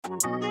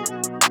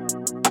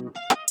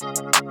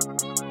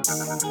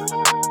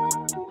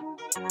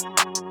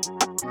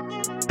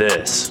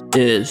This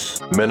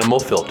is Minimal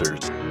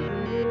Filters.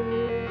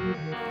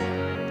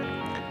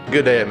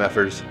 Good day,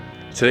 MFers.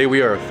 Today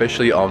we are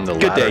officially on the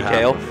latter day, half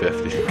Kale. of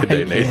 50. Good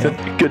day,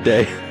 Nathan. Good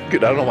day.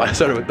 Good. I don't know why I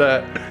started with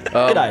that.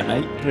 good eye,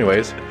 mate.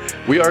 Anyways,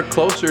 we are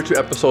closer to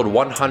episode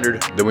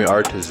 100 than we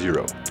are to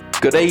 0.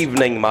 Good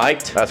evening,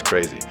 mate. That's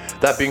crazy.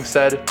 That being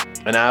said,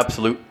 an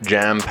absolute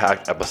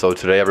jam-packed episode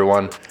today,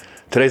 everyone.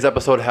 Today's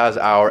episode has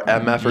our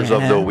MFers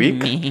of the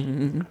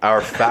week, our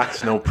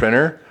facts no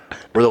printer,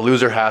 where the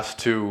loser has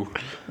to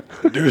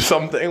do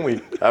something.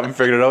 We haven't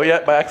figured it out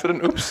yet by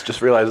accident. Oops,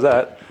 just realized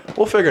that.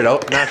 We'll figure it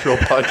out. Natural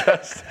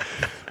podcast.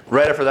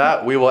 Right after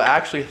that, we will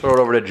actually throw it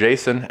over to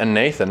Jason and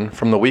Nathan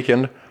from the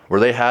weekend, where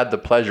they had the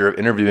pleasure of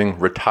interviewing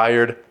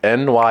retired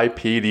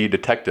NYPD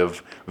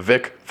detective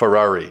Vic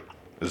Ferrari.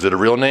 Is it a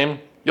real name?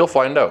 You'll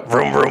find out.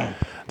 Vroom, vroom.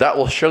 That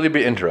will surely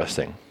be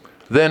interesting.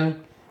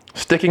 Then,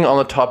 sticking on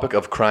the topic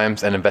of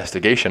crimes and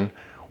investigation,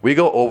 we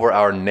go over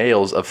our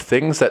nails of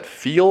things that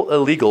feel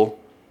illegal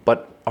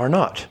but are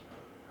not.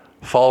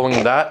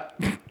 Following that,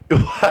 we'll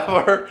have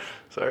our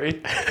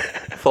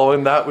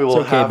Following that, we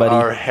will have buddy.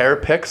 our hair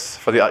picks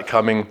for the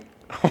upcoming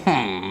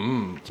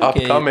It's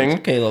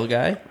okay, little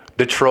guy.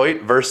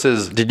 Detroit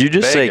versus Did you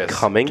just say Vegas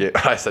coming?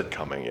 I said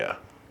coming, yeah.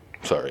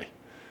 Sorry.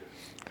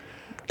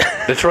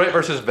 Detroit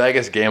versus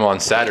Vegas game on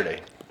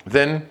Saturday.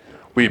 Then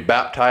we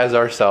baptize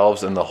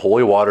ourselves in the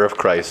holy water of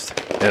Christ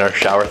in our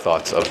shower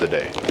thoughts of the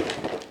day.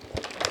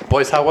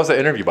 Boys, how was the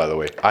interview, by the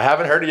way? I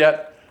haven't heard it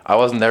yet. I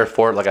wasn't there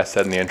for it, like I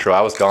said in the intro.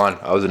 I was gone.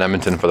 I was in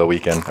Edmonton for the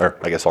weekend, or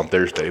I guess on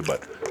Thursday,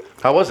 but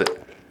how was it?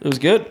 It was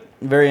good.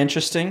 Very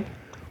interesting.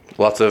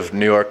 Lots of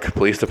New York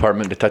Police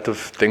Department detective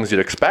things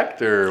you'd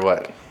expect, or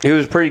what? He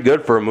was pretty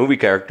good for a movie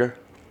character.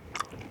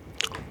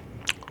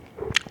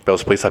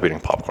 Bills, please stop eating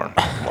popcorn.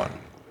 Come on.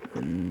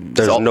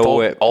 There's no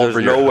way.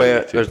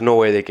 There's There's no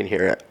way they can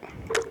hear it.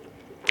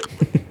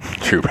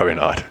 True, probably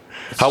not.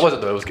 How was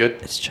it, though? It was good?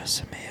 It's just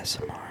some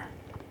ASMR.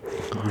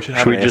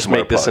 Should we just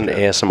make this an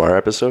ASMR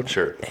episode?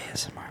 Sure.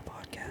 ASMR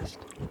podcast.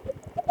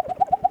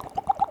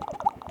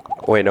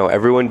 Wait, no.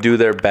 Everyone do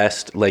their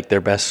best,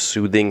 their best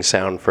soothing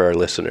sound for our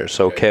listeners.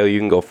 So, Kale, you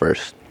can go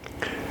first.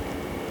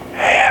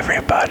 Hey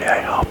everybody,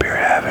 I hope you're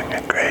having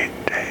a great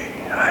day.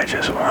 I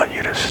just want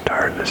you to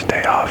start this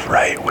day off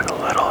right with a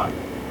little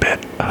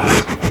bit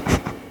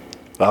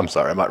of... I'm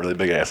sorry, I'm not really a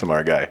big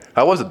ASMR guy.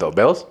 How was it, though,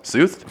 Bills?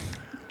 Soothed?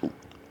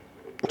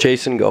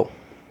 Jason, go.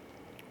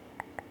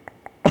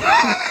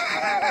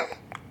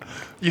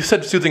 You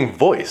said soothing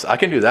voice. I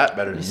can do that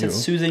better than You you. said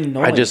soothing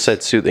noise. I just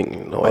said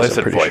soothing noise. I I'm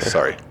said pretty voice, sure.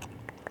 sorry.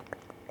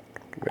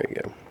 Very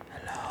good.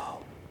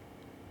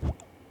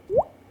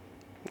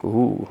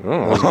 Ooh,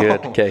 that was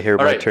good. Okay, here,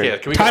 All my right, turn. yeah,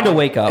 can we Time go to on?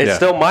 wake up. It's Yeah.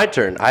 still my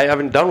turn. I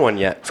haven't done one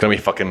yet. It's going to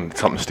be fucking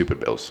something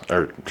stupid, Bills.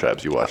 Or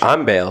Travis, you watch.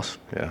 I'm Bales.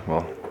 Yeah,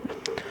 well.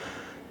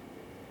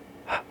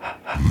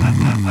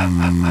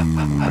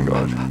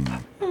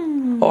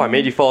 Oh, I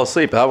made you fall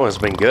asleep. That one's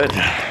been good.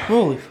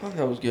 Holy fuck,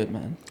 that was good,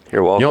 man.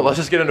 You're welcome. You know what, let's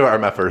just get into our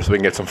MFers so we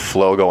can get some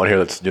flow going here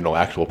that's,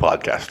 actual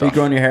podcast Are you stuff.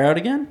 growing your hair out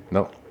again?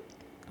 No.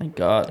 Thank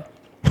God.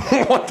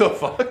 What the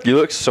fuck? You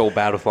look so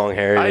bad with long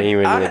hair. It ain't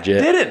even I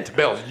legit. didn't,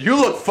 Bills. You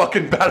look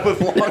fucking bad with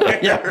long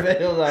hair.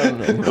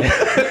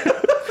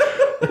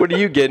 What are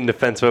you getting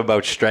defensive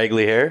about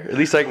straggly hair? At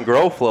least I can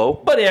grow flow.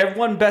 Buddy, I have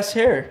won best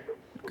hair.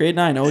 Grade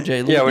 9,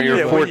 OJ. Yeah, when you're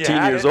Yeah, when you 14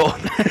 had years it. old.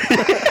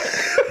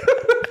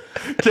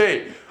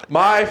 Okay,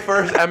 my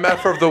first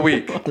MFer of the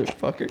week.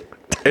 Motherfucker.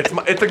 It's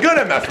a good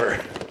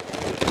MFer.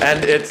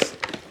 And it's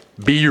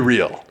Be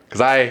Real.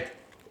 Because I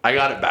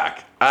got it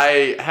back.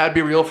 I had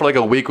Be Real for like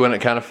a week when it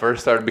kind of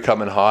first started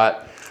becoming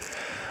hot.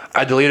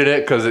 I deleted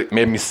it because it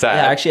made me sad.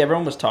 Yeah, actually,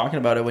 everyone was talking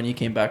about it when you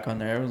came back on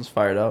there. Everyone's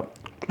fired up.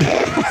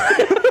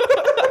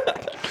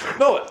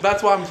 No,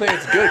 that's why I'm saying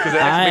it's good because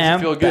it actually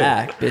makes you feel good.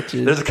 Back,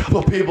 bitches. There's a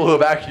couple people who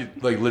have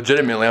actually,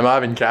 legitimately, I'm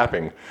not even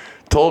capping,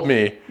 told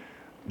me,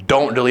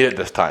 don't delete it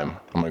this time.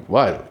 I'm like,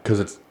 why? Because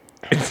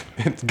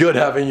it's good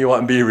having you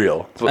on Be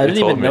Real. That's what I they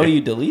didn't told even know me.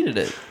 you deleted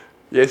it.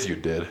 Yes, you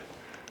did.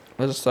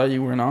 I just thought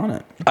you weren't on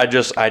it. I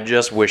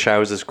just wish I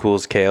was as cool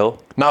as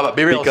Kale. No, but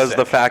Be Real Because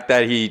the fact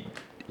that he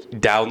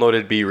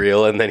downloaded Be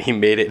Real and then he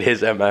made it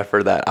his MF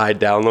or that I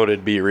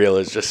downloaded Be Real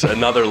is just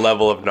another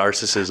level of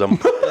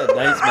narcissism. Yeah,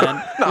 nice,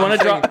 man. You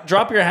want to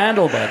drop your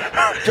handle, bud?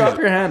 Drop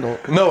your handle.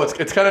 No,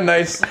 it's kind of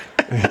nice.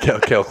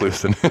 Kale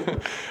Clouston.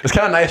 It's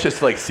kind of nice just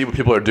to see what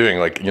people are doing,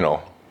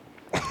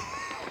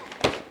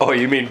 Oh,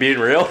 you mean being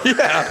real?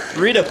 Yeah.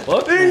 Read a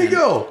book. There you man.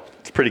 go.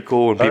 It's pretty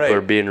cool when people right.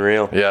 are being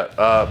real.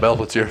 Yeah. Belle,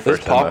 what's your This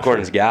first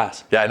popcorn's MFer?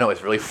 gas. Yeah, I know.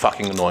 It's really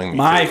fucking annoying me.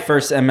 My too.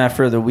 first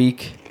MF of the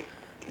week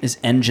is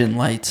engine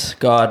lights.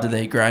 God, do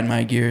they grind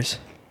my gears.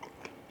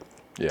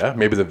 Yeah,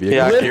 maybe the vehicle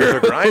Yeah. gears are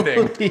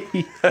grinding. Do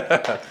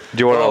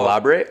you want to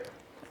elaborate?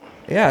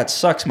 Yeah, it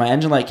sucks. My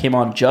engine light came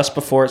on just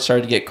before it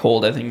started to get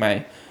cold. I think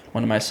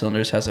one of my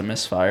cylinders has a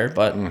misfire,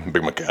 but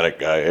Big mechanic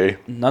guy, eh?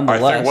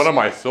 Nonetheless. I think one of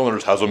my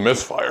cylinders has a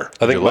misfire.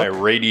 I think Did you my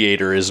look?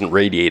 radiator isn't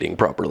radiating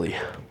properly.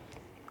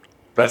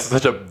 That's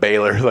such a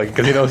Baylor, like,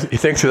 because he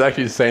thinks he's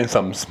actually saying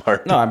something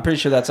smart. No, I'm pretty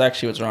sure that's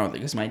actually what's wrong with it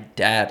because my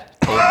dad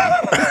told me.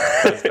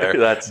 That's fair.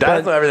 Dads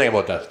know everything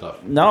about that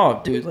stuff.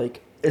 No, dude,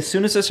 like, as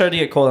soon as it started to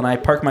get cold, and I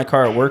park my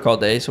car at work all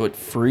day, so it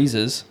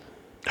freezes.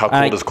 How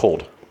cold is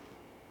cold?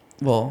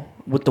 Well,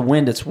 with the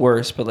wind, it's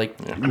worse, but like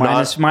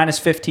minus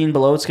 15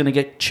 below, it's gonna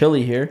get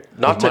chilly here.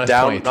 Not to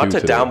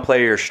downplay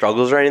your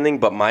struggles or anything,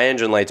 but my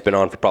engine light's been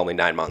on for probably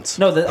 9 months.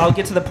 No, I'll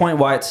get to the point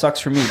why it sucks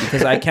for me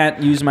because I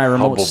can't use my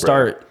remote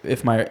start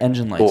if my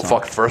engine light's on. Well,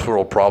 fuck, first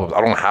world problems.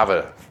 I don't have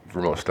a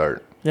remote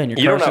start. Yeah, and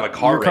you don't have a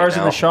car your car's right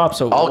in now. the shop,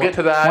 so I'll get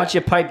to that. Why don't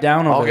you pipe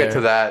down over there? I'll get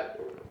to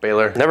that,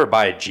 Baylor. Never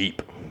buy a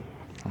Jeep.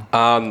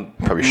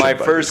 Probably should. My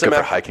first good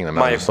for hiking them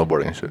out and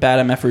snowboarding and shit.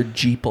 Bad MFer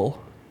Jeeple.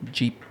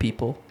 Jeep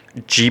people.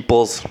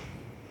 Jeeples.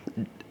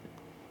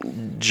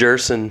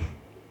 Jerson.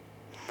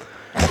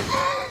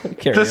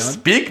 Carry Just on.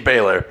 speak,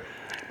 Baylor.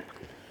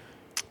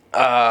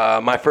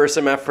 My first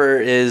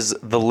MFer is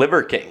the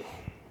Liver King.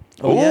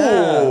 Oh,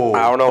 yeah.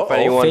 I don't know if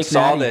anyone Fake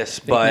saw natty. this,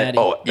 Fake but natty.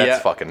 Oh,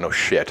 that's fucking no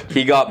shit.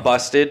 he got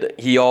busted.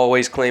 He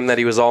always claimed that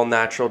he was all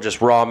natural,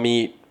 just raw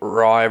meat,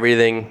 raw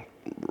everything,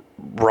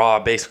 raw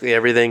basically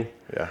everything.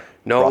 Yeah.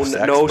 No, Raw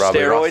sex, no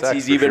probably raw steroids. sex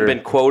He's for even sure. been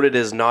quoted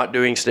as not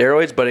doing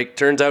steroids, but it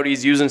turns out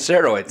he's using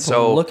steroids.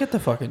 So Look at the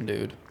fucking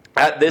dude.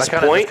 at this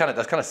point,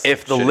 that's kind of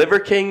if the Liver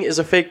King is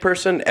a fake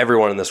person,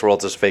 everyone in this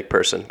world is a fake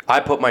person. I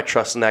put my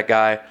trust in that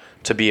guy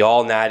to be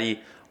all natty,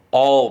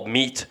 all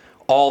meat,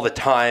 all the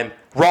time,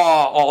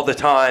 raw all the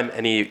time,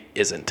 and he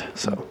isn't.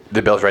 So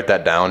did Bills write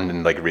that down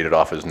and like read it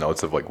off his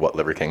notes of like what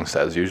Liver King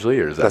says usually,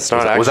 or is that That's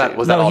not was that actually-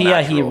 was that No, all he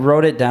natural?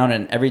 wrote it down,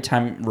 and every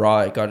time raw,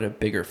 it got a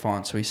bigger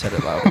font, so he said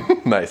it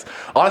loud. Nice.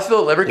 Honestly,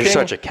 though, Liver you're King,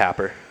 such a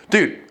capper.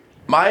 dude.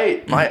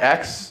 My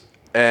ex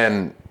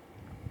and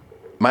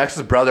my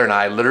ex's brother and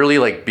I literally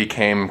like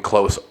became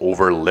close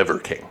over Liver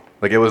King.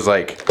 Like it was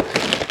like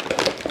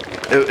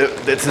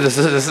this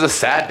is a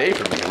sad day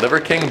for me. Liver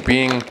King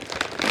being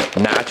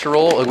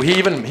natural.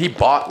 Like, he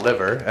bought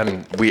liver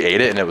and we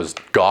ate it and it was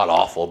god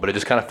awful. But it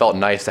just kind of felt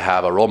nice to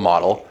have a role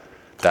model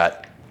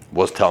that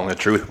was telling the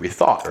truth. We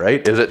thought,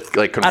 right? Is it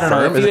like I don't know,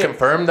 confirmed? if Is it you-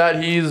 confirmed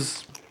that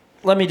he's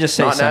Let me just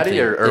say not something.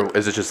 natty, or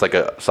is it just like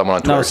someone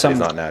on Twitter says he's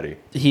not natty?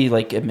 He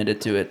like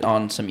admitted to it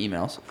on some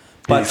emails.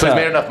 But So he's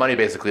made enough money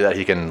basically that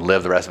he can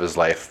live the rest of his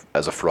life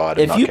as a fraud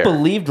and if not you care.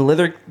 believed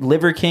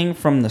Liver King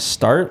from the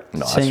start,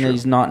 that's saying that true.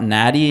 he's not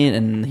natty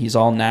and he's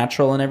all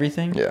natural and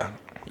everything, Yeah.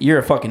 you're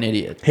a fucking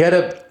idiot. He had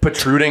a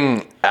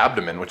protruding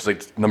abdomen, which is like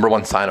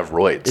 #1 sign of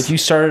roids. If you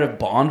started a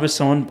bond with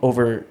someone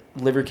over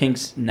Liver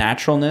King's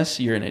naturalness,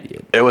 you're an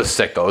idiot. It was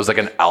sick though. It was like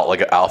an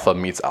alpha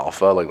meets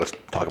alpha. Like let's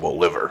talk about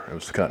liver. It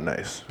was kind of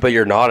nice. But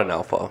you're not an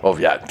alpha. Oh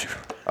yeah,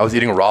 I was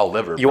eating raw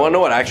liver. You want to know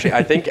what? Actually,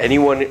 I think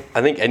anyone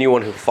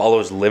who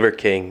follows Liver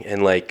King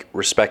and like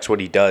respects what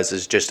he does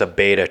is just a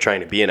beta trying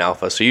to be an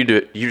alpha. So you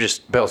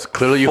just Bills,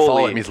 clearly you fully-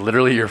 follow him. He's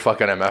literally your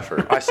fucking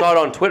MFer. I saw it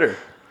on Twitter.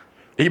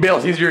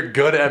 Bills, he's your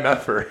good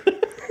MFer.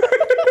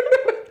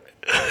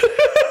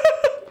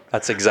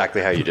 That's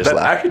exactly how you just That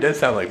laugh. actually did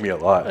sound like me a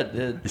lot. It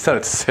did. You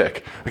sounded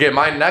sick. Okay,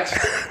 my next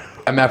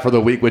MF for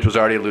the week, which was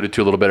already alluded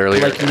to a little bit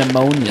earlier. Like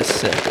pneumonia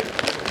sick.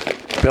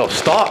 Bill,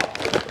 stop.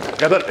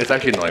 Grab that. It's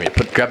actually annoying me.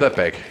 Grab that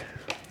bag.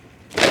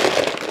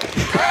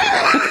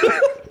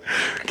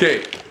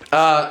 Okay,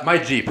 my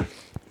Jeep.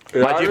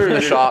 My Jeep's in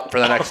the shop for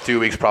the next 2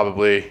 weeks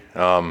probably.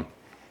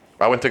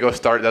 I went to go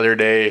start the other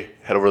day,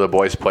 head over to the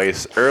boys'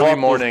 place. Early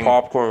morning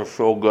popcorn is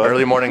so good.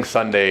 early morning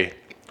Sunday,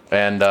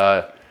 and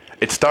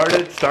it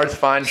starts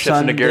fine, shifts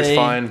into gears Sunday,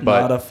 fine, not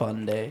but a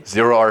fun day.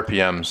 0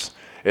 RPMs.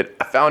 I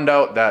found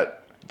out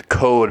that the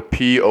code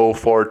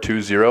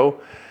P0420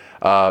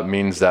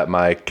 means that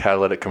my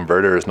catalytic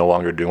converter is no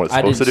longer doing what it's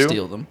I supposed didn't to do.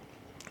 steal them.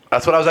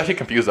 That's what I was actually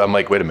confused. I'm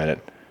like, wait a minute.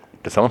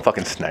 Did someone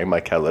fucking snag my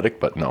catalytic?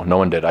 But no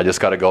one did. I just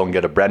got to go and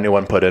get a brand new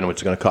one put in, which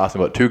is going to cost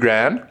me about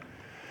 $2,000.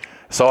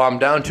 So I'm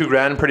down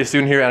 $2,000 pretty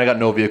soon here, and I got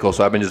no vehicle,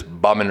 so I've been just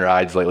bumming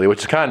rides lately, which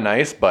is kind of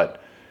nice,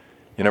 but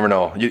you never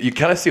know. You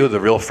kind of see who the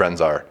real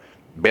friends are.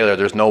 Baylor,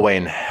 there's no way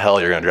in hell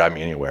you're going to drive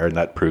me anywhere, and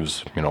that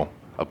proves,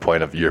 a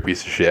point of you're a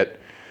piece of shit.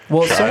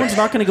 Well, someone's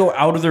not going to go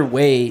out of their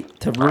way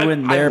to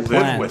ruin I their live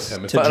plans. with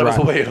him. It's to not out of drive.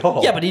 the way at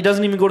all. Yeah, but he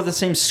doesn't even go to the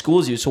same school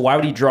as you, so why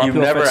would he drop You've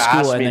you off never at asked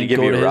school and me to then give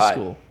go you to a his ride.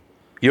 school?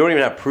 You don't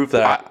even have proof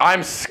that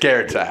I'm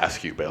scared to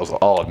ask you, Bales,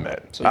 I'll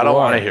admit. So I don't you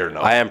want are. to hear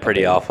no. I am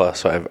pretty alpha,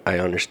 so I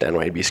understand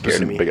why you'd be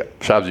scared of me.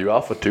 Shabs, you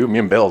alpha too? Me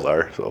and Bales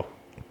are, so.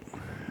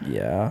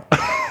 Yeah.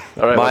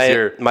 All right, let's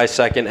hear. My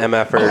second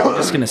MFer.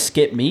 Just going to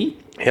skip me?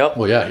 Yep.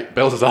 Well, yeah,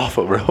 Bales is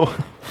alpha, bro.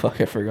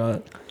 Fuck, I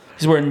forgot.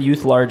 He's wearing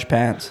youth large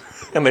pants.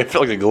 And they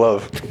feel like a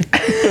glove.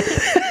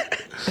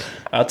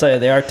 I'll tell you,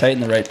 they are tight in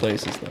the right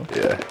places, though.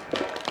 Yeah.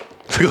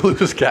 Look how loose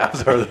his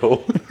calves are,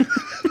 though.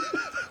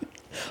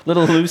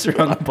 Little looser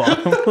on the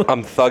bottom.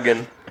 I'm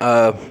thugging.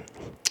 I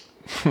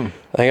think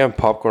I have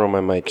popcorn on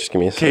my mic. Just give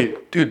me a second.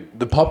 Okay, dude,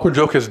 the popcorn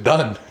joke is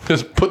done.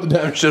 Just put the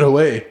damn shit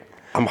away.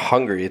 I'm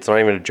hungry. It's not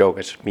even a joke.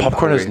 It's just me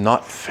Popcorn is hungry.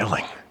 not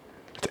filling.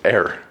 It's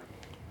air.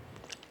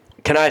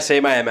 Can I say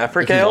my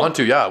MFer, If you Kale? want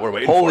to, yeah, we're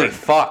waiting Holy for it.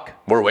 fuck.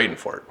 We're waiting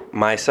for it.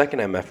 My second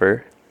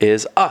MFer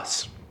is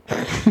us.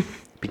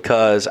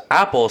 because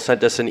Apple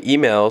sent us an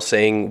email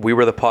saying we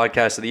were the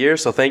podcast of the year.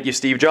 So thank you,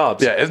 Steve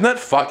Jobs. Yeah, isn't that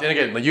fucked? And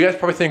again, like, you guys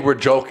probably think we're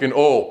joking.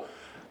 Oh,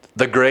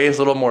 the gray is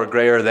a little more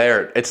grayer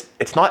there. It's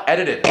not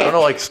edited. I don't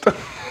know, like.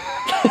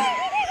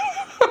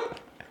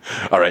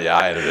 All right, yeah,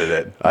 I edited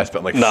it. I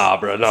spent like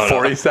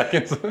 40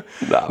 seconds.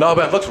 No,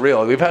 but it looks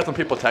real. We've had some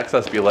people text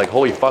us, be like,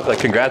 "Holy fuck! Like,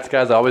 congrats,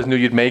 guys! I always knew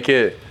you'd make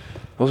it."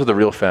 Those are the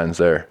real fans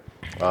there.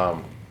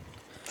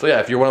 So yeah,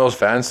 if you're one of those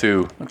fans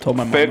who I told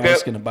my mom I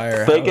was going to buy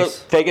her a house.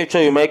 Fake it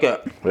till you make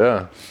it.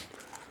 Yeah,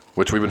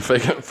 which we've been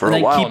faking for And a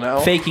then while keep now.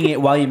 faking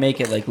it while you make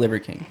it, like Liver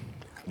King.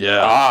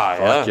 Yeah,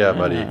 fuck yeah,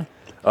 buddy.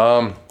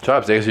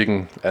 Chops, I guess you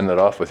can end it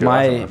off with your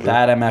My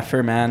bad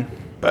MFer, man.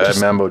 bad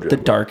Just mambo the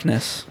drip.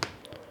 darkness.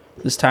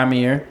 This time of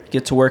year,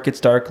 get to work,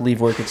 it's dark.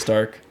 Leave work, it's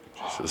dark.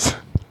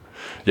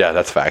 Yeah,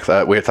 that's facts.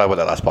 We had talked about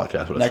that last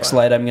podcast. But Next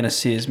light I'm going to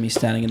see is me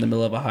standing in the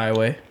middle of a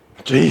highway.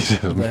 Jesus,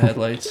 The man.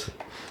 headlights.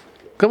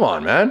 Come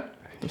on, man.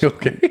 You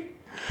okay?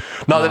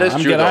 No, that is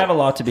I'm true. good. Though. I have a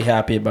lot to be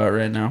happy about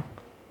right now.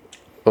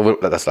 Well,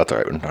 that's all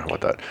right. We don't talk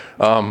about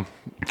that.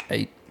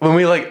 Hey, When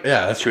we yeah,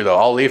 that's true though.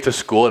 I'll leave to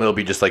school and it'll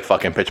be just like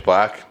fucking pitch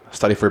black.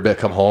 Study for a bit,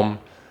 come home.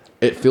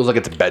 It feels like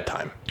it's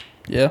bedtime.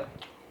 yeah.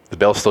 The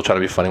Bell's still trying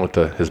to be funny with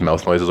his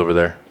mouth noises over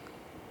there.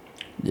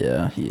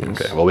 Yeah, he is.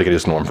 Okay, well we can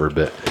just ignore him for a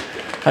bit.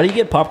 How do you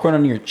get popcorn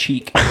on your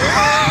cheek?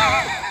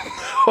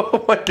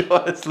 Oh my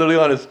god, it's literally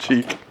on his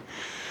cheek.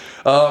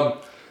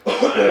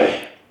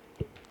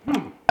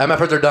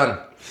 MFers are done.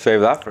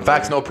 Save that for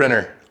Fax, no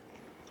printer.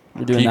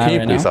 We're doing Can that you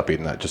right please now. stop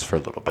eating that just for a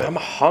little bit? I'm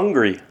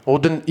hungry. Well,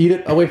 then eat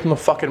it away from the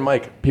fucking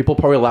mic. People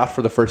probably laughed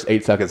for the first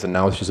 8 seconds and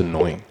now it's just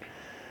annoying.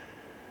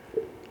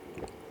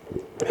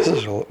 This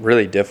is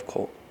really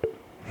difficult.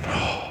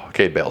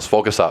 Okay, Bales,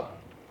 focus up.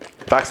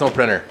 Fax, no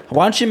printer.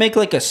 Why don't you make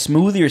like a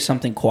smoothie or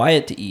something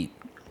quiet to eat?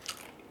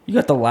 You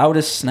got the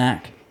loudest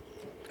snack.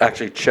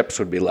 Actually, chips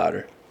would be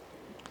louder.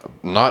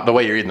 Not the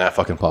way you're eating that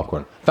fucking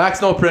popcorn.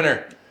 Fax, no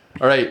printer.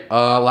 All right,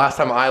 last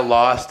time I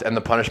lost, and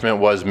the punishment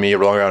was me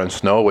rolling around in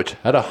snow, which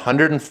had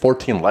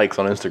 114 likes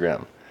on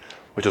Instagram,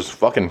 which was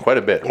fucking quite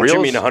a bit. What do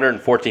you mean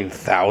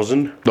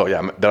 114,000? No,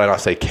 yeah, did I not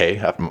say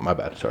K? My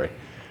bad, sorry.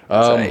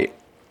 Say,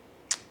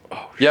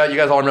 Yeah, you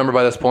guys all remember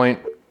by this point.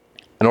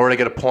 In order to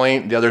get a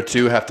point, the other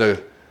two have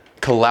to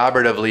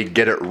collaboratively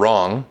get it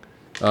wrong.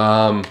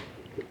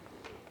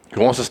 Who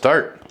wants to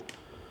start?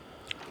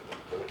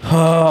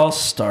 I'll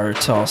start.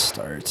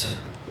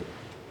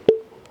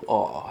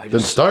 Then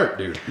start,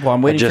 dude. Well,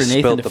 I'm waiting for just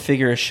Nathan spilled to the-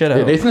 figure his shit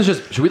Hey, out. Nathan's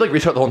just. Should we like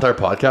restart the whole entire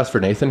podcast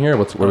for Nathan here?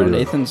 What are we doing?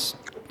 Nathan's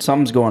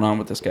something's going on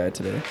with this guy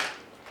today.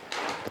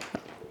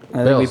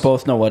 I think we Bales,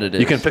 both know what it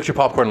is. You can fix your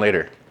popcorn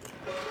later.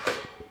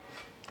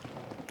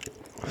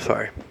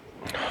 sorry.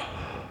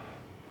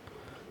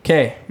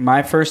 Okay,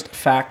 my first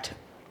fact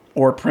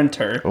or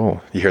printer.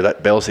 Oh, you hear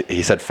that? Bales,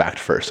 he said fact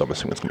first, so I'm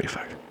assuming it's going to be a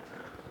fact.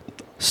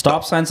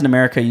 Stop signs in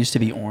America used to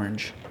be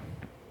orange.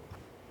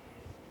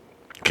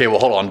 Okay, well,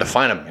 hold on.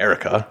 Define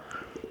America.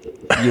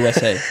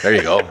 USA. There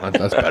you go.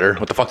 That's better.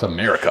 What the fuck's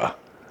America?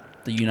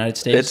 The United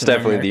States. It's of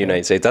definitely America. the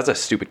United States. That's a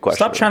stupid question.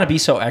 Stop trying to be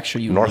so extra,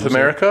 you North loser.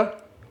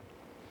 America?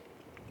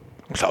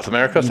 South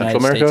America? United Central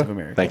America? States of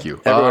America. Thank you.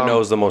 Everyone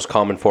knows the most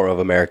common form of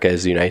America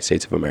is the United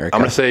States of America.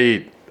 I'm going to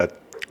say that.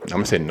 I'm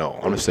going to say no.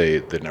 I'm going to say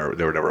they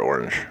were never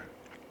orange.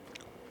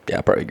 Yeah,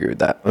 I probably agree with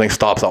that. I think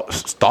stop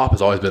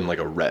has always been like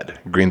a red.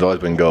 Green's always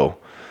been go.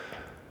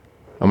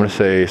 I'm going to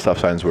say stop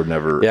signs were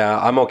never. Yeah,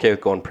 I'm okay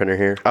with going printer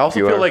here. I also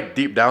You feel are? like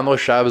deep down though,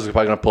 Shav is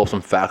probably going to pull some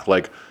fact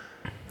like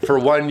for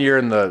 1 year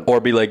in the. Or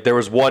be like, there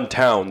was one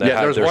town that Yeah,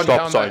 had there was their one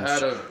stop town that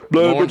signs. had a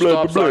Blah, blah, orange blah,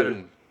 stop blah, sign. blah.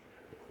 and-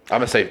 I'm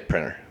going to say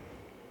printer.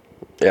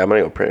 Yeah, I'm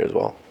going to go printer as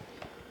well.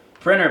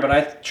 Printer, but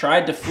I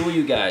tried to fool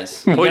you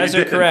guys. You Well, you guys are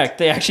didn't. correct.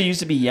 They actually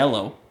used to be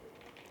yellow.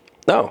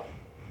 No.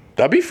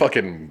 That'd be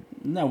fucking.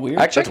 Isn't that weird?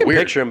 Actually, I can weird.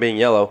 picture him being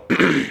yellow.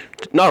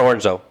 Not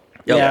orange, though.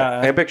 Yellow.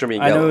 I can picture him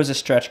being I yellow. know it was a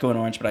stretch going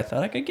orange, but I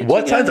thought I could get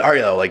What you signs yellow. are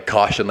yellow? Like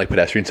caution, like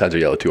pedestrian signs are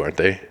yellow too, aren't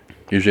they?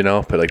 Usually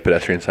no, but like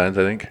pedestrian signs,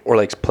 I think. Or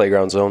like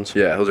playground zones.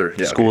 Yeah, those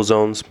are School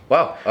zones.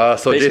 Wow.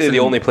 So Basically Jason, the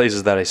only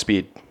places that I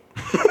speed.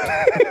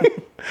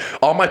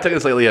 all my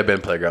tickets lately have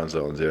been playground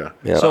zones. Yeah.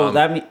 Yeah. So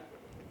that means...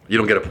 You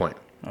don't get a point.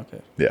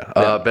 Okay.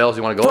 Yeah. Bales,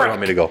 you want to go or you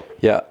want me to go?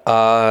 Yeah.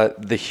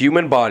 The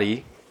human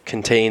body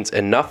contains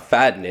enough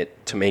fat in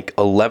it to make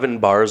 11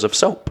 bars of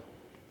soap.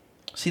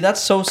 See,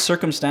 that's so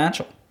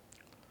circumstantial.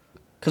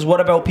 Because what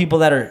about people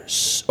that are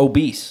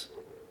obese?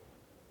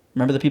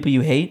 Remember the people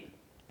you hate?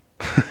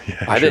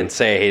 I didn't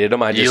say I hated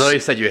them. I You just literally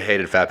said you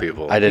hated fat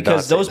people. I did not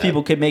Because say those that.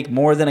 people could make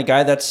more than a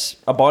guy that's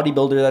a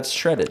bodybuilder that's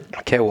shredded.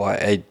 Okay, well,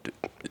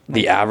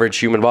 the average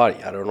human body.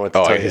 I don't know what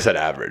to tell he you. said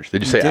average.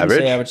 Did you say Didn't average?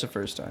 say average the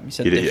first time. He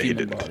said He the did. Yeah, he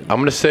human didn't. body. I'm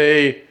gonna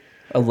say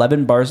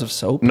 11 bars of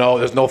soap? no.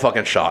 There's no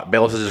fucking shot.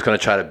 Bales is just gonna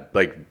try to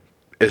like.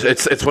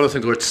 It's one of those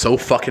things where it's so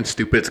fucking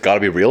stupid. It's got to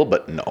be real,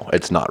 but no,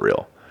 it's not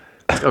real.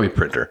 It's gotta be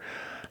printer.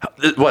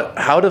 What?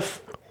 How to?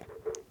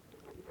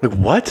 Like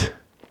what?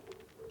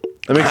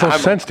 That makes no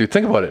sense, dude.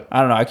 Think about it. I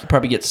don't know. I could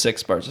probably get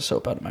 6 bars of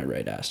soap out of my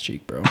right ass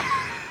cheek, bro.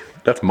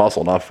 That's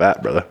muscle, not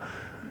fat, brother.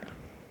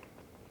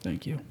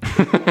 Thank you.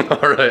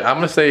 All right,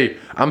 I'm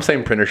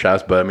saying printer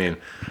shafts, but I mean,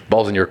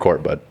 ball's in your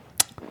court, bud.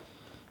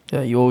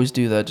 Yeah, you always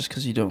do that just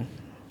because you don't.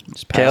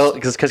 Just Kale,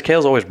 because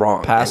Kale's always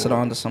wrong. pass it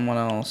on to someone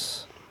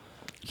else.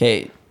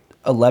 Okay,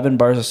 11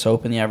 bars of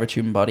soap in the average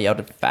human body out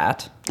of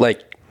fat.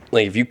 Like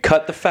if you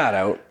cut the fat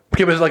out.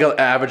 Okay, but it's like an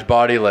average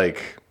body,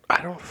 like.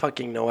 I don't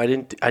fucking know. I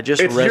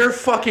just It's read. your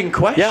fucking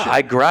question. Yeah,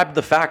 I grabbed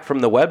the fact from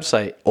the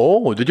website.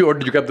 Oh, did you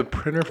grab the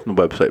printer from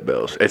the website,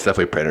 Bills? It's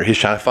definitely printer. He's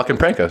trying to fucking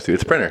prank us, dude.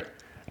 It's printer.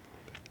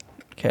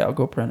 Okay, I'll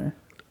go printer.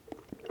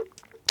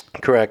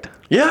 Correct.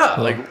 Yeah,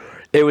 like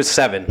It was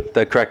 7.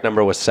 The correct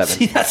number was 7.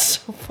 See, that's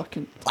so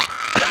fucking.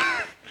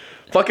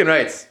 fucking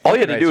rights. All you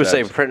had to do was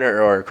say Shabs.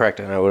 printer or correct,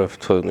 and I would have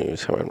told you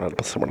somewhere.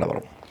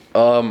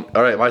 All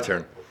right, my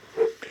turn.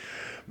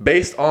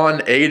 Based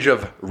on age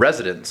of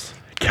residence,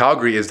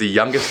 Calgary is the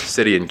youngest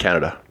city in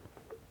Canada.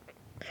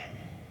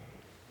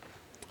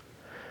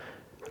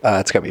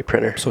 It's got to be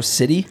printer. So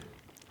city?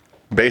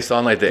 Based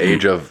on like the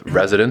age of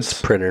residence,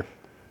 Printer.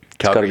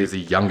 Calgary is the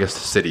youngest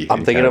city. I'm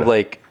in thinking Canada. of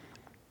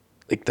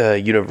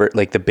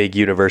like the big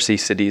university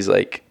cities,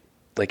 like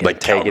Calgary?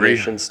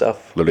 Antigonish and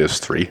stuff. Literally, it's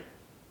 3.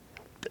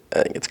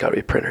 I think it's got to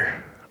be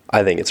printer.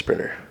 I think it's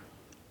printer.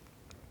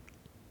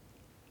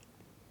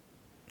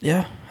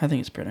 Yeah, I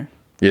think it's printer.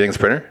 You think it's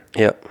printer?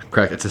 Yep.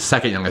 Correct. It's the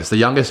second youngest. The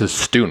youngest is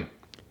Stoon.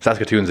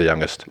 Saskatoon's the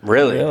youngest.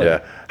 Really? Really?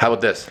 Yeah. How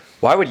about this?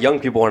 Why would young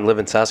people want to live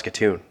in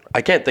Saskatoon?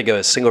 I can't think of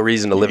a single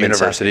reason to live in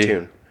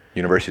Saskatoon.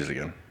 Universities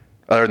again.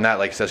 Other than that,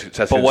 like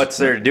Saskatoon. But what's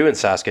there to do in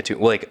Saskatoon?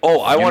 Like,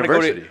 I want to go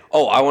to University.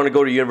 I want to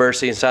go to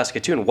university in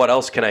Saskatoon. What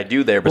else can I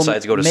do there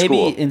besides go to maybe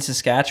school? Maybe in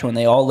Saskatchewan,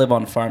 they all live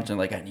on farms and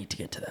like, I need to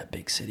get to that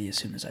big city as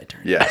soon as I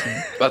turn 18.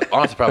 Yeah. That's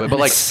honestly probably. But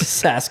like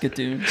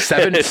Saskatoon.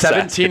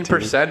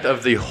 17%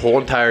 of the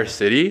whole entire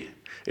city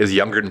is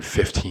younger than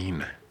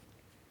 15.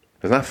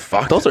 Isn't that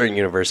fucked? Those aren't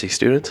university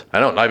students. I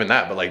don't, not even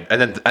that, but like, and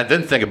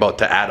then think about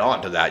to add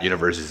on to that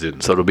university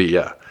students. So it'll be,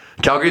 yeah.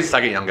 Calgary's the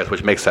second youngest,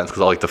 which makes sense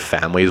because all like the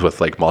families with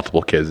like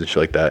multiple kids and shit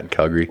like that in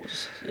Calgary.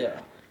 Yeah.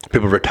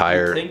 People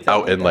retire Think that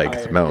out would in be like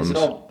higher. the mountains.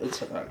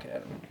 It's okay, I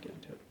don't want to get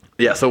into it.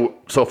 Yeah, so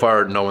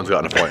far no one's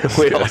gotten a point.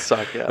 We all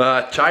suck,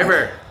 yeah.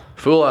 Chiver,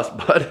 fool us,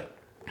 bud.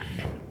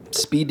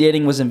 Speed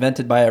dating was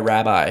invented by a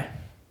rabbi.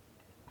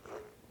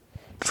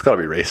 It's gotta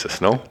be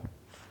racist, no?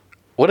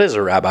 What is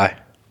a rabbi?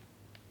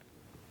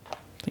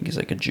 I think he's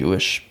like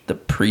the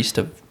priest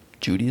of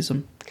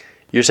Judaism.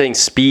 You're saying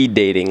speed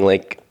dating,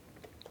 like,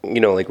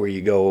 like where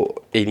you go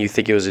and you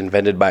think it was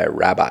invented by a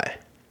rabbi.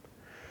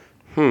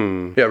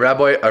 Yeah,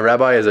 a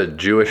rabbi is a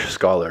Jewish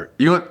scholar.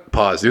 You know what?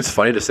 Pause. It's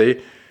funny to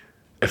say.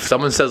 If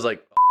someone says like,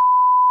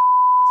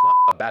 it's not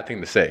a bad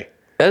thing to say.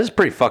 That is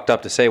pretty fucked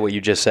up to say what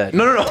you just said.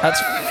 No. That's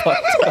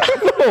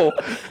fucked up.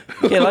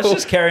 Okay, let's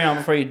just carry on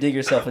before you dig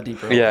yourself a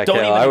deeper hole. Yeah, Don't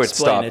okay, even I would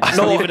explain stop. it.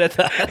 Just leave it at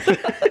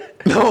that.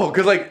 No,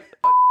 because like,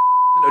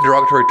 a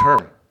derogatory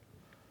term.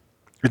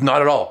 It's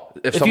not at all.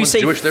 If If you someone's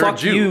say Jewish, they're a fuck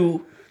Jew.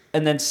 you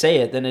and then say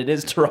it, then it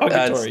is derogatory.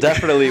 That's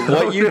definitely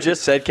what you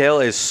just said, Kale,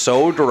 is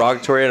so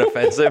derogatory and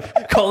offensive.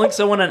 Calling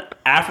someone an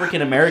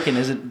African American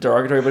isn't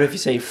derogatory, but if you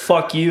say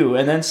fuck you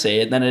and then say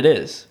it, then it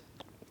is.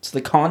 It's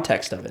the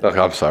context of it. Okay,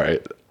 I'm sorry.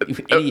 You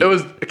It idiot.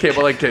 was okay,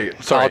 but like, okay,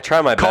 sorry. I'll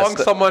try my best Calling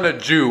to- someone a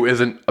Jew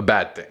isn't a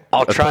bad thing. I'll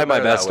Let's try put my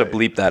it that best to way.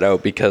 bleep that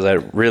out because I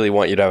really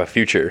want you to have a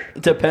future.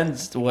 It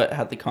depends what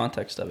had the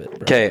context of it.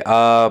 Bro. Okay,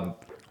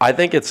 I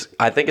think it's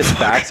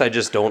facts. I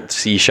just don't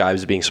see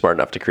Shives being smart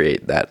enough to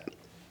create that.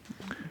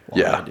 Why,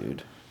 Yeah.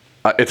 dude.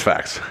 It's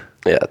facts.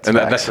 Yeah, it's And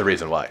facts. that's the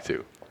reason why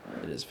too.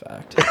 It is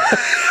fact.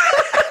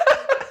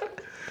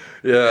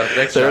 Yeah.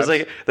 Thanks, There was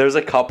Travis. there was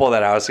a couple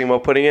that I was thinking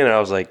about putting in, and I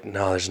was like,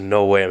 no, there's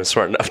no way I'm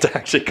smart enough to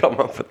actually come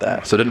up with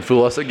that. So didn't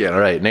fool us again. All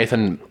right,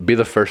 Nathan, be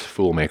the first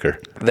fool maker.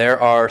 There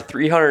are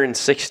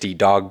 360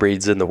 dog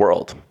breeds in the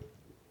world.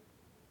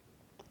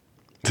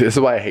 This is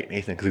why I hate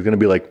Nathan, because he's gonna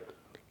be like,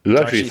 there's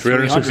actually actually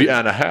 360 300.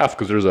 and a half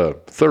because there's a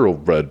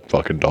thoroughbred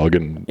fucking dog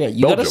in Yeah,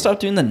 you gotta Belgium. stop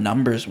doing the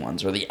numbers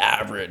ones or the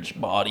average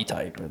body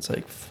type. It's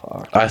like,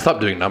 fuck. I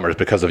stopped doing numbers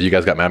because of you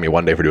guys got mad at me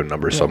one day for doing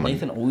numbers. So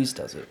Nathan always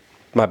does it.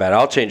 My bad.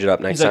 I'll change it up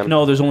next He's like, time.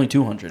 no, there's only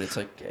 200. It's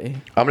like, okay.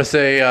 I'm gonna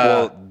say,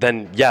 Well,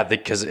 then, yeah,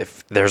 because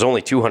if there's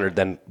only 200,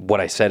 then what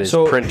I said is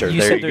So printer.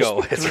 you There said you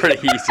go. there's It's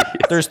pretty easy.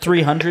 There's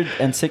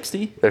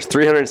 360. There's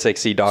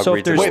 360 dog So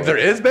if breeds in the there's- wait, world.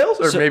 there is Bales,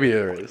 or So- maybe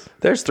there is.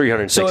 There's So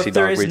 360 if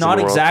there dog is breeds not in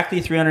the world.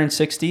 exactly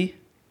 360,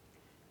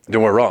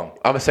 Then we're wrong.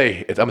 I'm gonna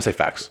say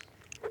facts.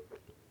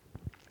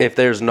 If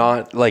there's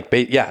not, like,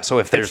 so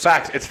if there's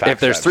facts, it's facts, If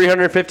there's facts.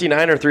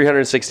 359 or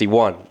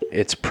 361,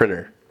 it's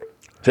printer.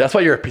 See, that's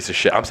why you're a piece of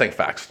shit. I'm saying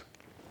facts.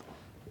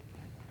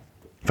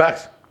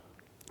 Facts.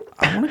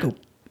 I want to go.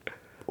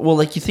 Well,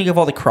 like you think of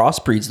all the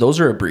crossbreeds, those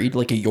are a breed,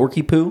 like a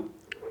Yorkie poo.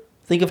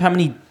 Think of how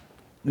many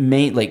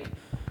like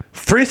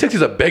 360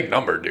 is a big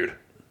number, dude.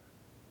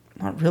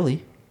 not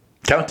really.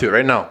 Count to it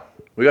right now.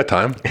 We got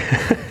time.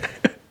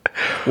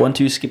 1,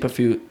 2, skip a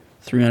few,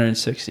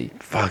 360.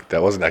 Fuck,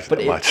 that wasn't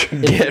actually that much.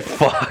 Get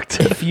fucked.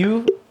 If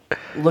you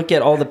look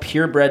at all the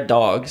purebred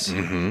dogs,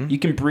 Mm-hmm. you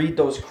can breed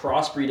those,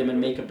 crossbreed them, and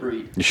make a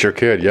breed. You sure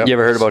could, yeah. You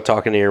ever heard about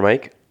talking to your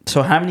mic?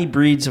 So how many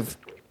breeds of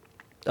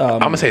I'm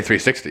gonna say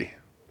 360.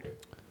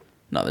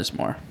 No, there's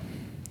more.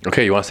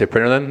 Okay, you want to say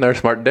printer then? There,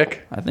 smart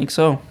dick. I think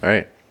so. All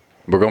right,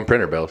 we're going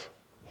printer, Bells.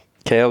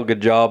 Kale,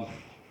 good job.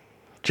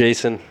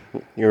 Jason,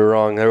 you were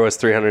wrong. There was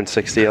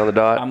 360 on the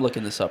dot. I'm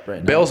looking this up right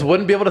now. Bells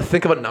wouldn't be able to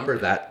think of a number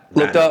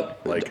Looked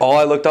up. All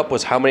I looked up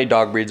was how many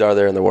dog breeds are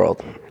there in the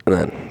world, and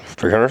then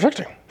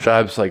 360.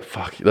 Shab's like,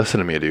 fuck. Listen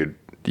to me, dude.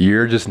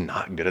 You're just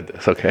not good at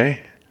this.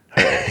 Okay.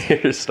 You're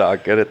just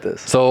not good at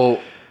this.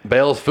 So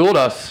Bales fooled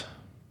us.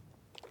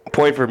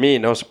 Point for me,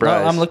 no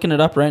surprise. No, I'm looking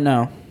it up right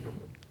now.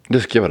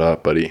 Just give it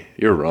up, buddy.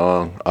 You're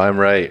wrong. I'm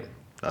right.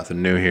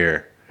 Nothing new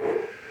here.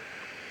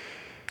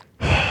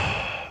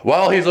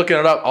 While he's looking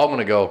it up, I'm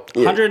gonna go.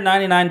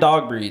 199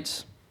 dog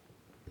breeds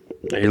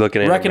Are you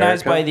looking at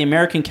recognized America? by the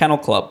American Kennel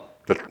Club.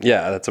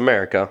 Yeah, that's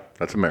America.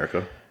 That's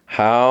America.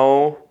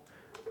 I'll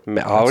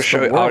the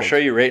show world.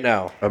 you right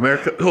now.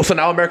 America. Oh, so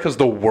now America's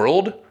the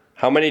world?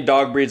 How many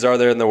dog breeds are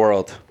there in the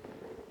world?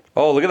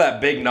 Oh, look at that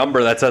big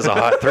number that says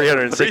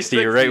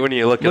 360 right when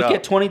you look it Look up.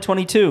 at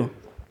 2022.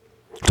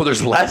 So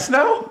there's less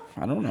now?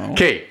 I don't know.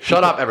 Okay,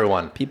 shut up,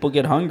 everyone. People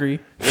get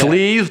hungry.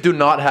 Fleas do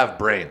not have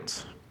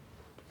brains.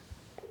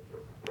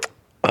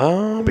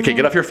 Okay,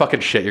 get off your fucking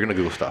shit. You're gonna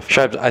Google stuff.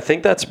 Shibes, I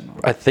think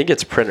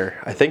it's printer.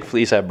 I think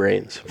fleas have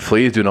brains.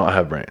 Fleas do not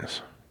have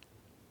brains.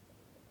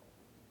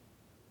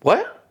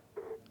 What?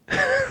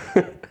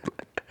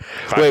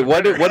 Wait,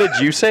 what did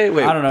you say?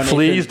 Wait, I don't know.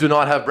 Fleas Nathan. do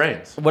not have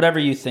brains. Whatever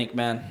you think,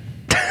 man.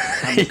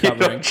 I'm You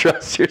recovering. don't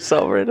trust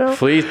yourself right now?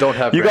 Fleas don't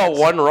have You brains. got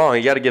one wrong.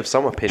 You got to give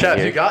some opinion Chad,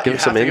 here. you got give you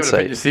some have to give an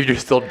opinion insight. to see if you're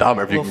still dumb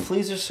or if Well, you can.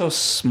 fleas are so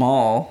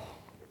small.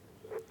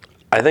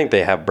 I think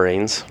they have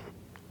brains.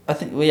 I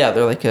think. Well, yeah,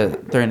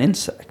 they're an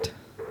insect.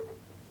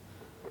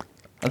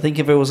 I think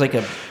if it was like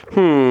a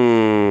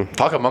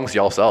Talk amongst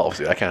yourselves.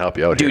 Dude. I can't help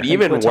you out Dude, here.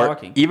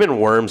 even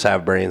worms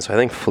have brains, so I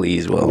think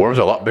fleas will. Worms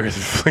are a lot bigger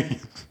than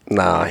fleas.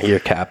 Nah, you're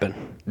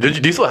capping. Do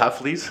you still have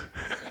fleas?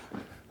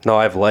 No,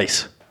 I have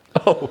lice.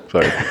 Oh,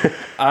 sorry.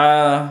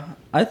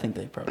 I think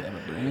they probably have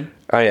a brain.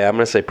 Oh yeah, I'm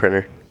gonna say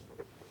printer.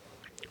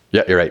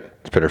 Yeah, you're right.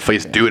 It's better.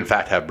 Fleas do in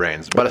fact have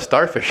brains, but a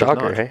starfish does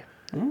Shocker, not. hey?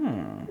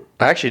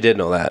 I actually did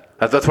know that.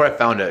 That's where I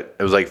found it.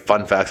 It was like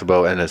fun facts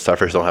about, and then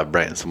starfish don't have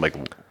brains. I'm like,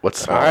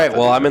 what's All right,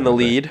 well I'm in the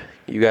lead.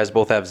 You guys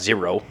both have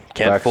 0.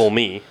 Can't Facts. fool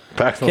me.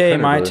 Okay,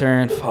 my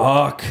turn.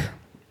 Fuck.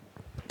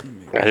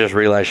 I just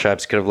realized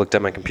Shibes could have looked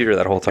at my computer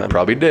that whole time.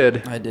 Probably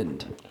did. I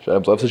didn't.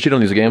 Shabs loves to cheat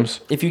on these games.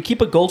 If you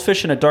keep a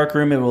goldfish in a dark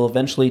room, it will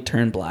eventually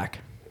turn black.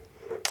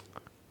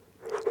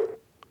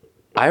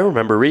 I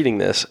remember reading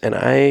this, and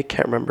I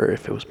can't remember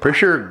if it was. Pretty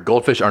sure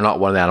goldfish are not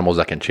one of the animals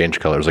that can change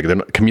colors. Like they're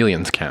not,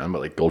 chameleons can,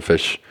 but like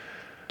goldfish.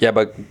 Yeah,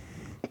 but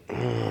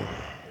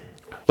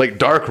Like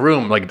dark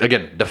room. Like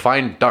again,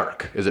 define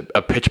dark. Is it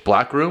a pitch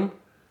black room,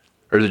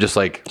 or is it just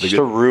like just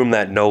a room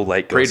that no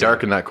light goes pretty in.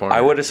 dark in that corner?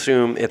 I would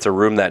assume it's a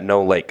room that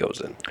no light goes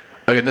in.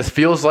 Again, this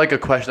feels like a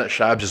question that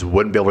Shab just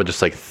wouldn't be able to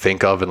just like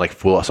think of and like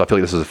fool us. So I feel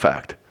like this is a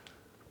fact.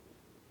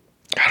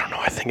 I don't know.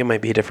 I think it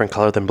might be a different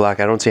color than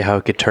black. I don't see how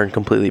it could turn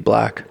completely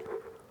black.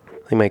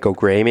 It might go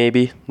gray,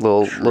 maybe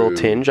little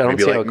tinge. I don't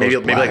maybe see like, how it goes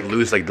maybe black. like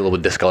lose like the little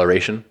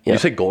discoloration. Yeah. You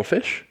say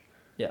goldfish?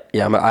 Yeah.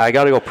 Yeah, I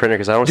got to go printer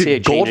because I don't Dude, see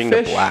it changing to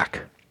goldfish?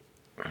 black.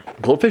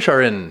 Goldfish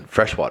are in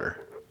freshwater.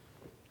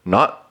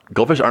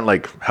 Goldfish aren't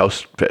like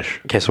house fish.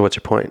 Okay, so what's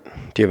your point?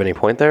 Do you have any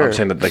point there? I'm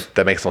saying that like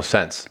that makes no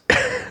sense. a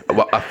Yeah,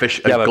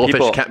 but goldfish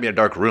people- can't be in a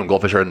dark room.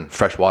 Goldfish are in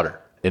fresh water,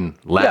 in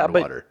land yeah,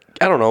 but water.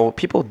 I don't know.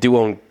 People do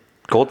own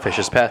goldfish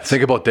as pets.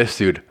 Think about this,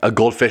 dude. A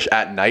goldfish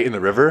at night in the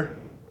river.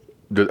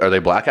 Are they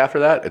black after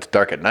that? It's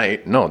dark at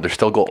night. No, they're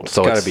still gold.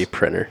 So it's got to be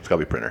printer. It's got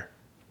to be printer.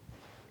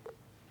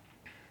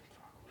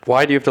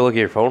 Why do you have to look at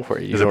your phone for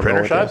it? You Is it don't know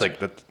printer what shot? is. Like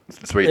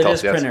that's where you It tell is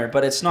us yes. printer,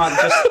 but it's not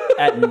just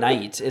at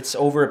night. It's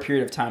over a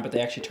period of time, but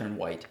they actually turn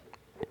white.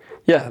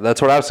 Yeah,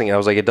 that's what I was thinking. I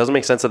was like, it doesn't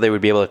make sense that they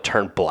would be able to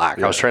turn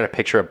black. I was trying to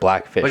picture a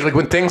black fish. Like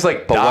when things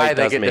like But die, white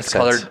they does get make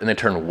discolored sense. and they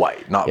turn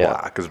white, not Yeah.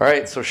 black. 'Cause All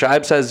right, so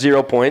Shibes has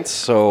 0 points,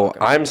 so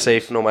I'm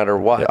safe no matter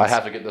what. I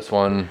have to get this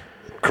one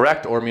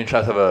correct, or me and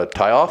Chaz have a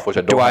tie off, which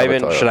I don't. Do I have a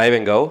even? tie Should off. I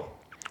even go?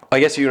 I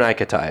guess you and I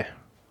could tie.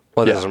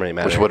 Well, it doesn't really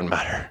matter. Which wouldn't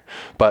matter.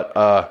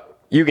 But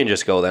You can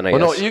just go then. I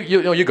well, guess.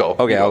 no, you go.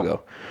 Okay, You I'll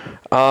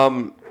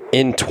go.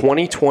 In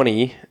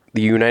 2020,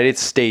 the United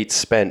States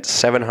spent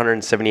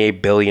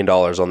 $778 billion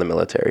on the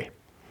military.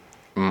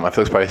 I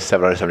feel it's probably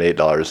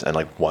 $778 and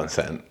like 1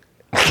 cent.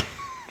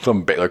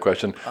 Some Baylor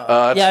question.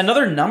 Yeah,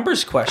 another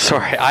numbers question.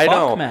 Sorry, I Fuck,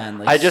 know. man.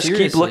 Like, I just keep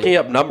seriously. looking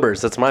up numbers.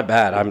 That's my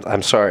bad.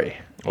 I'm sorry.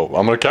 Oh,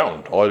 I'm an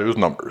accountant. All I do is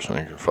numbers.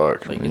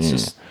 Fuck. Like, it's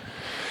just,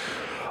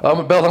 Bill,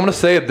 I'm gonna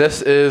say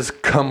this is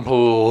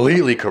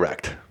completely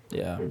correct.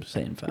 yeah, I'm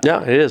saying fact.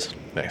 Yeah, it is.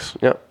 Nice.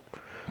 Yeah.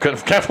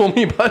 Can't fool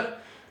me, bud.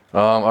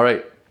 All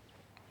right.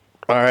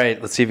 All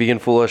right, let's see if you can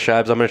fool us,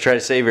 Shibes. I'm going to try to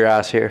save your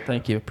ass here.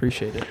 Thank you.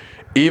 Appreciate it.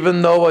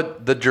 Even though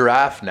the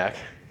giraffe neck,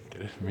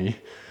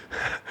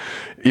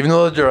 even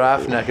though the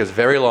giraffe neck is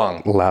very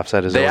long, Laughs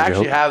at his they own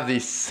actually joke. have the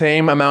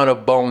same amount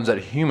of bones that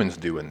humans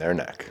do in their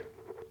neck.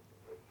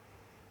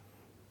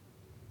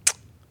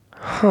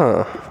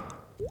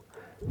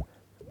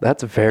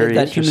 That's very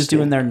That humans do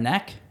interesting. in their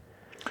neck?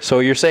 So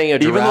you're saying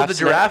Even though the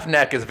giraffe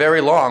neck is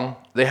very long,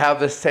 they have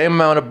the same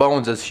amount of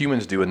bones as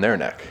humans do in their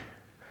neck.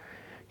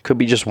 Could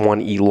be just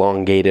one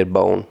elongated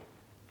bone.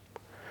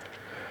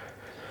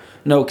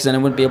 No, because then it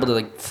wouldn't be able to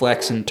like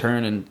flex and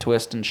turn and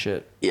twist and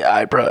shit.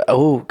 Yeah,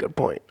 good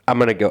point. I'm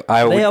gonna go.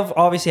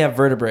 Obviously have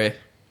vertebrae.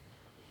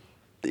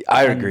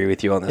 I agree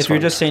with you on this. If you're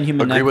just saying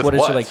human Agree neck, with what is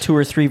what? it, like 2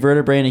 or 3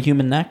 vertebrae in a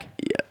human neck?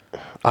 Yeah,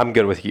 I'm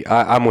good with you.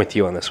 I'm with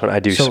you on this one. I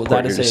do So support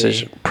that your is a-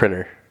 decision.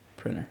 Printer.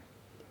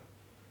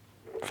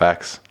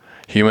 Facts.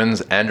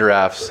 Humans and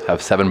giraffes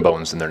have 7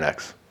 bones in their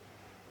necks.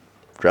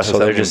 Giraffes So have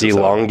they're 7 just bones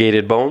themselves.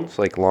 elongated bones,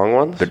 like long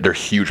ones? They're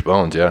huge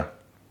bones, yeah.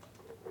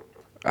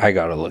 I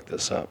gotta look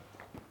this up.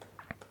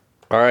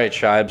 All right,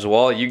 Shibes.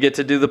 Well, you get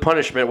to do the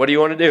punishment. What do you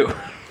want to do?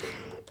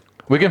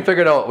 We can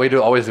figure it out. We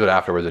always do it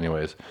afterwards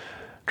anyways.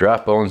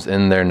 Giraffe bones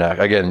in their neck.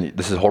 Again,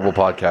 this is horrible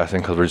podcasting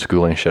because we're just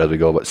Googling shit as we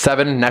go. But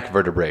 7 neck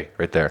vertebrae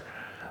right there.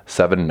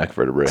 7 neck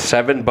vertebrae.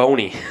 7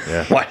 bony.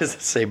 Yeah. Why does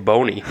it say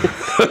bony?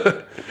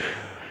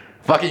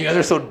 Fucking you guys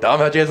are so dumb.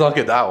 How'd you guys not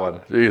get that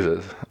one?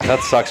 Jesus. That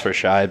sucks for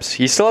Shibes.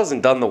 He still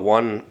hasn't done the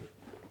one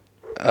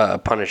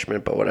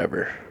punishment, but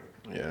whatever.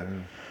 Yeah.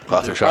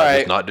 Classic shot. right.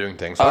 Just not doing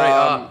things. All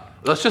right.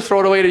 Let's just throw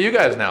it away to you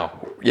guys now.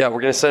 Yeah,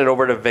 we're gonna send it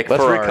over to Vic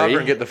Let's Ferrari. recover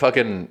and get the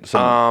fucking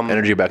some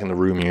energy back in the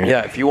room here.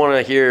 Yeah, if you want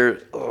to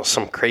hear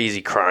some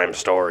crazy crime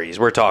stories,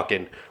 we're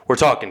talking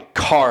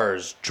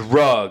cars,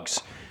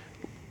 drugs,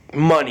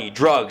 money,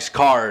 drugs,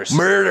 cars,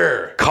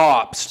 Murder.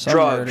 cops,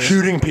 drugs. murder.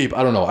 Shooting people.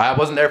 I don't know. I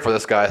wasn't there for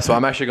this guy, so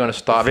I'm actually going to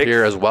stop Vic-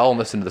 here as well and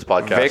listen to this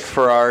podcast. Vic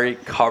Ferrari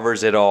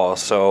covers it all.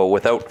 So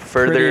without Pretty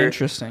further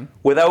interesting.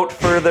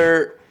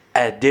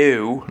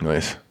 ado,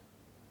 Nice.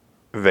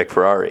 Vic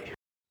Ferrari.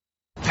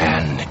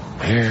 And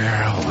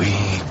here we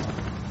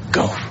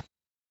go.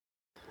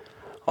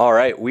 All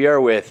right, we are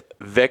with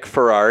Vic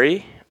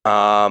Ferrari.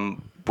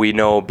 We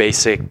know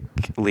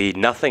basically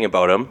nothing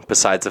about him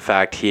besides the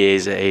fact he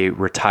is a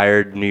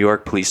retired New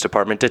York Police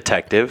Department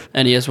detective.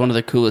 And he has one of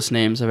the coolest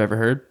names I've ever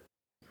heard.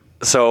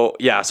 So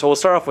we'll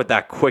start off with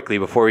that quickly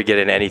before we get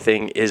into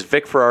anything. Is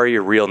Vic Ferrari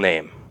your real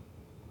name?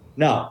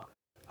 No.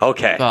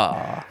 Okay.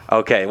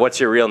 Okay, what's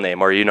your real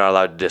name, or are you not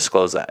allowed to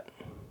disclose that?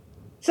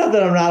 It's not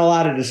that I'm not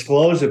allowed to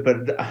disclose it, but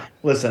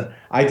listen,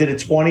 I did a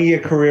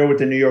 20-year career with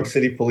the New York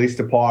City Police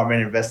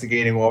Department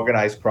investigating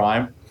organized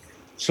crime.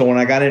 So when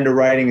I got into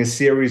writing a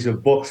series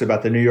of books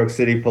about the New York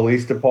City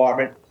Police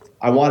Department,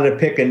 I wanted to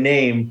pick a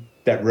name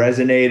that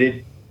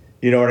resonated.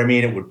 You know what I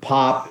mean? It would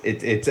pop.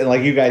 It's and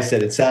like you guys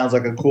said, it sounds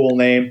like a cool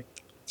name.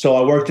 So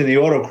I worked in the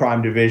auto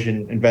crime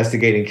division,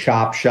 investigating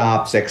chop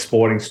shops,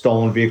 exporting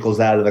stolen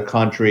vehicles out of the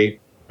country,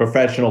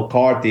 professional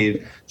car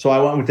thieves. So I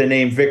went with the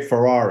name Vic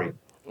Ferrari.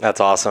 That's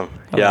awesome.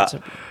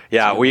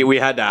 Yeah, we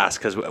had to ask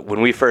because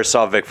when we first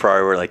saw Vic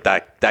Ferrari, we were like,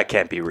 that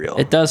can't be real.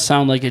 It does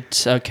sound like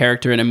it's a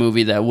character in a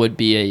movie that would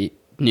be a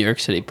New York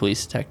City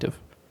police detective.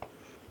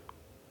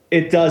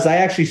 It does. I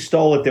actually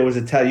stole it. There was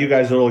you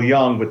guys are a little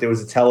young, but there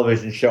was a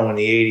television show in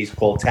the 80s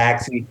called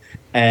Taxi,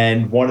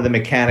 and one of the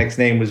mechanics'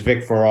 name was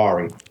Vic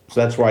Ferrari. So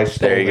that's where I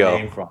stole the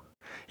name from.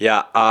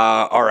 Yeah.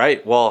 All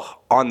right.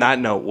 Well, on that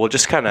note,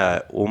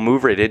 we'll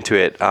move right into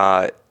it.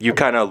 You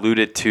kind of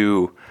alluded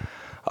to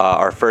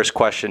our first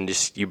question.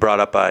 Just you brought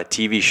up a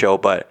TV show,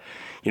 but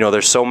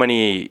there's so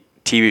many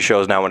TV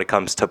shows now when it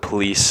comes to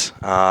police,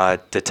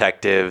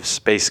 detectives,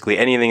 basically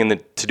anything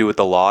to do with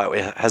the law.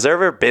 Has there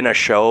ever been a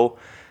show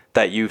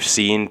that you've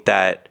seen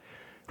that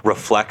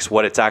reflects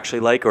what it's actually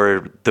like,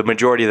 or the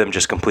majority of them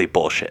just complete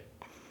bullshit?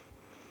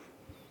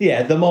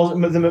 Yeah,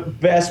 the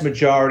vast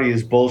majority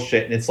is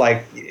bullshit, and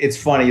it's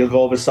funny. You'll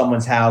go over to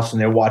someone's house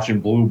and they're watching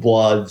Blue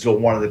Bloods or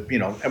one of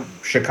the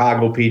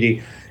Chicago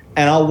PD,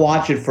 and I'll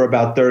watch it for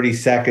about 30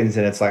 seconds,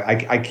 and it's like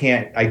I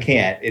can't.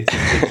 It's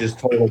just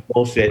total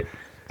bullshit.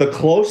 The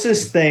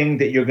closest thing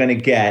that you're going to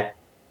get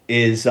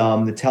is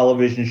the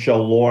television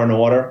show Law and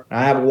Order.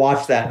 I haven't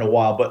watched that in a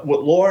while, but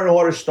what Law and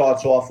Order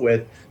starts off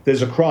with,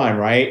 there's a crime,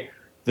 right?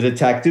 The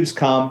detectives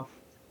come,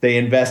 they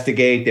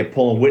investigate, they're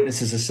pulling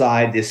witnesses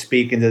aside, they're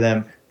speaking to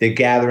them, they're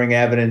gathering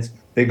evidence.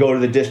 They go to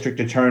the district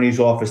attorney's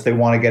office, they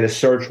want to get a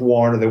search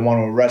warrant or they want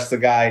to arrest the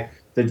guy.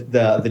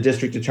 The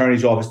district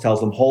attorney's office tells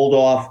them, hold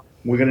off,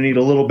 we're going to need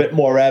a little bit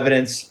more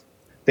evidence.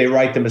 They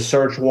write them a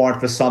search warrant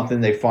for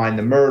something. They find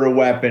the murder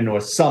weapon or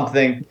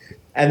something,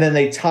 and then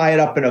they tie it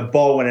up in a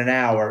bow in an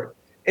hour.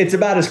 It's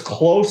about as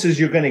close as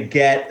you're going to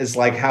get as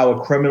like how a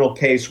criminal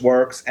case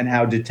works and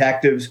how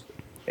detectives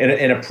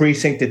in a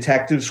precinct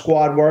detective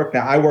squad work.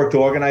 Now, I worked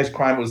organized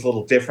crime. It was a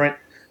little different.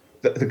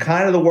 The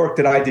kind of the work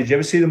that I did. You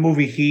ever see the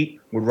movie Heat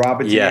with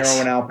Robert De Niro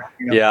and Al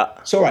Pacino? Yeah.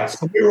 So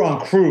we were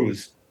on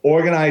crews,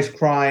 organized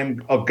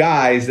crime of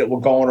guys that were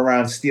going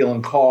around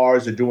stealing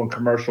cars or doing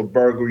commercial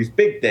burglaries,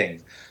 big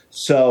things.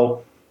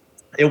 So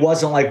it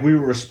wasn't like we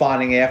were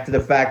responding after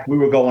the fact. We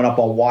were going up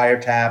on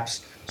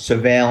wiretaps,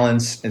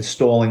 surveillance,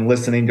 installing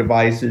listening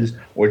devices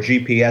or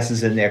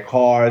GPSs in their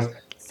cars,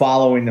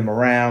 following them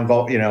around.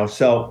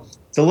 So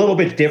it's a little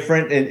bit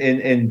different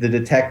in the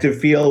detective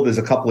field. There's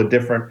a couple of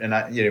different, and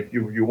if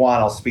you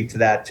want, I'll speak to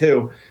that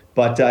too.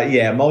 But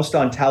most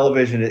on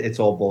television, it's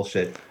all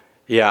bullshit.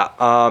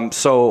 Yeah.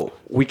 So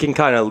we can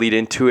kind of lead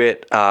into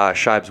it.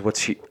 Shibes,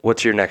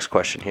 what's your next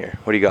question here?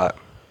 What do you got?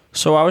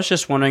 So I was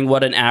just wondering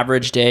what an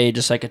average day,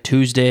 just like a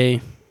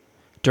Tuesday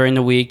during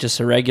the week, just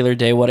a regular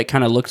day, what it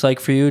kind of looks like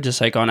for you, just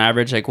like on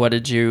average, like what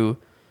did you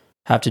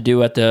have to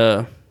do at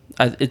the,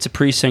 it's a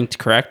precinct,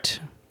 correct?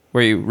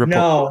 Where you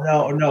report?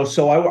 No.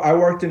 So I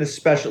worked in a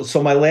special.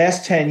 So my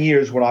last 10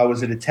 years when I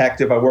was a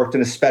detective, I worked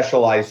in a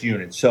specialized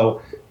unit.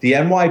 So the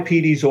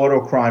NYPD's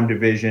auto crime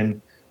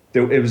division,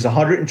 it was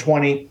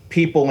 120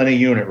 people in a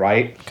unit,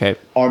 right? Okay.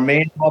 Our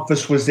main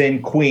office was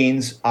in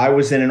Queens. I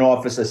was in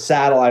a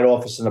satellite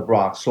office in the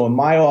Bronx. So in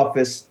my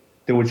office,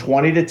 there were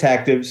 20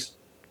 detectives.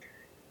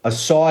 A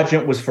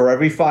sergeant was for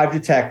every 5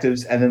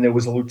 detectives, and then there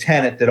was a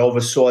lieutenant that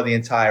oversaw the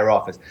entire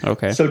office.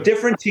 Okay. So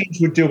different teams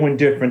were doing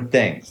different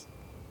things.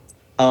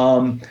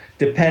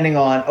 Depending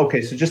on,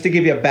 so just to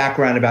give you a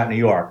background about New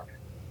York,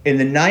 in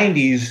the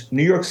 90s,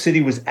 New York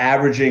City was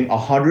averaging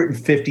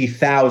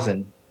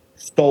 150,000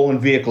 stolen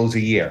vehicles a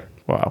year.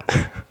 Wow.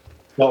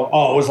 So,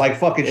 it was like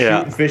fucking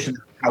shooting fish.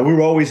 We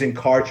were always in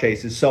car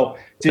chases. So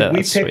did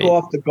we pick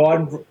off the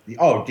garden?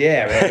 Oh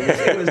yeah,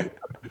 man.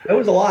 It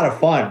was a lot of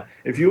fun.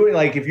 If you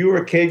were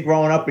a kid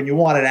growing up and you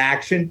wanted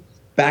action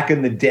back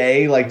in the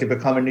day, like to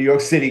become a New York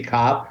City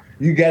cop,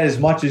 you get as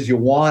much as you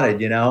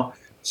wanted,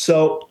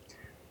 So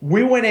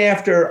we went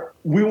after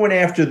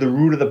the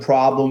root of the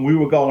problem. We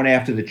were going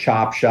after the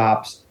chop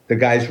shops, the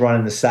guys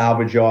running the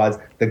salvage yards,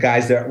 the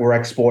guys that were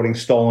exporting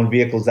stolen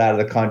vehicles out of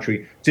the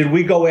country. Did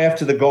we go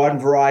after the garden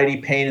variety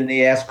pain in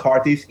the ass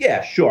car thieves?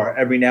 Yeah, sure.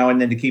 Every now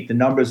and then to keep the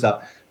numbers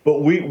up. But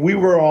we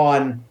were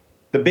on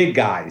the big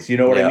guys, you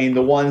know what I mean?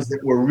 The ones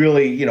that were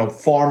really,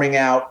 farming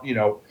out.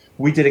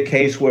 We did a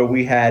case where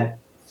we had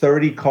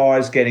 30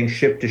 cars getting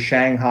shipped to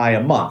Shanghai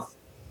a month.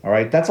 All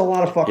right, that's a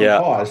lot of fucking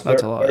cars.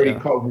 That's a lot. 30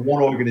 cars,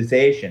 one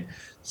organization.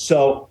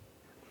 So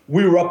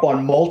we were up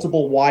on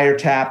multiple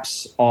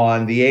wiretaps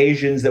on the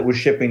Asians that were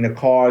shipping the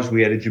cars.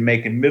 We had a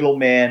Jamaican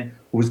middleman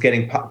who was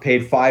getting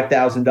paid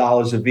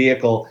 $5,000 a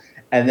vehicle,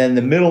 and then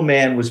the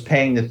middleman was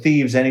paying the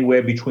thieves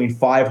anywhere between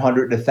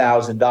 $500 to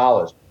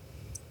 $1,000.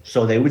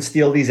 So they would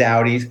steal these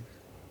Audis.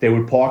 They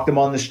would park them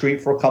on the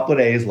street for a couple of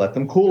days, let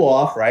them cool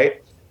off,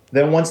 right?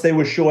 Then once they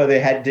were sure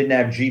they didn't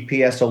have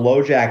GPS or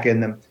LoJack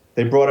in them,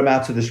 they brought them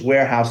out to this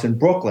warehouse in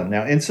Brooklyn.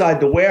 Now, inside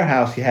the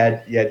warehouse, you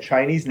had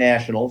Chinese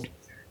nationals.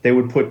 They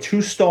would put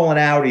 2 stolen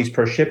Audis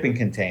per shipping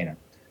container.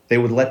 They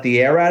would let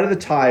the air out of the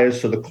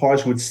tires so the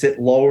cars would sit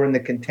lower in the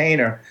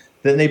container.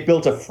 Then they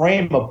built a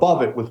frame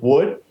above it with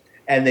wood,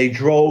 and they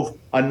drove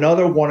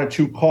another 1 or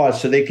 2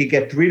 cars so they could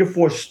get 3 to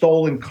 4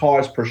 stolen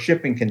cars per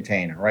shipping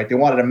container, right? They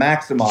wanted to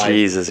maximize.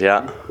 Jesus,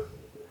 yeah.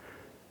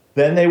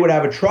 Then they would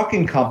have a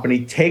trucking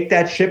company take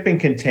that shipping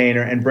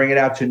container and bring it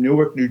out to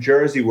Newark, New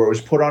Jersey, where it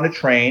was put on a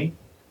train,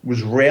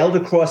 was railed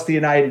across the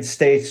United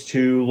States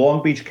to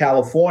Long Beach,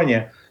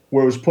 California,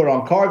 where it was put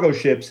on cargo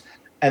ships,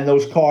 and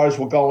those cars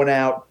were going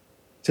out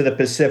to the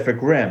Pacific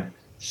Rim.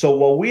 So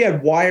while we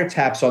had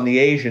wiretaps on the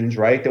Asians,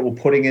 right, that were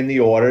putting in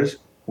the orders,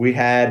 we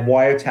had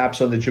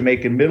wiretaps on the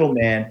Jamaican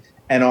middleman,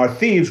 and our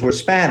thieves were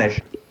Spanish.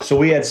 So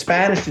we had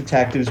Spanish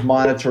detectives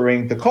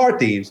monitoring the car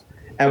thieves.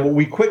 And what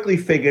we quickly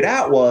figured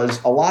out was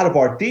a lot of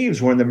our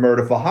thieves were in the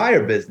murder for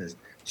hire business.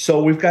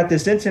 So we've got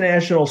this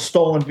international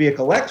stolen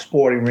vehicle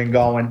exporting ring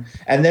going,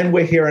 and then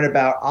we're hearing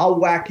about, I'll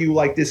whack you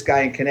like this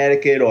guy in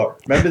Connecticut, or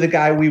remember the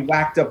guy we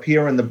whacked up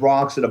here in the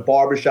Bronx at a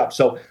barbershop.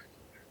 So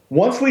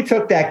once we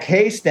took that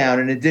case down,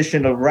 in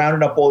addition to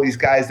rounding up all these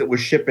guys that were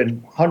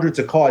shipping hundreds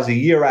of cars a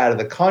year out of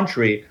the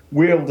country,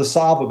 we were able to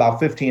solve about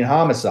 15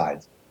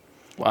 homicides.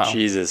 Wow.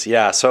 Jesus,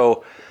 yeah.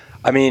 So,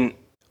 I mean,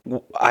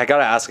 I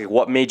gotta ask,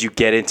 what made you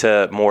get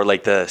into more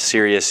like the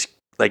serious?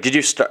 Like, did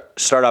you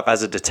start off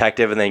as a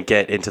detective and then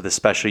get into the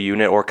special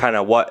unit, or kind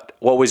of what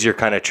was your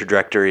kind of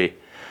trajectory?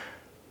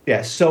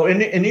 Yeah, so in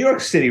New York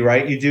City,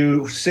 right, you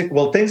do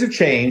things have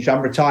changed.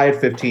 I'm retired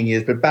 15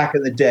 years, but back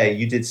in the day,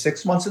 you did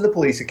 6 months in the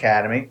police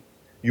academy.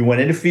 You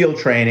went into field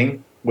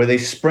training where they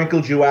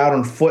sprinkled you out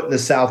on foot in the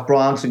South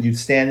Bronx, and you'd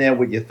stand there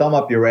with your thumb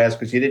up your ass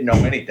because you didn't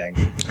know anything,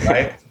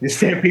 right? You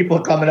stand people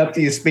coming up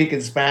to you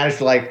speaking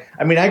Spanish. Like,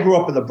 I mean, I grew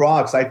up in the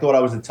Bronx. I thought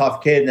I was a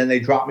tough kid, and then they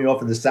dropped me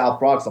off in the South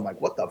Bronx. I'm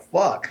like, what the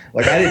fuck?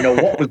 Like, I didn't know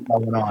what was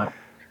going on.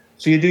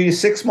 So you do your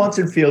 6 months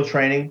in field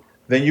training.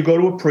 Then you go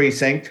to a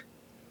precinct.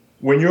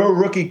 When you're a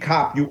rookie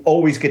cop, you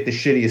always get the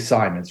shitty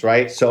assignments,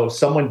 right? So if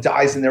someone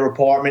dies in their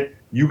apartment,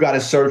 you got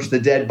to search the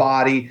dead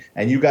body,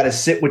 and you got to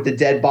sit with the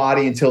dead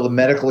body until the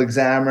medical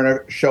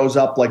examiner shows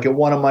up. Like in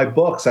one of my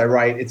books, I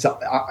write,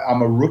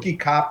 I'm a rookie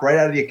cop right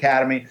out of the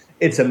academy.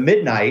 It's a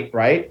midnight,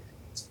 right?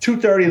 It's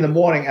 2:30 in the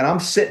morning, and I'm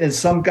sitting in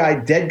some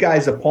dead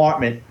guy's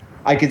apartment.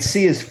 I can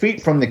see his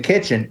feet from the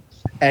kitchen,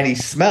 and he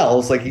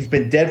smells like he's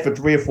been dead for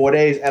 3 or 4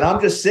 days. And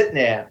I'm just sitting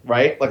there,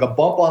 right, like a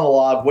bump on a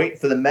log, waiting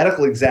for the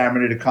medical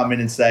examiner to come in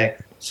and say,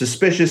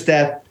 suspicious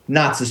death,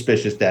 not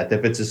suspicious death.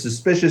 If it's a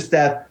suspicious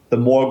death, the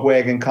morgue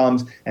wagon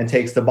comes and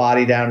takes the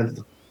body down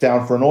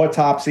for an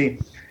autopsy.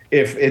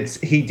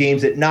 If he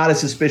deems it not a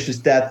suspicious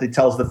death, he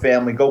tells the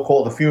family, go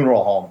call the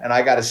funeral home. And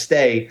I got to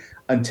stay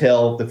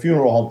until the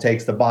funeral home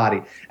takes the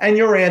body. And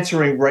you're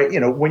answering, right,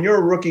 when you're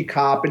a rookie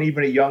cop and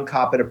even a young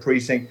cop at a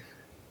precinct,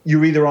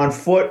 you're either on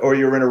foot or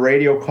you're in a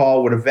radio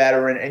call with a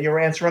veteran and you're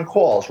answering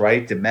calls,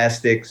 right?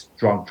 Domestics,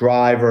 drunk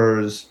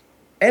drivers,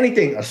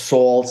 anything,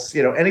 assaults,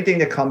 anything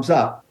that comes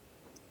up.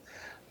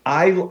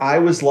 I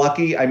was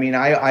lucky. I mean,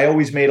 I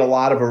always made a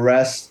lot of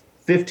arrests.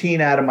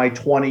 15 out of my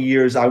 20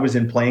 years, I was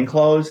in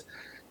plainclothes.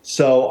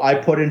 So I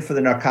put in for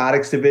the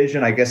narcotics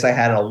division. I guess I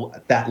had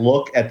that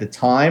look at the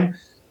time.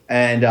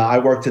 And I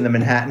worked in the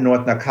Manhattan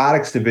North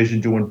Narcotics Division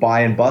doing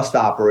buy and bust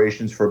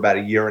operations for about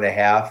a year and a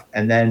half.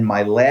 And then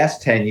my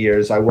last 10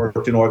 years, I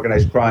worked in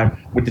organized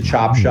crime with the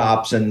chop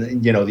shops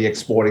and, the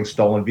exporting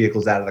stolen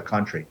vehicles out of the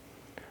country.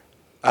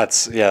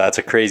 That's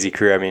a crazy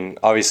career. I mean,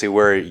 obviously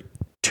we're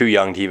too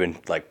young to even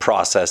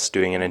process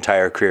doing an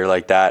entire career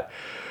like that.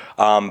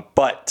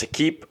 But to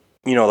keep,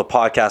 the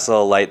podcast a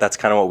little light, that's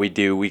kind of what we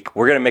do. We're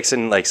going to mix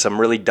in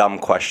some really dumb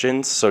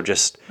questions. So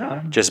just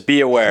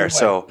be aware.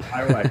 So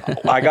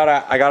I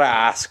gotta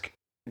ask,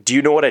 do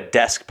you know what a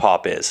desk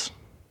pop is?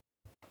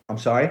 I'm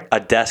sorry? A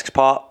desk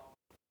pop?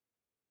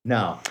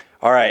 No.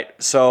 All right.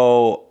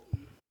 So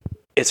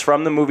it's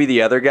from the movie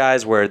The Other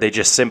Guys, where they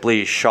just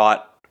simply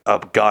shot a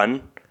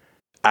gun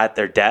at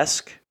their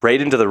desk right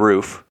into the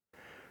roof.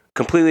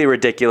 Completely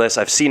ridiculous.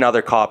 I've seen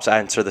other cops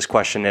answer this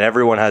question, and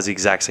everyone has the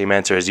exact same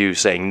answer as you,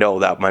 saying, no,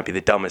 that might be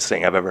the dumbest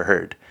thing I've ever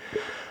heard.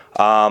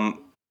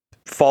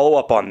 Follow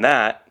up on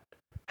that.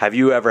 Have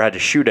you ever had to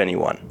shoot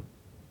anyone?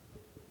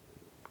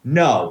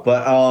 No,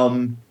 but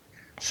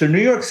so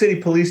New York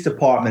City Police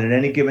Department at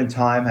any given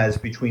time has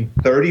between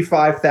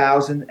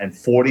 35,000 and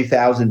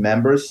 40,000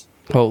 members.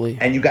 Holy.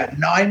 And you got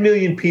 9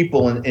 million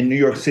people in New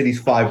York City's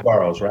 5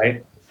 boroughs,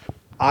 right?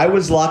 I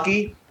was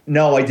lucky.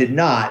 No, I did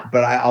not.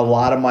 But a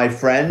lot of my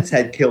friends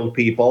had killed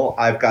people.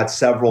 I've got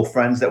several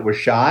friends that were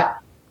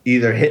shot,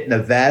 either hit in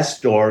the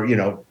vest or,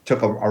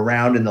 took a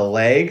round in the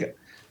leg.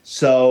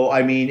 So,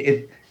 I mean,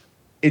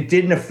 it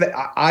didn't affect.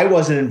 I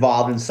wasn't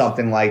involved in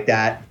something like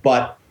that.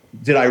 But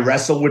did I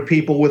wrestle with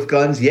people with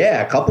guns?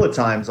 Yeah, a couple of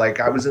times.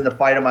 I was in the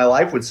fight of my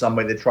life with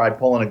somebody that tried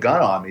pulling a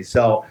gun on me.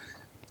 So,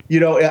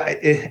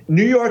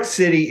 New York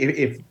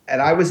City,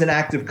 and I was an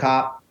active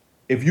cop,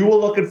 if you were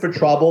looking for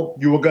trouble,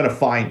 you were going to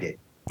find it.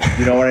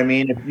 You know what I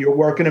mean? If you're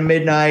working at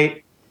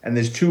midnight and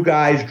there's 2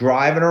 guys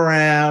driving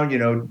around,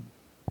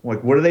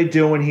 what are they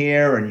doing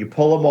here? And you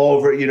pull them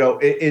over,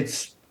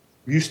 it's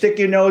you stick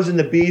your nose in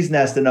the bee's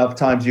nest enough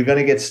times, you're going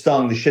to get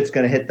stung. The shit's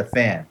going to hit the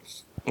fan.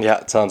 Yeah,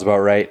 it sounds about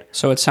right.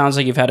 So it sounds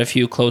like you've had a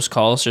few close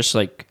calls, just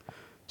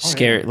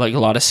scary, a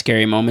lot of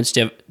scary moments.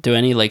 Do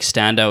any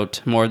stand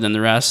out more than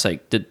the rest?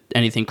 Did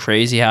anything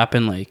crazy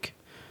happen?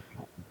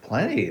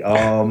 Plenty.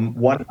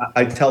 One,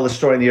 I tell the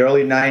story in the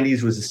early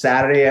 90s was a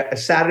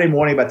Saturday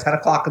morning, about 10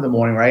 o'clock in the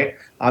morning, right?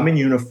 I'm in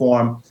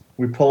uniform.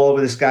 We pull over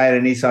this guy at a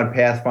Nissan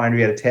Pathfinder.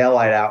 He had a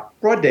taillight out,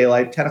 broad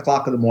daylight, 10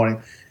 o'clock in the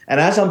morning. And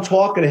as I'm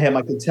talking to him,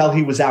 I could tell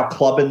he was out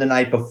clubbing the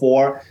night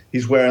before.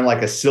 He's wearing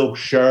a silk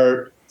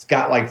shirt. He's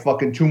got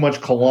fucking too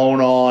much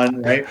cologne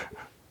on, right?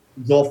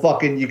 He's all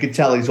fucking, you could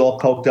tell he's all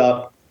coked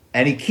up.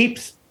 And he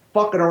keeps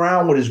fucking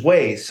around with his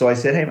ways. So I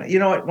said, hey, man, you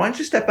know what? Why don't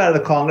you step out of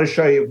the car? I'm going to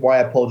show you why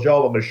I pulled you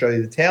over. I'm going to show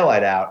you the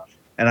taillight out.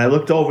 And I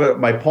looked over at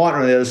my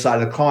partner on the other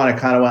side of the car, and I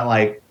kind of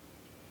went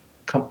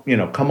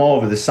come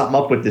over. There's something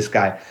up with this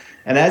guy.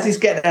 And as he's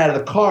getting out of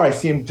the car, I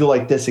see him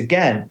do this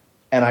again.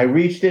 And I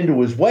reached into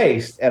his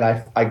waist, and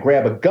I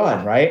grab a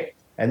gun, right?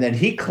 And then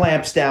he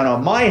clamps down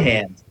on my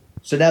hand.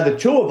 So now the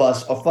 2 of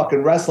us are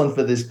fucking wrestling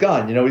for this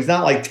gun. He's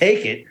not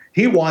take it.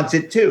 He wants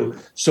it too.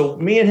 So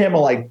me and him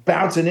are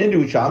bouncing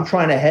into each other. I'm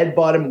trying to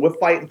headbutt him. We're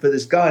fighting for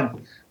this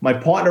gun. My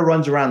partner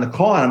runs around the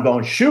car, and I'm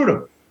going, shoot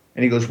him.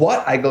 And he goes,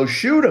 what? I go,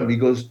 shoot him. He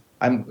goes,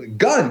 I'm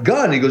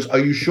gun. He goes, are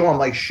you sure? I'm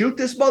like, shoot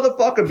this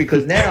motherfucker,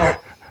 because now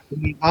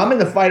I'm in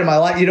the fight of my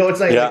life.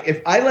 It's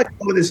if I let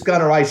go of this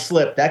gun or I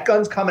slip, that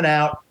gun's coming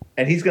out,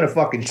 and he's going to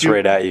fucking shoot.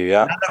 Straight at you,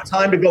 yeah. Not enough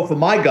time to go for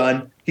my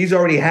gun. He's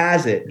already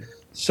has it.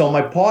 So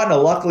my partner,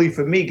 luckily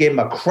for me, gave him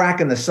a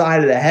crack in the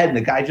side of the head, and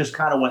the guy just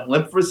kind of went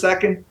limp for a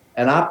second,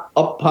 and up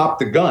popped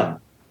the gun.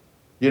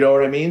 You know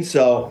what I mean?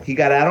 So he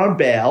got out on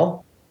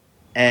bail,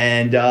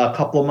 and a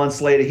couple of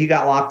months later, he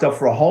got locked up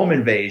for a home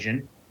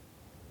invasion,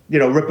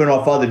 ripping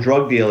off other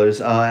drug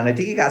dealers. And I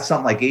think he got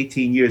something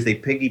 18 years. They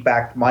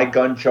piggybacked my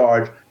gun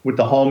charge with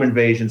the home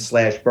invasion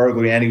 /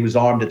 burglary, and he was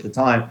armed at the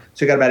time.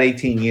 So he got about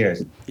 18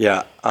 years.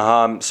 Yeah.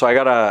 So I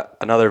got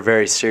another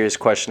very serious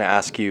question to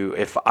ask you.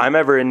 If I'm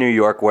ever in New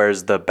York,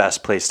 where's the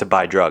best place to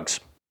buy drugs?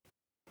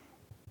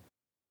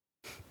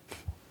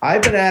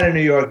 I've been out of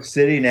New York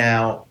City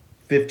now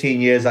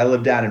 15 years. I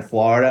live down in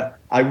Florida.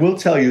 I will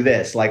tell you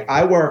this.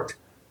 I worked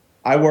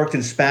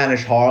in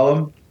Spanish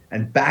Harlem,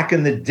 and back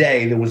in the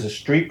day, there was a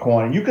street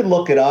corner. You can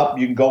look it up.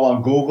 You can go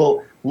on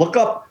Google. Look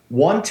up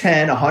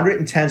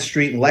 110th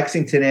Street and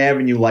Lexington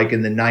Avenue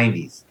in the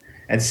 90s,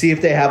 and see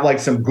if they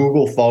have some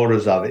Google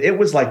photos of it. It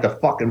was the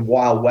fucking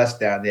Wild West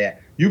down there.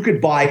 You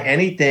could buy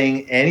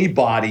anything,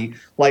 anybody.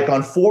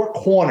 On 4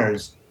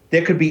 corners,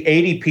 there could be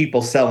 80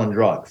 people selling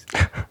drugs.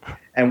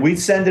 And we'd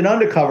send an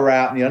undercover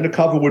out, and the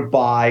undercover would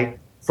buy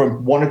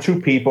from one or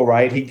two people,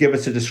 right? He'd give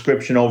us a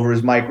description over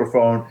his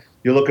microphone.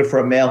 You're looking for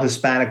a male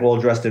Hispanic all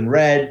dressed in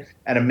red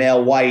and a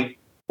male white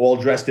all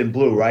dressed in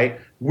blue, right?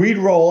 We'd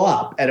roll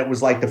up, and it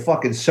was like the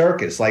fucking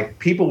circus. Like,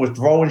 people were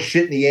throwing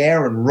shit in the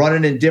air and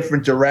running in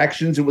different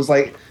directions. It was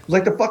like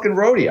the fucking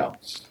rodeo.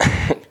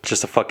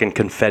 Just a fucking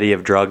confetti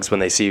of drugs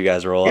when they see you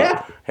guys roll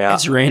up. Yeah.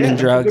 It's raining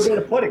drugs. That's a good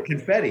way to put it,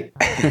 confetti.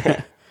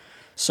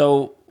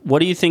 So, what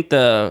do you think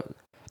the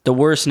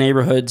worst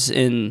neighborhoods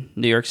in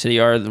New York City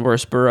are? The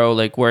worst borough?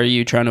 Like, where are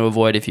you trying to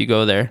avoid if you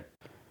go there?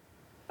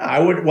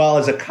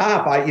 As a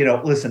cop,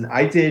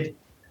 I did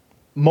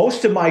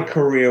most of my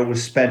career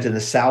was spent in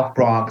the South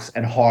Bronx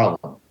and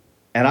Harlem.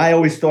 And I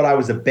always thought I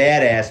was a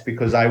badass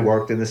because I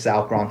worked in the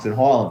South Bronx and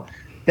Harlem.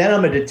 Then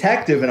I'm a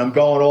detective and I'm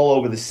going all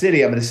over the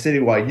city. I'm in a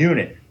citywide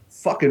unit.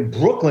 Fucking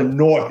Brooklyn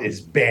North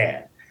is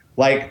bad.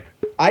 Like,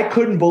 I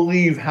couldn't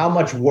believe how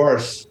much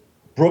worse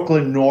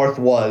Brooklyn North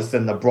was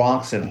than the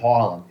Bronx and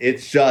Harlem.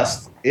 It's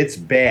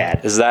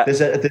bad. Is that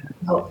there's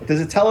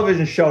a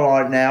television show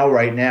on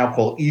right now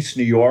called East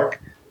New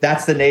York.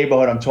 That's the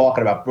neighborhood I'm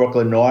talking about,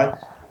 Brooklyn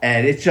North.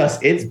 And it's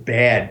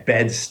bad.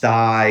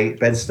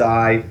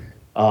 Bed-Stuy,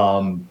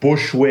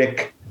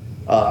 Bushwick,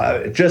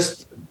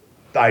 just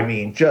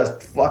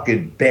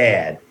fucking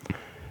bad.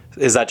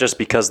 Is that just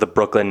because the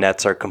Brooklyn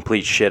Nets are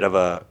complete shit of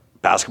a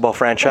basketball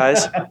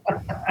franchise?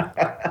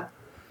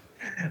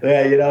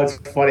 Yeah, it's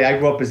funny. I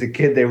grew up as a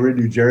kid. They were in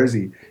New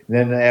Jersey. And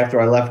then after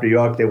I left New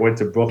York, they went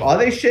to Brooklyn. Are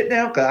they shit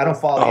now? Because I don't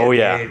follow the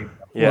NBA anymore.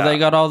 Yeah. Well, they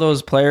got all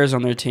those players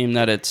on their team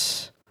that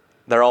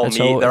they're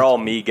all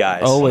me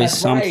guys. Always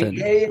That's something.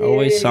 right.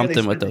 Always They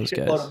something with spend those a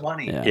guys. shitload of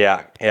money.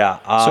 Yeah.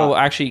 So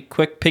actually,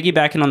 quick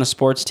piggybacking on the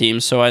sports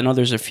teams. So I know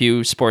there's a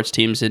few sports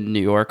teams in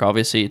New York.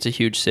 Obviously, it's a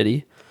huge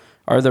city.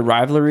 Are the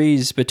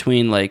rivalries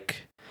between,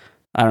 like,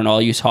 I don't know,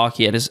 I'll use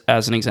hockey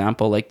as an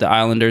example, like the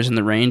Islanders and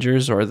the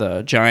Rangers, or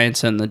the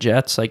Giants and the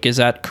Jets? Like, is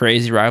that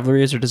crazy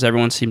rivalries, or does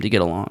everyone seem to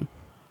get along?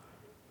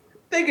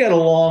 They get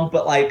along,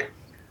 but like,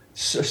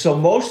 so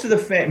most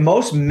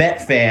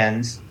Met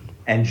fans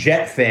and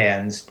Jet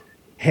fans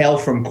hail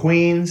from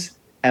Queens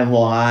and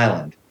Long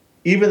Island.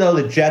 Even though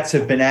the Jets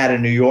have been out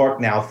of New York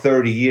now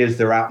 30 years,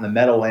 they're out in the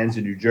Meadowlands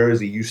in New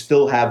Jersey, you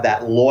still have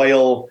that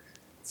loyal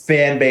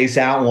fan base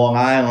out in Long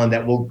Island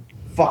that will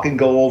fucking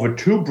go over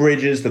 2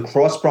 bridges, the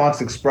Cross Bronx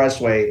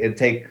Expressway, and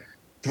take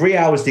 3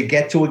 hours to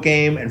get to a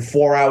game and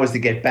 4 hours to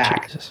get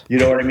back. Jesus. You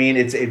know what I mean?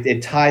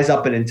 It ties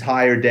up an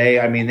entire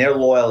day. I mean, they're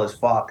loyal as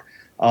fuck.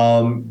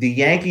 The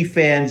Yankee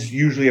fans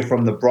usually are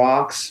from the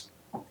Bronx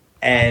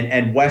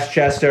and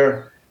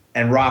Westchester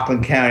and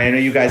Rockland County. I know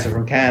you guys are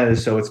from Canada,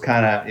 so it's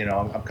kind of,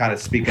 I'm kind of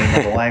speaking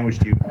another language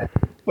to you guys.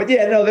 But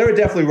yeah, no, there are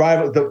definitely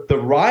the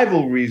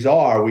rivalries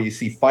are where you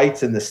see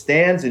fights in the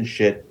stands and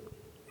shit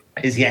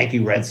is Yankee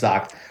Red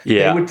Sox.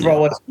 Yeah. They would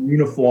throw us in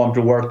uniform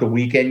to work the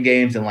weekend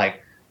games, and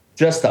like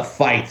just the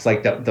fights.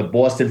 Like the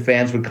Boston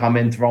fans would come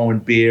in throwing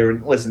beer.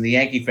 And listen, the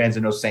Yankee fans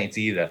are no saints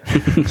either.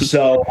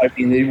 So, I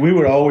mean, we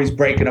were always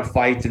breaking a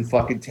fight and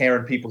fucking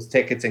tearing people's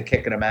tickets and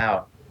kicking them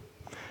out.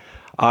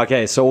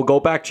 Okay, so we'll go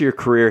back to your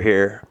career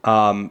here.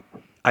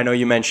 I know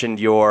you mentioned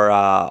your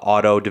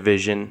auto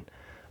division.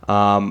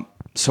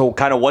 So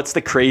kind of what's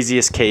the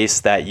craziest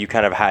case that you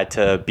kind of had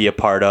to be a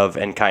part of,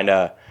 and kind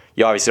of,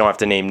 you obviously don't have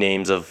to name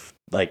names of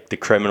like the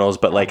criminals,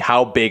 but like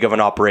how big of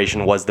an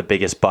operation was the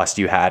biggest bust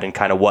you had, and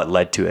kind of what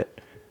led to it?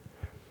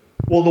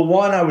 Well, the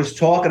one I was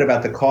talking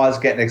about, the cars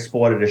getting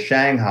exported to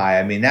Shanghai,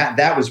 I mean,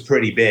 that was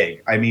pretty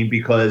big. I mean,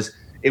 because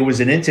it was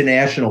an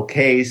international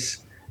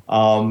case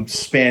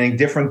spanning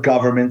different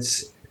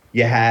governments.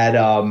 You had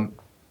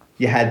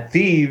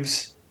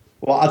thieves.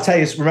 Well, I'll tell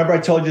you, remember I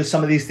told you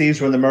some of these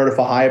thieves were in the murder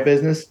for hire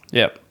business?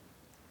 Yep.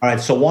 All right,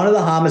 so one of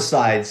the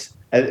homicides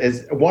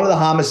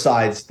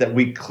that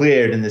we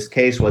cleared in this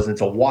case was, and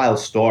it's a wild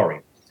story.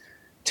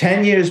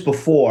 10 years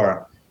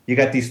before, you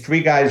got these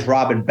 3 guys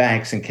robbing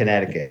banks in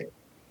Connecticut.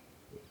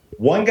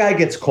 One guy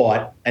gets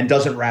caught and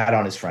doesn't rat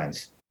on his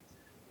friends.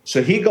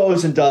 So he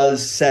goes and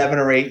does 7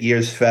 or 8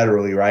 years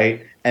federally,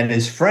 right? And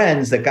his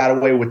friends that got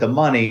away with the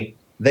money,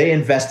 they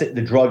invest it in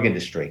the drug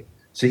industry.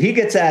 So he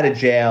gets out of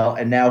jail,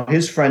 and now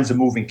his friends are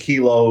moving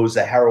kilos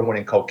of heroin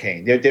and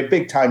cocaine. They're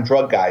big-time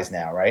drug guys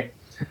now, right?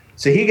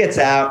 So he gets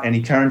out, and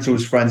he turns to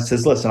his friends and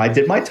says, listen, I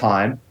did my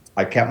time.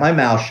 I kept my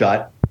mouth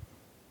shut.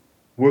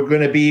 We're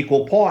going to be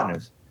equal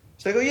partners.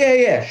 So they go,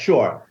 yeah,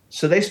 sure.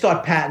 So they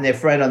start patting their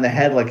friend on the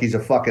head like he's a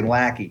fucking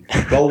lackey.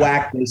 Go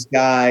whack this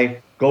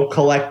guy. Go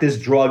collect this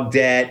drug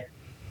debt.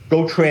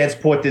 Go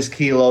transport this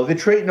kilo. They're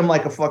treating him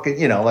like a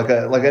fucking, like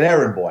an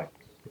errand boy.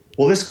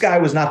 Well, this guy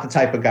was not the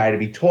type of guy to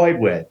be toyed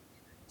with.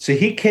 So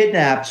he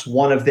kidnaps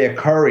one of their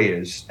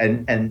couriers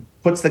and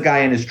puts the guy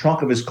in his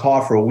trunk of his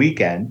car for a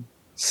weekend,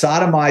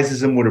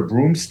 sodomizes him with a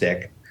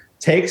broomstick,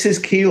 takes his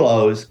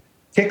kilos,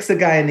 kicks the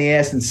guy in the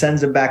ass, and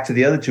sends him back to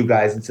the other 2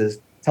 guys and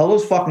says, tell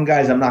those fucking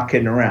guys I'm not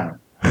kidding around.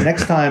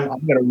 Next time, I'm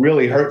going to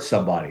really hurt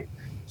somebody.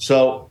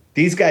 So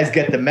these guys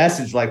get the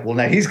message like, well,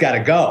 now he's got to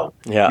go.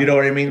 Yeah. You know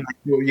what I mean?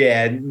 Like,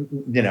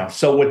 yeah.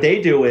 So what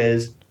they do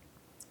is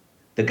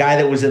the guy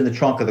that was in the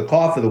trunk of the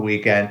car for the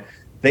weekend,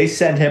 They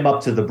send him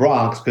up to the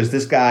Bronx because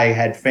this guy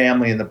had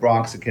family in the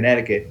Bronx and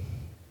Connecticut.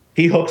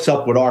 He hooks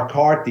up with our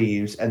car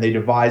thieves, and they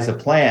devise a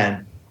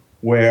plan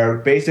where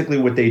basically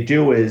what they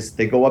do is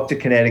they go up to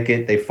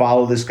Connecticut, they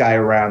follow this guy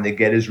around, they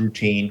get his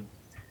routine,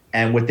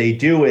 and what they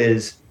do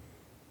is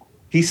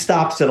he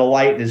stops at a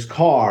light in his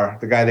car,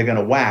 the guy they're going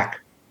to whack.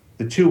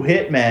 The two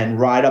hitmen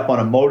ride up on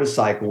a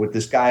motorcycle with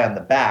this guy on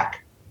the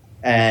back,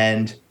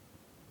 and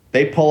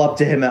they pull up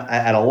to him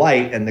at a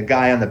light, and the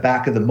guy on the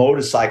back of the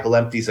motorcycle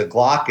empties a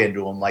Glock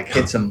into him, like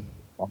hits him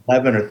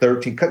 11 or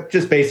 13,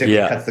 just basically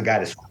cuts the guy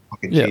to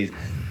fucking cheese.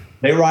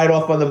 They ride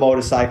off on the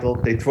motorcycle.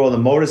 They throw the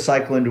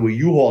motorcycle into a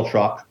U-Haul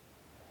truck,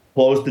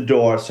 close the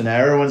door. So now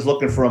everyone's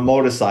looking for a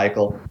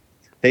motorcycle.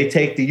 They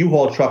take the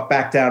U-Haul truck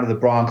back down to the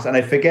Bronx, and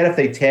I forget if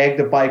they tag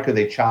the bike or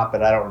they chop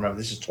it. I don't remember.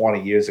 This is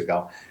 20 years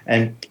ago.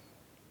 And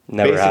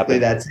Never basically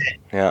happened. that's it.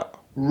 Yeah.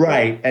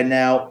 Right. And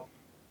now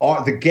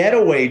the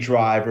getaway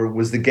driver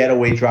was the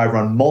getaway driver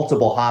on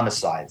multiple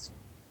homicides.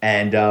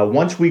 And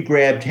once we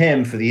grabbed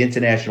him for the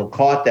international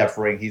car theft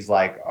ring, he's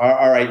like,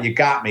 all right, you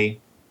got me.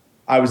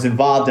 I was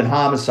involved in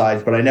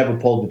homicides, but I never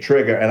pulled the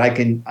trigger. And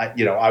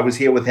I was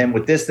here with him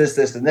with this,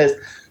 and this.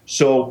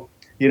 So,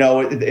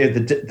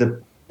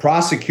 the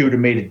prosecutor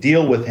made a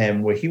deal with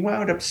him where he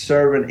wound up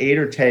serving 8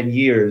 or 10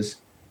 years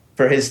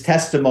for his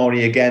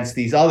testimony against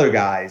these other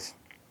guys.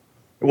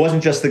 It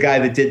wasn't just the guy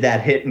that did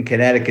that hit in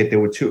Connecticut. There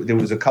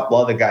was a couple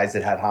other guys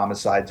that had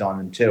homicides on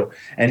them too.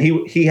 And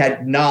he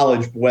had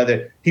knowledge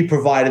whether he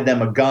provided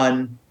them a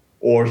gun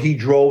or he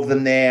drove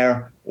them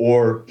there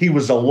or he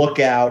was a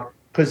lookout.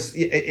 Because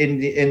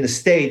in the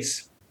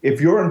States,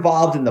 if you're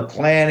involved in the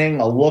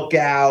planning, a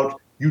lookout,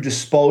 you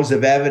dispose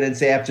of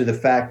evidence after the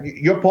fact,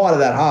 you're part of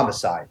that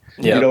homicide.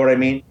 Yep. You know what I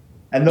mean?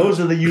 And those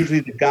are usually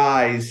the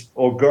guys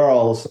or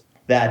girls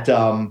that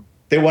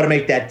they want to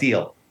make that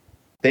deal.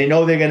 They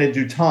know they're going to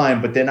do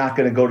time, but they're not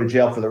going to go to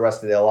jail for the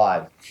rest of their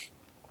lives.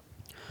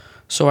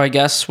 So I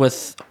guess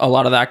with a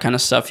lot of that kind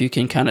of stuff, you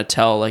can kind of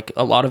tell, like,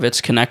 a lot of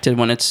it's connected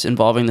when it's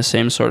involving the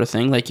same sort of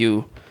thing. Like,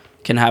 you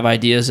can have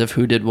ideas of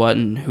who did what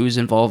and who's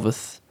involved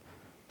with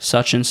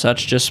such and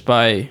such just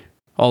by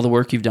all the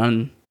work you've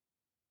done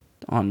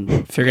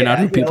on figuring out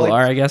who people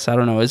are, I guess. I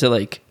don't know. Is it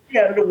like...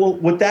 Yeah, well,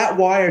 with that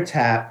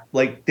wiretap,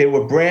 like, they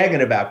were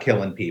bragging about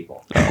killing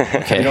people.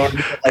 Okay. You know what I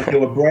mean? Like,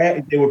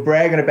 they were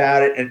bragging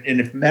about it.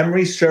 And if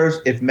memory serves,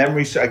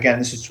 again,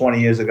 this is 20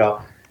 years ago,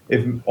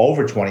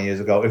 over 20 years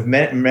ago, if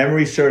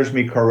memory serves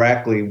me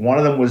correctly, one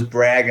of them was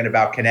bragging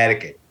about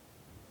Connecticut.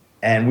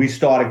 And we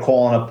started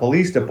calling up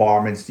police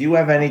departments. Do you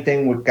have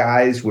anything with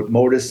guys with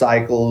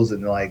motorcycles?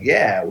 And they're like,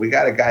 yeah, we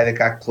got a guy that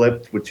got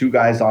clipped with 2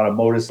 guys on a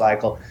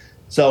motorcycle.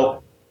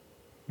 So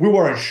we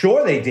weren't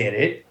sure they did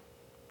it,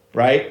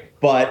 right?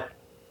 But,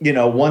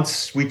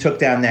 once we took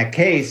down that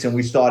case and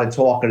we started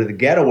talking to the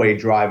getaway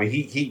driver,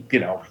 he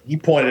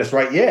pointed us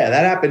right. Yeah,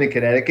 that happened in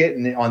Connecticut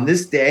and on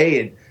this day.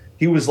 And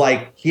he was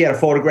like, he had a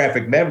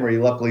photographic memory,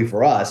 luckily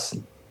for us.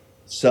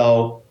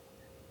 So...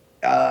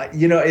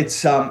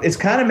 it's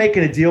kind of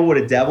making a deal with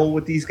a devil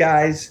with these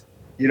guys.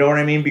 You know what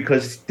I mean?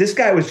 Because this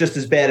guy was just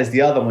as bad as the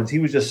other ones. He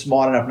was just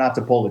smart enough not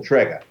to pull the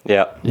trigger.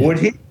 Yeah. Would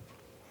he?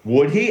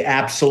 Would he?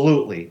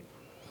 Absolutely.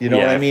 You know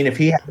what I mean? If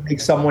he had to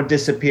make someone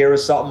disappear or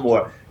something,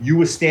 or you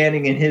were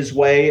standing in his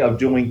way of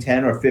doing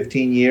 10 or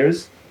 15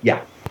 years,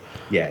 yeah.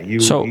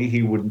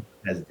 He wouldn't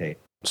hesitate.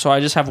 So I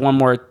just have one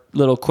more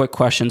little quick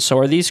question. So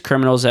are these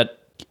criminals at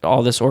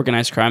all this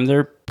organized crime,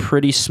 they're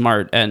pretty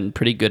smart and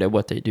pretty good at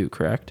what they do,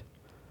 correct?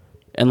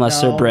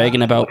 Unless they're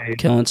bragging about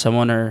killing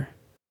someone or...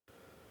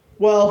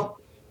 Well,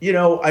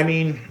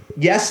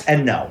 yes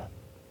and no.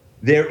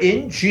 They're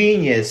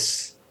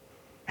ingenious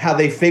how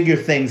they figure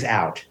things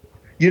out.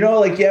 You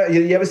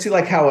ever see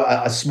like how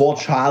a small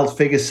child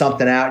figures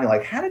something out and you're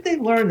like, how did they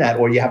learn that?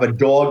 Or you have a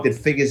dog that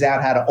figures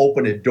out how to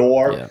open a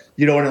door.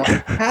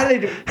 Yeah. How do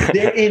they do?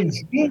 They're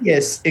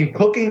ingenious in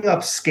cooking up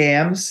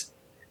scams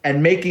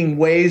and making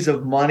ways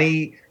of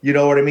money, you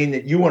know what I mean,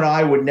 that you and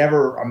I would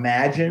never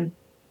imagine.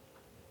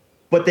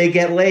 But they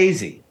get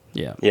lazy.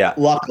 Yeah.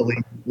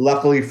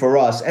 Luckily for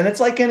us. And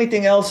it's like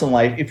anything else in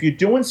life. If you're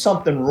doing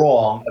something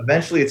wrong,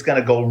 eventually it's going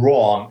to go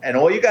wrong. And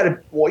all you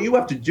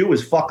have to do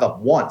is fuck up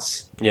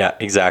once. Yeah,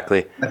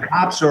 exactly. The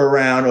cops are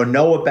around or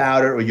know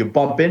about it, or you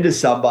bump into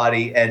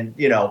somebody and,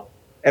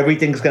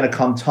 everything's going to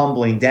come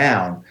tumbling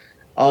down.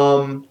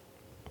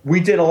 We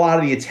did a lot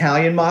of the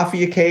Italian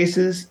mafia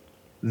cases.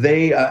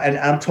 And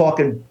I'm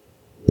talking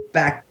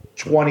back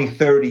 20,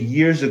 30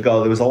 years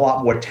ago, there was a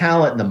lot more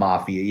talent in the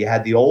mafia. You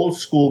had the old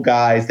school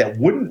guys that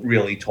wouldn't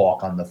really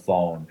talk on the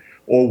phone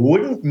or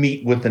wouldn't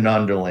meet with an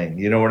underling.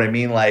 You know what I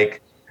mean?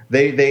 Like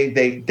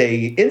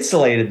they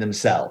insulated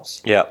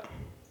themselves. Yeah.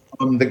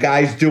 The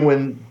guys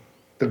doing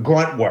the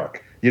grunt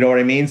work. You know what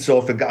I mean? So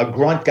if a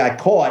grunt got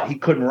caught, he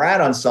couldn't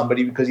rat on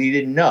somebody because he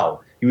didn't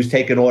know. He was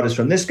taking orders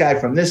from this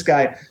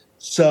guy.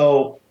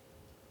 So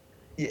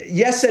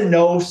yes and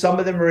no. Some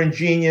of them are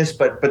ingenious,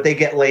 but they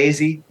get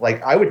lazy.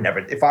 Like I would never,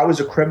 if I was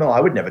a criminal, I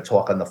would never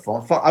talk on the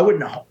phone.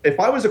 If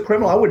I was a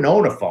criminal, I wouldn't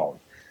own a phone.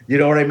 You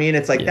know what I mean?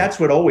 It's like that's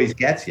what always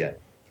gets you.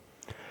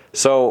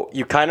 So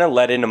you kind of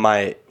led into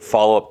my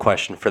follow-up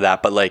question for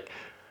that, but like,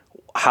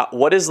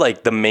 what is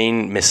like the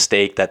main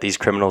mistake that these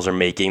criminals are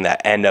making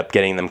that end up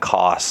getting them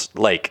costing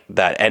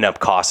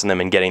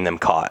them and getting them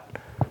caught?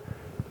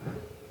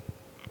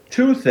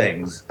 Two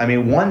things. I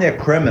mean, one, they're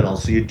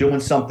criminals, so you're doing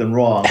something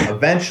wrong.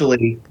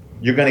 Eventually,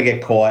 you're going to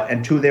get caught.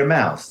 And two, their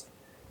mouths.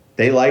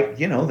 They like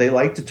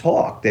to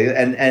talk.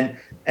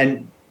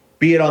 And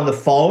be it on the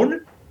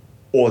phone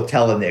or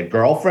telling their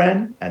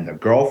girlfriend, and the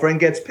girlfriend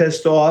gets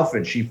pissed off,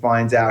 and she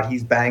finds out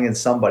he's banging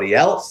somebody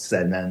else,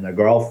 and then the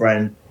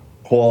girlfriend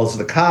calls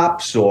the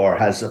cops or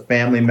has a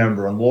family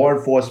member in law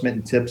enforcement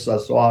and tips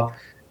us off.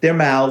 Their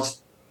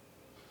mouths.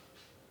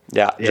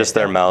 Yeah, just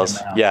their mouths.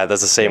 Yeah,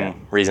 that's the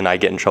same reason I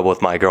get in trouble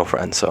with my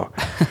girlfriend, so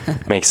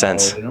makes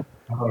sense. See? What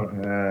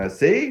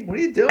are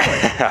you doing?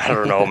 I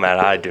don't know, man.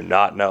 I do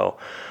not know.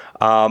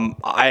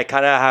 I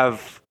kind of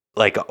have,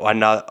 like,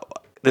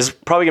 this is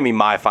probably going to be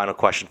my final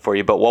question for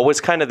you, but what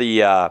was kind of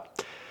the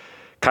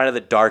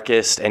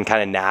darkest and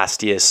kind of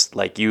nastiest,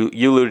 like you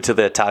alluded to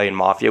the Italian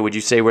mafia, would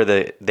you say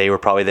they were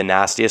probably the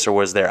nastiest, or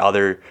was there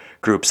other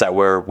groups that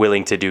were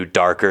willing to do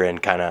darker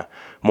and kind of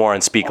more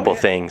unspeakable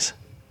things?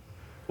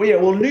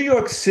 Well, New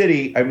York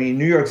City,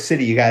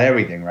 you got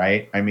everything,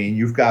 right? I mean,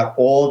 you've got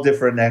all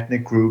different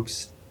ethnic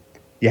groups.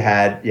 You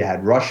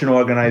had Russian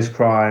organized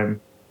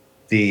crime,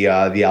 the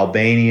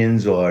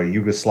Albanians or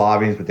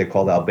Yugoslavians, what they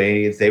called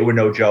Albanians. They were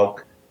no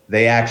joke.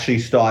 They actually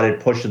started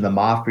pushing the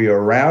mafia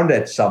around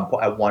at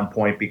one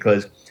point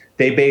because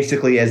they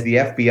basically, as the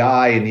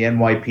FBI and the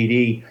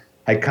NYPD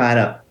had kind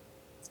of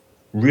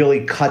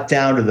really cut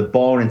down to the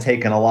bone and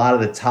taken a lot of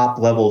the top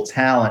level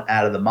talent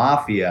out of the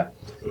mafia.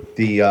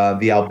 The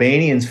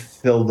Albanians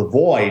filled the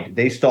void.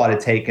 They started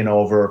taking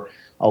over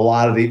a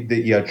lot of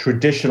the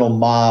traditional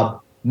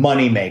mob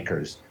money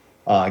makers,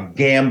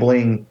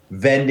 gambling,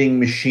 vending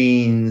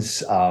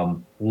machines,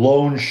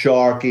 loan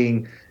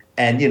sharking,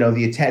 and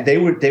they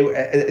were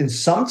and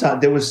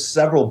sometimes there was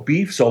several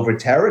beefs over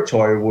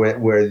territory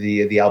where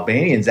the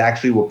Albanians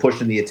actually were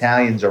pushing the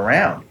Italians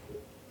around.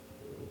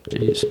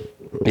 Jeez.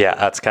 Yeah,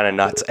 that's kind of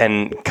nuts.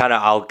 And kind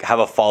of I'll have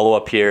a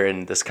follow-up here,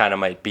 and this kind of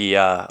might be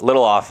a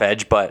little off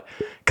edge, but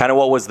kind of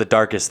what was the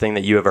darkest thing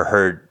that you ever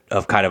heard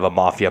of kind of a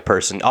mafia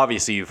person?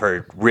 Obviously, you've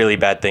heard really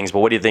bad things, but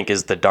what do you think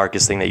is the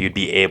darkest thing that you'd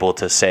be able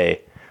to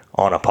say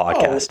on a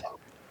podcast?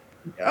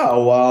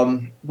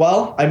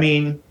 Well, I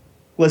mean,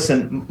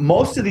 listen,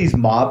 most of these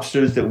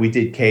mobsters that we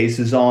did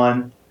cases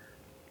on,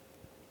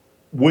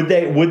 would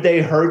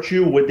they hurt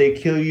you? Would they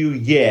kill you?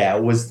 Yeah.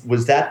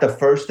 Was that the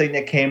first thing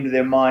that came to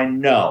their mind?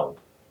 No.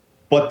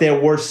 But there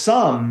were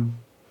some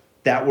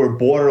that were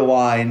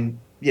borderline,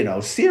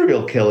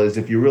 serial killers.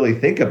 If you really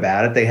think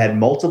about it, they had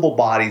multiple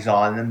bodies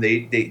on them.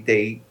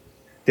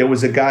 There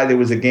was a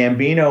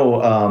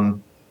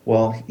Gambino.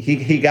 Well,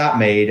 he got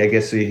made. I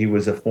guess he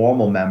was a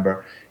formal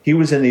member. He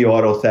was in the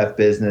auto theft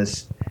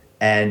business,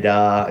 and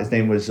his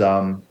name was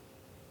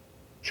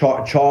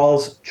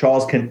Charles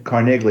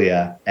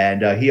Carniglia,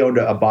 and he owned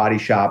a body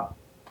shop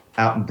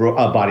a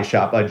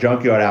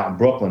junkyard out in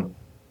Brooklyn.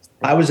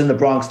 I was in the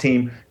Bronx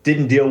team,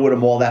 didn't deal with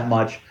him all that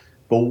much,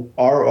 but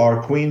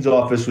our Queens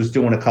office was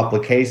doing a couple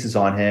of cases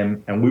on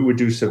him, and we would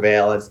do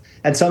surveillance.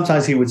 And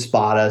sometimes he would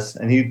spot us,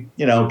 and he'd,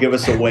 give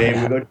us a wave.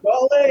 We go,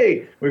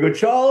 Charlie. We go,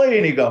 Charlie,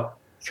 and he'd go,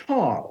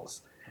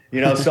 Charles.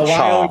 So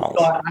I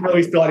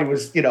always thought he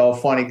was, a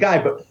funny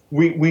guy. But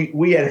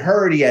we had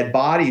heard he had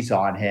bodies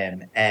on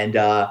him, and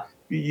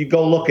you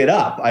go look it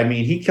up. I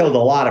mean, he killed a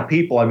lot of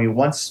people. I mean,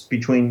 once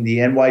between the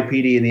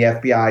NYPD and the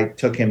FBI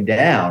took him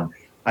down,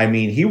 I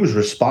mean, he was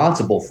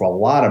responsible for a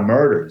lot of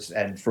murders.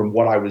 And from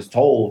what I was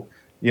told,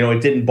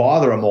 it didn't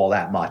bother him all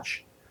that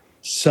much.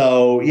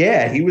 So,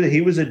 yeah, he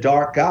was a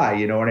dark guy.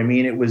 You know what I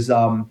mean? It was,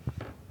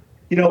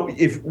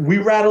 if we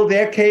rattled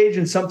their cage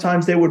and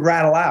sometimes they would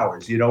rattle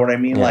ours. You know what I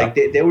mean? Yeah. Like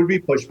there would be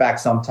pushback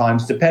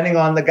sometimes depending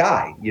on the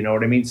guy. You know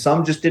what I mean?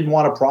 Some just didn't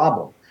want a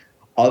problem.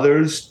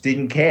 Others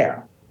didn't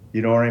care.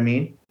 You know what I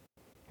mean?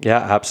 Yeah,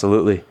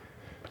 absolutely.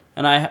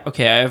 And I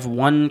have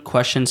one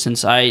question,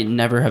 since I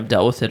never have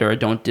dealt with it, or I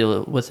don't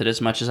deal with it as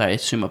much as I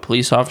assume a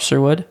police officer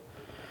would.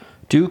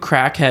 Do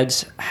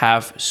crackheads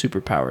have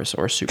superpowers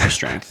or super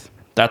strength?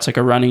 That's like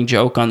a running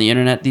joke on the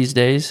internet these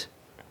days.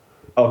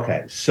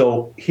 Okay,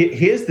 so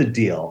here's the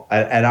deal,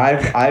 and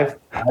I've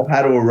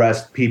had to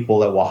arrest people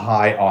that were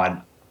high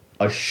on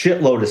a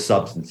shitload of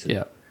substances.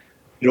 Yeah,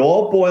 it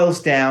all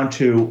boils down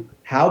to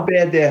how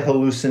bad they're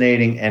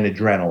hallucinating and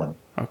adrenaline.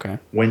 Okay,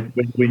 when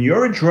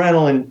your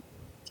adrenaline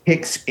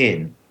kicks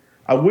in,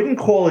 I wouldn't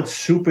call it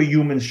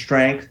superhuman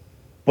strength,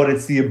 but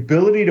it's the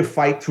ability to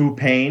fight through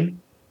pain.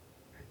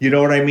 You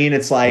know what I mean?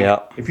 It's like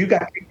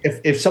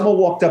if someone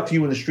walked up to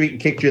you in the street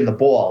and kicked you in the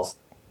balls,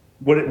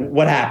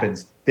 what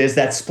happens? There's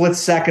that split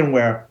second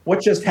where what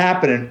just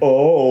happened, and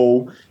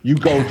you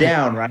go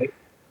down, right?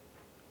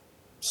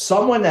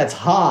 Someone that's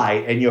high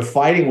and you're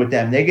fighting with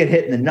them, they get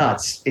hit in the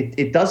nuts.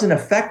 It doesn't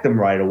affect them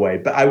right away.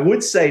 But I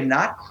would say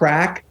not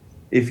crack.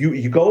 If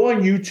you go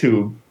on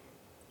YouTube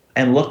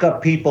and look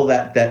up people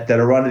that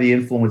are under the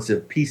influence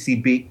of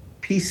PCP,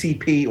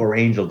 PCP or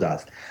angel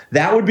dust.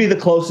 That would be the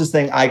closest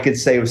thing I could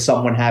say of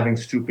someone having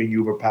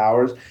superhuman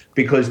powers,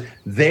 because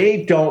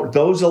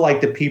those are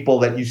like the people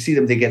that you see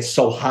them, they get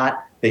so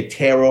hot, they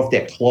tear off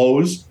their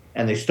clothes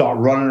and they start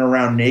running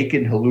around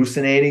naked,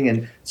 hallucinating.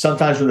 And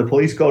sometimes when the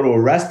police go to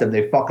arrest them,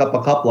 they fuck up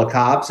a couple of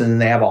cops and then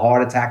they have a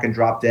heart attack and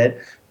drop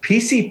dead.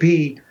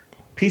 PCP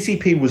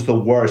was the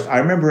worst. I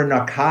remember in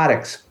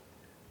narcotics,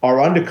 our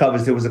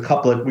undercovers, there was a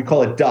couple of, we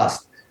call it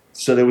dust.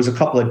 So there was a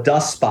couple of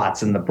dust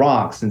spots in the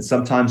Bronx, and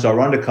sometimes our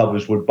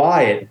undercovers would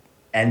buy it,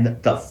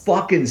 and the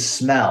fucking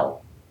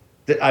smell.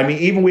 I mean,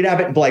 even we'd have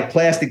it in like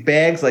plastic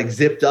bags, like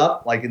zipped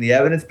up, like in the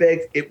evidence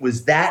bags. It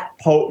was that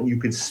potent, you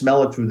could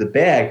smell it through the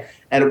bag,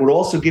 and it would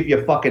also give you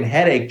a fucking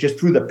headache just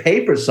through the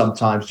paper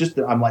sometimes.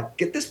 I'm like,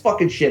 get this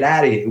fucking shit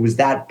out of here. It was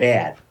that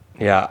bad.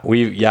 Yeah,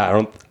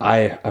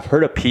 I've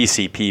heard of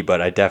PCP,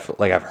 but I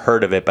definitely, like, I've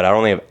heard of it, but I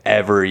don't think I've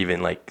ever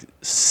even like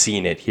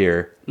seen it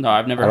here. No,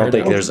 I've never heard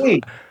of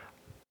it.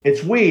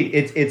 It's weed.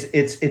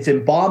 It's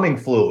embalming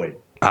fluid.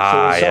 So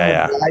when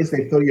someone dies,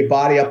 they fill your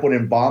body up with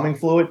embalming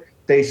fluid.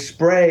 They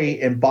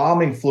spray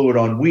embalming fluid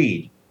on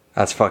weed.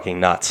 That's fucking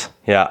nuts.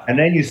 Yeah. And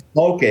then you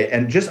smoke it,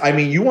 and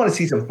you want to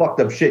see some fucked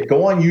up shit,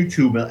 go on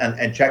YouTube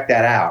and check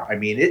that out. I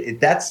mean,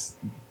 that's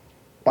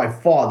by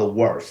far the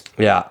worst.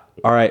 Yeah.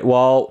 All right.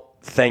 Well,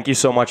 thank you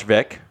so much,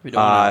 Vic. We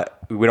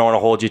don't want to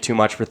hold you too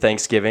much for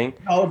Thanksgiving.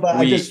 No, but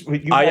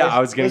I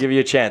was going to give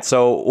you a chance.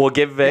 So we'll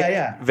give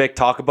Vic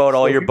talk about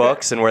all your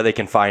books and where they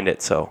can find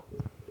it. So.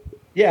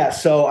 Yeah.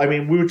 So, I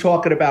mean, we were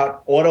talking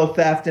about auto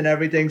theft and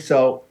everything.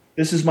 So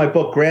this is my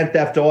book, Grand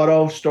Theft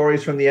Auto,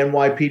 Stories from the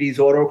NYPD's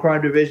Auto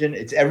Crime Division.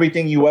 It's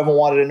everything you ever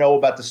wanted to know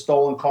about the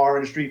stolen car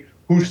industry,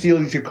 who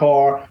steals your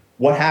car,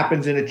 what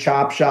happens in a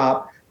chop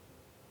shop,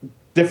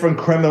 different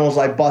criminals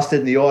I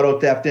busted in the auto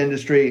theft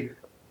industry.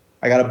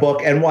 I got a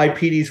book,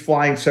 NYPD's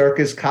Flying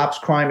Circus, Cops,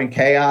 Crime, and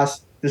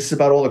Chaos. This is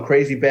about all the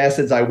crazy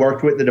bastards I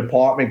worked with in the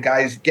department,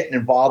 guys getting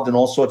involved in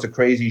all sorts of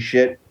crazy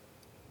shit.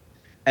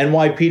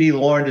 NYPD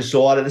Law and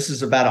Disorder. This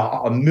is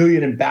about a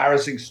million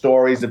embarrassing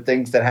stories of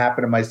things that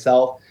happened to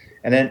myself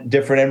and then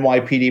different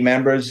NYPD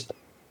members.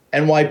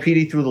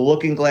 NYPD Through the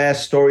Looking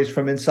Glass, stories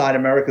from inside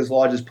America's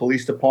largest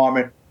police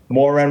department.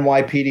 More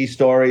NYPD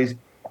stories.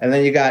 And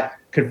then you got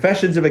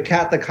Confessions of a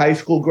Catholic High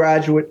School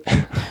Graduate.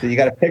 Then you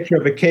got a picture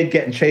of a kid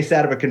getting chased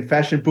out of a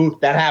confession booth.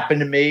 That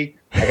happened to me.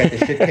 I got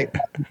the shit kicked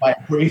out by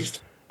a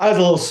priest. I was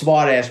a little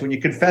smart ass. When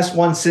you confess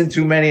one sin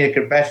too many in a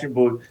confession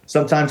booth,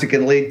 sometimes it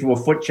can lead to a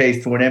foot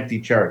chase to an empty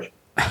church.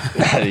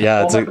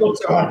 Yeah,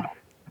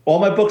 all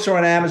my books are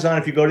on Amazon.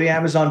 If you go to the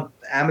Amazon,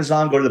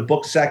 go to the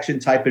book section,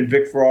 type in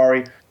Vic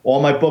Ferrari.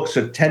 All my books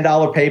are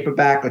 $10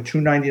 paperback or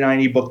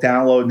 $2.99 ebook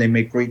download, and they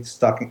make great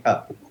great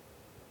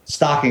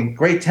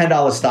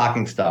 $10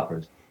 stocking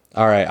stuffers.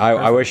 All right.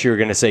 I wish you were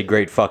going to say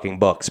great fucking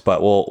books,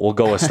 but we'll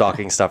go with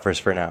stocking stuffers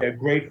for now. They're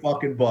great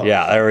fucking books.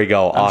 Yeah, there we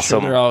go.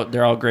 Awesome. Sure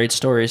they're all great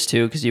stories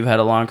too, because you've had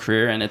a long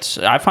career, and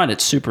I find it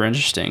super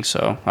interesting.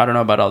 So I don't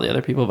know about all the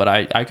other people, but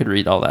I could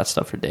read all that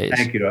stuff for days.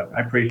 Thank you.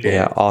 I appreciate it.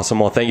 Yeah, awesome.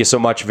 Well, thank you so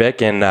much,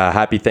 Vic, and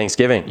happy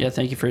Thanksgiving. Yeah,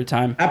 thank you for your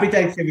time. Happy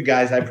Thanksgiving,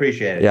 guys. I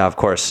appreciate it. Yeah, of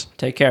course.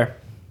 Take care.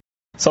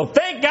 So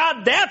thank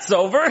God that's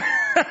over.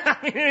 I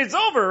mean, it's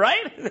over,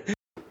 right?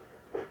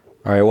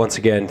 All right. Once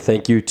again,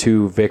 thank you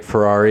to Vic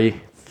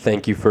Ferrari.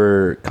 Thank you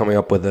for coming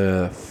up with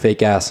a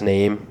fake-ass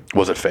name.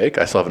 Was it fake?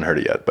 I still haven't heard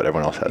it yet, but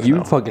everyone else has. You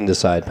now. fucking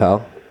decide,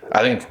 pal.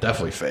 I think it's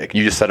definitely fake.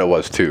 You just said it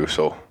was too,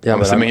 so yeah,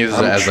 I'm assuming he uses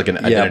it as like an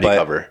identity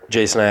cover.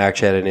 Jason and I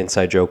actually had an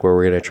inside joke where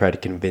we're going to try to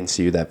convince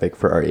you that Vic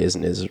Ferrari is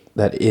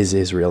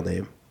his real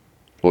name.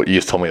 Well, you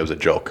just told me it was a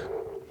joke.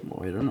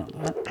 Well, we don't know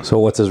that. So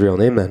what's his real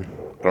name then?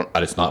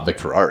 It's not Vic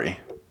Ferrari.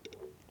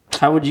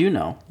 How would you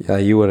know? Yeah,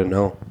 you wouldn't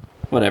know.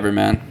 Whatever,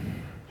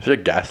 man. Is it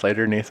a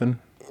gaslighter, Nathan?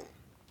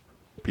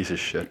 Piece of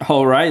shit.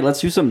 All right, let's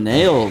do some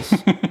nails.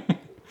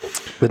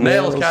 The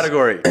nails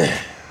category.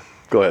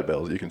 Go ahead,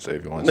 Bells. You can say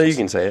if you want. No, you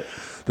can say it.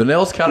 The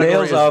nails category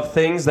Nails of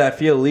things that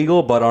feel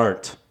legal but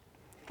aren't.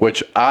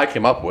 Which I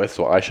came up with,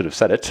 so I should have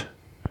said it.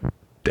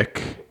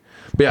 Dick.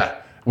 But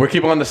yeah, we're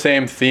keeping on the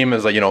same theme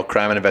as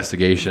crime and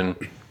investigation.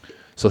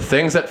 So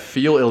things that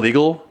feel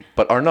illegal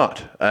but are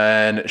not.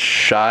 And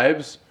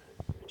Shives,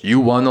 you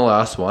won the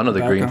last one of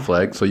the green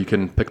flag, so you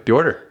can pick the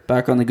order.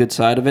 Back on the good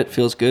side of it.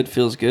 Feels good.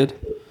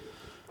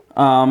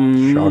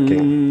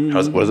 Shocking.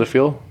 What does it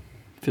feel?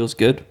 Feels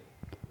good.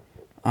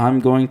 I'm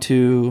going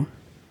to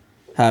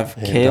have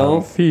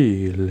Kale.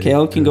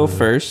 Kale can go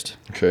first.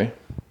 Okay.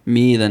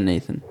 Me, then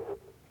Nathan.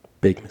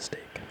 Big mistake.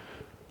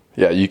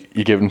 Yeah, you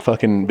giving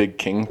fucking Big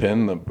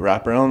Kingpin the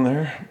wraparound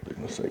there? Big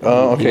mistake.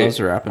 Oh, okay. He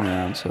loves wrapping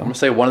around, so. I'm going to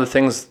say one of the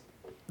things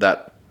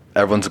that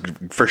everyone's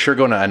for sure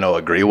going to,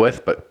 agree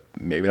with, but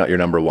maybe not your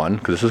number one,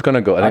 because this is going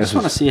to go. I just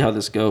want to see how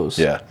this goes.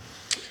 Yeah.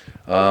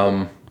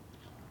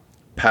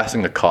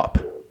 Passing a cop.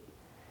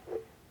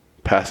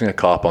 Passing a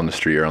cop on the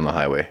street or on the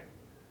highway.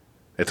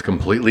 It's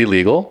completely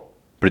legal,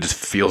 but it just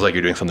feels like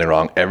you're doing something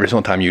wrong. Every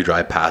single time you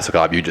drive past a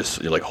cop, you're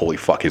like, holy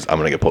fuck, I'm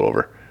going to get pulled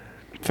over.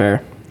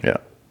 Fair. Yeah.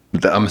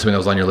 I'm assuming that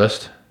was on your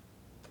list?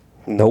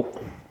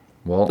 Nope.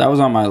 Well, That was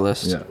on my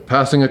list. yeah.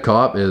 Passing a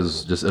cop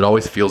is just, it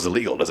always feels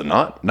illegal, does it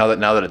not? Now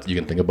that you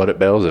can think about it,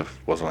 Bales, if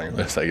it wasn't on your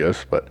list, I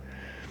guess, but.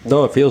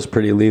 No, it feels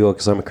pretty illegal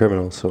because I'm a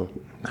criminal, so.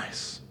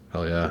 Nice.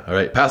 Hell yeah. All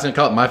right. Passing a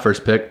cop, my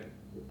first pick.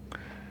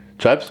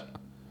 Chibs?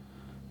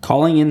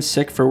 Calling in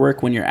sick for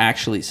work when you're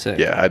actually sick.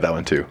 Yeah, I had that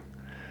one too.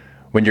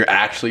 When you're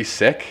actually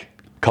sick,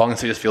 calling in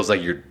sick just feels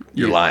like you're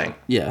lying.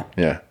 Yeah.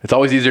 Yeah. It's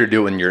always easier to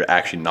do it when you're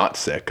actually not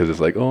sick because it's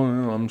like, oh,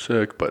 no, I'm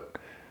sick, but.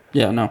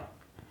 Yeah, no.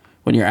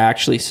 When you're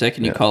actually sick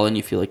and you call in,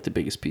 you feel like the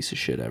biggest piece of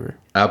shit ever.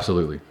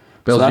 Absolutely.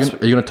 Bales, So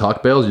are you going to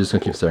talk, Bales, or are you just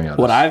going to keep staring at us?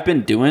 What I've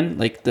been doing,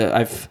 like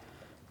I've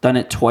done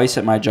it twice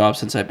at my job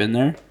since I've been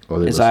there, Oh,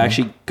 they is I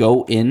listen? actually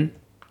go in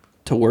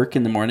to work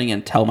in the morning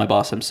and tell my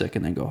boss I'm sick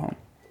and then go home.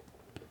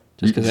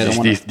 Just because I don't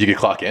want to. You get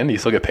clock in? Do you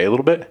still get paid a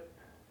little bit?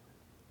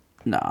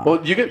 Nah.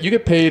 Well, you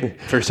get paid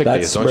for sick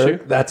days, don't you?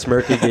 That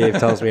smirky Dave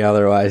tells me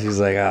otherwise. He's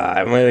like,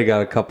 I might have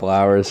got a couple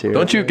hours here.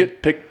 Don't you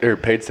get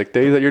paid sick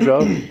days at your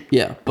job?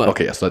 Yeah, but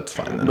Okay, yes, that's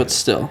fine then. but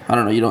still, I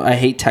don't know. I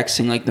hate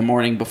texting like the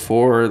morning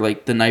before or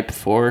like the night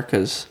before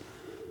because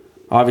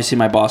obviously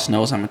my boss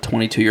knows I'm a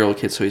 22-year-old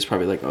kid, so he's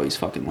probably like, oh, he's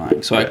fucking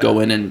lying. So I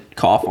go in and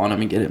cough on him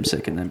and get him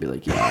sick, and then be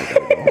like, yeah, I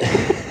gotta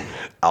go.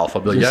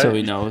 Alpha, be like, Just yeah, so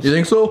he knows. You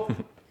think so?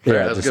 Yeah,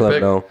 that's a just good let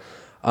pick. him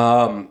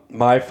know.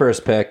 My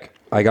first pick,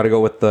 I got to go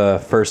with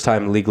the first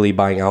time legally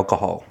buying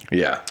alcohol.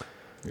 Yeah.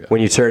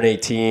 When you turn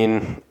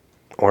 18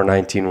 or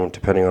 19,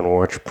 depending on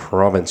which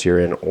province you're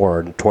in,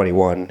 or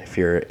 21 if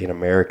you're in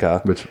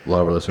America, Which a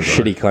lot of our listeners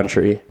shitty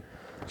country.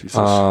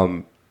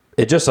 Jesus.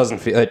 It just doesn't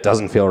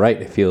feel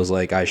right. It feels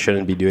like I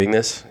shouldn't be doing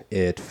this.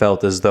 It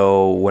felt as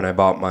though when I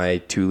bought my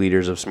 2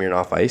 liters of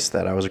Smirnoff Ice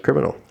that I was a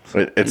criminal.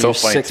 It's so Your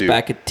funny, 6 too.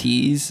 pack of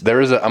teas. There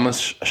is I'm going to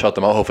shout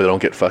them out. Hopefully they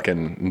don't get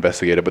fucking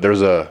investigated. But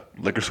there's a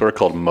liquor store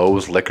called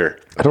Moe's Liquor.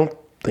 I don't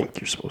think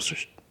you're supposed to.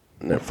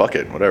 No, fuck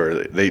it,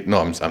 whatever.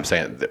 I'm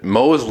saying that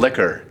Moe's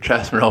Liquor,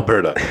 Chester,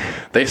 Alberta.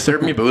 They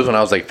served me booze when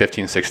I was like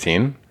 15,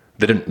 16.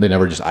 They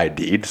never just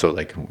ID'd, so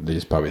like they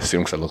just probably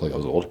assumed because I looked like I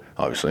was old,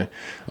 obviously.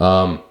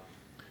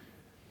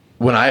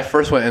 When I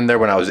first went in there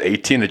when I was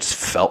 18, it just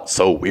felt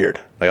so weird.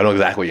 Like I know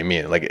exactly what you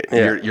mean. Like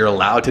you're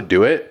allowed to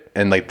do it,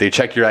 and like they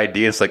check your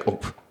ID. It's like, oh,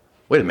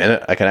 wait a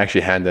minute, I can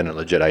actually hand in a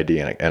legit ID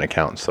and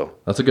account. So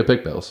that's a good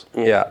pick, Bills.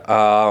 Yeah.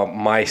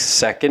 My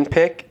second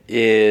pick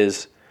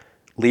is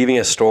leaving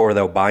a store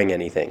without buying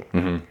anything.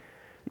 Mm-hmm.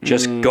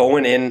 Just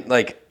going in,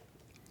 like.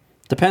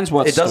 Depends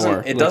what It doesn't-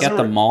 store. it Like doesn't at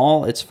the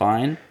mall, it's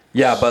fine.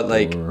 Yeah, but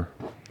like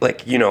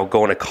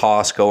going to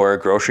Costco or a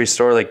grocery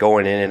store, like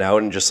going in and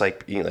out and just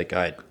like being like,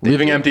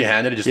 Leaving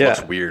empty-handed, it just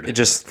looks weird. It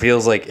just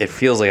feels like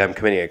I'm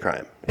committing a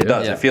crime. It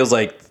does. Yeah. It feels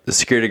like the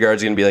security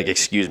guard's gonna be like,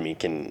 "Excuse me,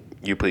 can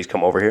you please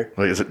come over here?"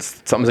 Like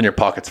something's in your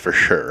pockets for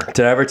sure.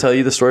 Did I ever tell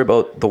you the story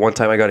about the one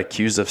time I got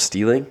accused of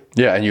stealing?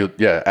 Yeah, and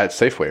at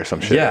Safeway or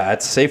some shit. Yeah, at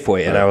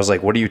Safeway, and I was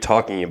like, "What are you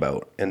talking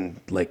about?" And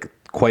like,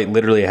 quite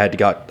literally, I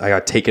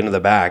got taken to the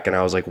back, and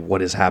I was like,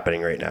 "What is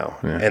happening right now?"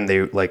 Yeah. And they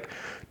were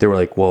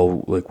like,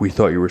 "Well, like we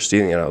thought you were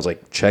stealing," and I was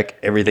like, "Check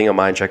everything of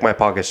mine, check my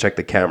pockets, check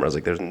the cameras.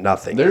 Like, there's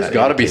nothing." There's that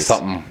got to be indicates-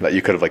 something that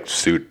you could have like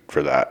sued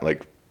for that,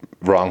 like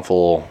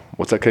wrongful.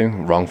 What's that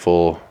thing?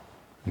 Wrongful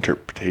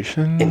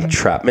interpretation.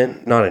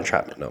 Entrapment, not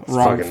entrapment. No,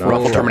 Wrongful- fucking not.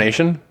 Wrongful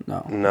termination.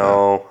 No.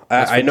 No,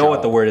 I know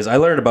what the word is. I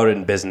learned about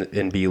it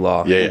in B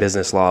law, Yeah, yeah.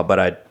 business law, but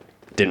I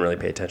didn't really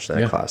pay attention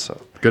to that class. So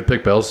Good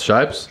pick, Bills.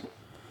 Shipes.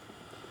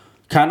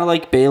 Kind of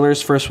like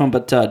Baylor's first one,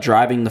 but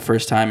driving the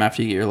first time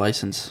after you get your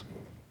license.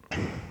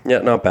 yeah,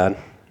 not bad.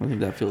 I think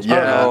that feels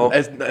Yeah, know.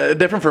 it's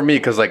different for me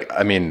because like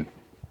I mean,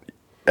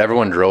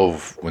 everyone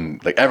drove when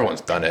like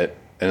everyone's done it,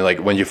 and like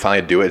when you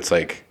finally do it, it's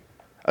like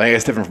I think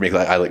it's different for me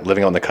because I like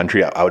living out in the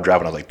country. I would drive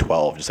when I was like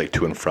 12, just like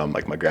to and from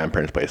like my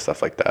grandparents' place,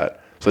 stuff like that.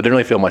 So it didn't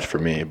really feel much for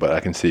me, but I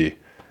can see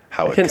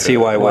how I can see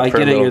why. Well, I for a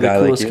get it. little You're the guy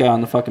like coolest you. guy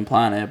on the fucking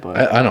planet,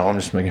 but I know. I'm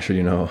just making sure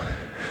you know.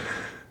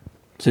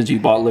 since you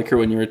bought liquor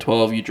when you were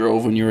 12, you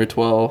drove when you were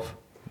 12,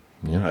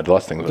 Yeah, I had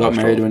lots of things. when I got was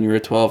married 12. when you were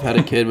 12, had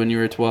a kid when you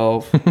were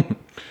 12.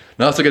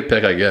 No, that's a good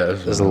pick, I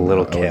guess. There's a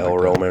little I would kale like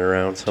that. roaming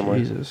around somewhere.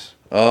 Jesus.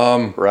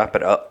 Wrap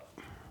it up.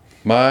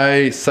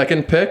 My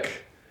second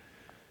pick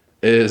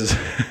is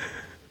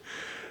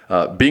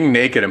being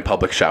naked in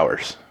public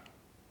showers.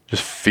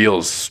 Just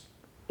feels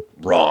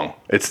wrong.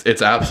 It's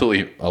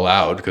absolutely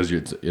allowed because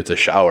it's a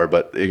shower,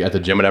 but at the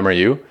gym at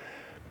MRU,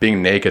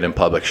 being naked in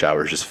public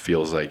showers just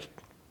feels like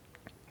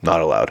not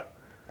allowed.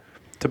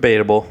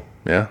 Debatable.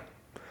 Yeah,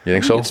 you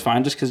think so? It's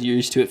fine just because you're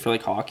used to it for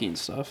like hockey and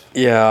stuff.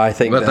 Yeah, I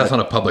think But that's not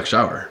a public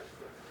shower.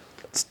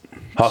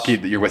 Hockey,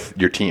 you're with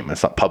your team.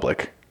 It's not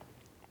public.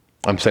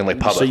 I'm saying like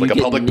public, So you like a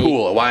get public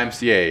pool, a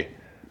YMCA.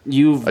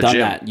 You've A done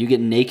gym. that. You get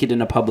naked in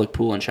a public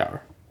pool and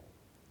shower.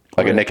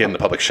 Like a naked in the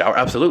public shower?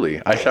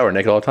 Absolutely. I shower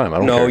naked all the time. I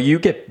don't No, care. you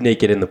get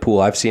naked in the pool.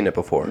 I've seen it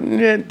before.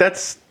 Yeah,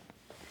 that's...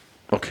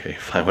 Okay,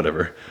 fine,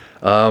 whatever.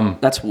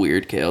 That's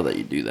weird, Kale, that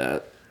you do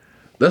that.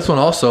 This one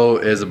also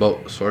is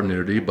about sort of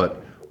nudity,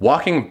 but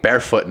walking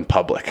barefoot in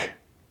public.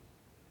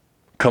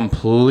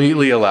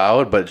 Completely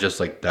allowed, but just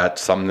like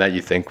that's something that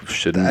you think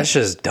shouldn't... That's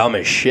just dumb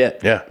as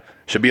shit. Yeah,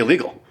 should be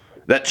illegal.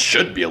 that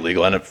should be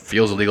illegal, and it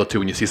feels illegal too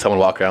when you see someone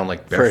walk around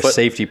like For a barefoot.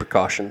 safety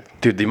precaution.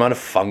 Dude, the amount of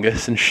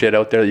fungus and shit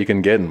out there that you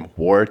can get, and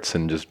warts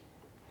and just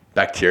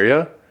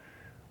bacteria.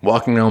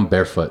 Walking around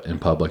barefoot in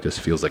public just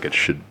feels like it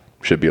should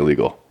be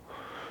illegal.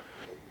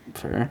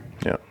 Fair.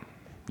 Yeah.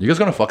 You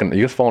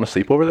guys falling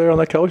asleep over there on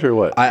that couch or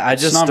what? I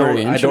just not don't.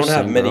 very I don't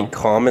have interesting, many bro.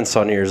 comments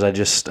on yours. I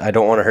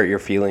don't want to hurt your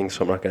feelings,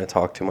 so I'm not going to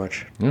talk too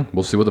much. Yeah,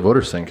 we'll see what the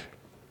voters think.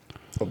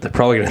 They're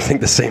probably going to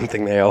think the same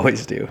thing they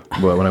always do.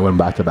 Well, when I went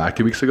back to back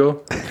 2 weeks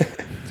ago,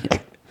 You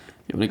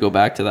want to go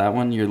back to that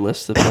one? Your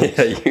list of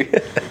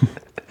picks?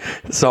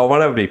 So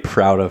what I would be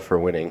proud of for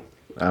winning.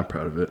 I'm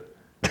proud of it.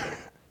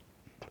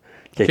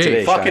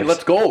 Okay, Fucking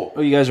let's go.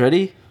 Oh, you guys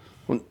ready?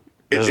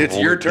 It's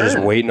your turn. Just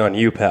waiting on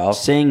you, pal.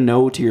 Saying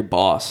no to your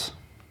boss.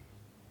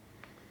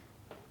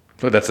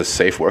 Well, that's a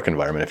safe work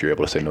environment if you're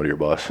able to say no to your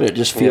boss. But it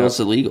just feels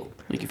illegal.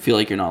 Like you feel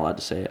like you're not allowed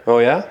to say it. Oh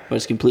yeah. But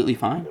it's completely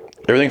fine.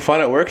 Everything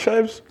fun at work,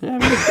 Shives? Yeah, I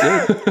mean,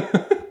 it's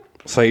good.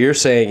 So you're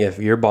saying if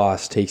your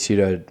boss takes you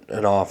to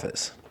an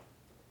office,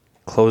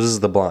 closes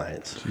the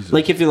blinds,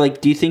 Like if you're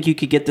like, do you think you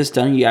could get this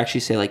done? You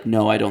actually say like,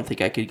 no, I don't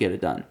think I could get it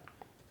done.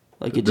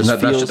 Like it just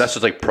feels. That's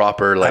just like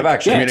proper like I've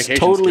actually- Yeah, it's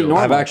communication totally skills.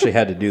 normal. I've actually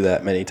had to do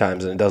that many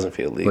times, and it doesn't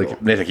feel legal.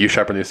 Like Nathan, you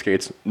sharpen these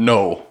skates?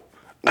 No,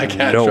 I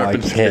can't. no, I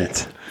sharpen can't.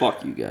 skates.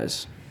 Fuck you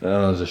guys. That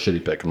was a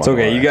shitty pick. It's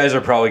okay. You guys are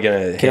probably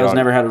gonna. Kale's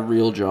never had a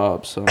real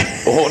job, so.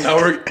 Oh, now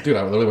dude.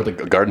 I literally went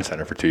to a garden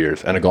center for 2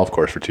 years and a golf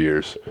course for 2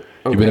 years.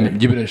 Okay.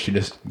 You've been in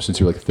shit since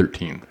you were like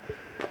 13.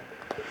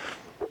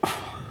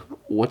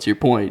 What's your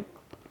point?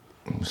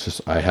 It's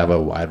just I have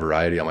a wide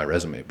variety on my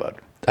resume, bud.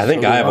 I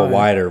think So I have do a I.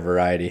 wider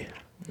variety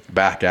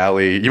Back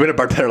alley. You've been a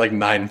bartender like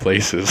 9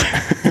 places.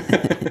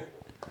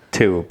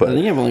 too, I but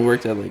think I've only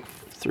worked at like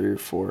 3 or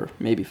 4,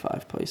 maybe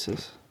 5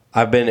 places.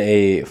 I've been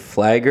a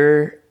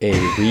flagger, a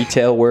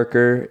retail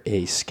worker,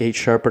 a skate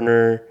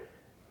sharpener,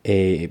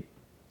 a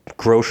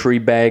grocery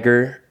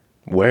bagger,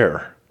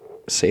 Where?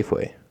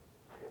 Safeway.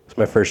 It's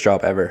my first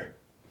job ever.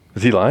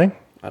 Is he lying?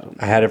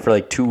 I had it for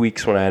like 2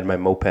 weeks when I had my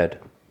moped,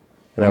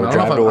 and I would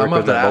drive to work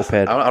with my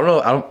moped. I don't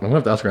know. I'm gonna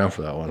have to ask around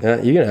for that one.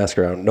 Yeah, you can ask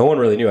around. No one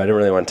really knew. I didn't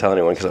really want to tell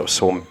anyone because I was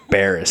so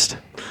embarrassed.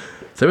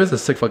 Safeway's a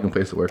sick fucking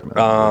place to work,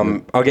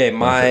 man. Okay,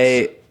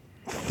 my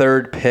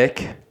third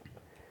pick.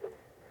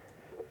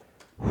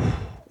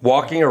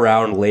 Walking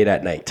around late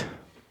at night.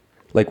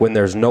 Like when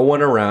there's no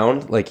one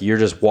around, like you're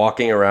just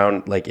walking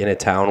around like in a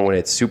town when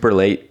it's super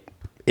late,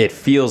 it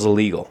feels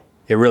illegal.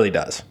 It really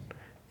does.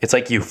 It's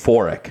like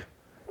euphoric.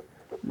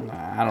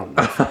 I don't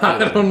know.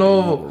 I don't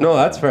know. No,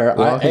 that's fair.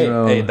 Walking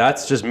around. Hey,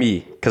 that's just me.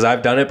 Because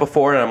I've done it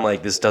before and I'm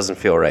like, this doesn't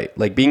feel right.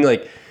 Like being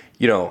like,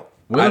 When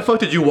the fuck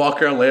did you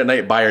walk around late at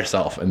night by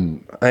yourself?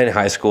 And in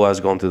high school, I was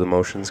going through the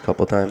motions a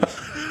couple times.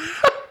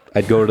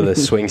 I'd go to the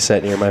swing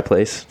set near my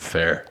place.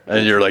 fair.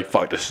 And you're like,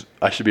 fuck this.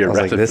 I should be I was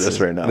arrested like, for this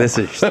right now. This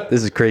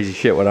is crazy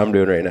shit. What I'm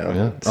doing right now.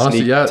 yeah. Honestly,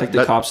 Sneak- yeah. It's like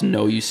the cops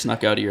know you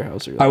snuck out of your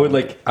house. Or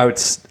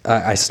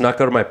I snuck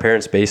out of my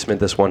parents' basement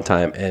this one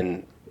time,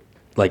 and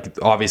like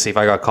obviously, if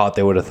I got caught,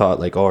 they would have thought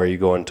like, "Oh, are you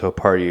going to a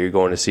party? Are you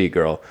going to see a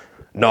girl?"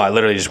 No, I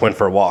literally just went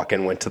for a walk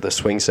and went to the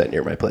swing set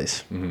near my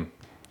place. Mm-hmm.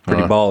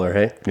 Pretty baller,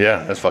 hey?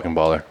 Yeah, that's fucking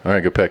baller. All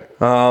right, good pick.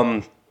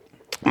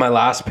 My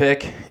last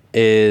pick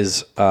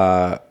is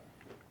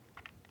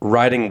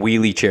riding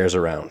wheelie chairs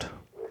around.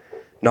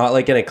 Not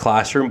like in a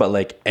classroom, but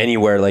like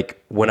anywhere.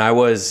 Like when I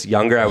was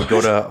younger, I would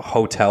go to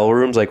hotel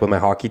rooms like with my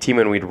hockey team,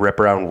 and we'd rip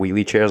around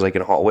wheelie chairs like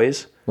in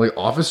hallways. Like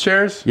office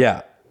chairs?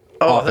 Yeah.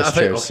 Office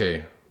chairs.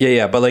 Okay.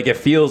 Yeah, but like it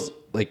feels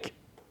like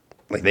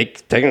they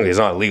technically it's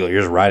not illegal.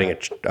 You're just riding a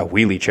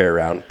wheelie chair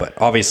around, but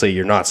obviously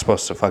you're not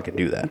supposed to fucking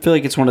do I that. feel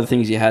like it's one of the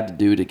things you had to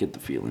do to get the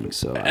feeling.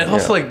 So And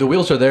also, like, the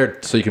wheels are there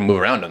so you can move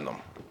around in them.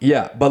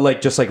 Yeah, but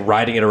like just like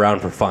riding it around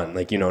for fun,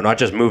 like not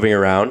just moving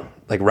around.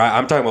 Like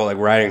I'm talking about like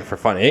riding for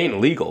fun. It ain't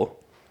illegal.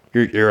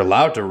 You're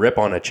allowed to rip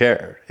on a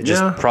chair. It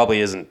just Yeah. probably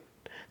isn't.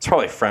 It's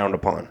probably frowned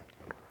upon.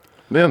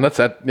 Yeah, that's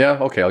that. Yeah,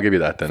 okay, I'll give you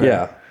that then.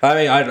 Yeah, I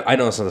mean I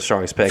know it's not the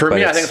strongest pick. For but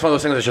me, I think it's one of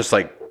those things that's just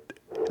like,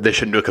 they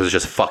shouldn't do it because it's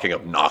just fucking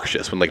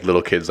obnoxious when like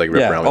little kids like rip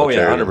yeah. around with Oh a yeah,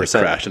 chair and 100%.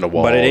 like, crash in a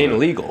wall. But it ain't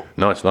and- illegal.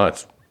 No, it's not.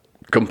 It's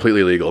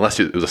completely legal. Unless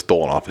it was a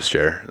stolen office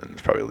chair, then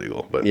it's probably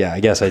legal. But Yeah, I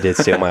guess I did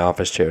steal my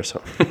office chair. So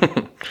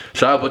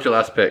Shab, what's your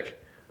last pick?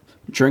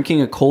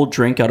 drinking a cold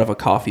drink out of a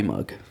coffee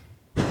mug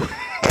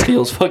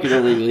feels fucking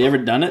illegal. You ever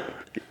done it?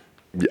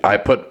 I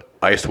put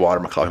iced water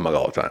in my coffee mug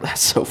all the time.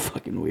 That's so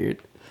fucking weird.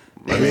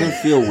 It doesn't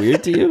feel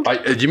weird to you?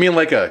 Do you mean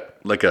like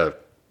a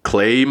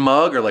clay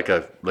mug or like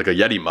a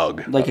Yeti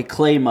mug? Like a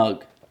clay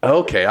mug.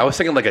 Okay, I was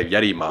thinking like a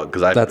Yeti mug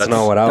because that's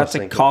not what I was That's a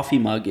thinking. coffee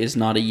mug. Is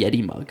not a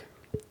Yeti mug.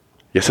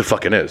 Yes, it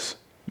fucking is.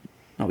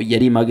 No, a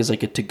Yeti mug is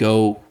like a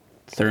to-go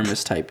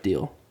thermos type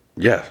deal.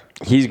 Yeah.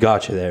 He's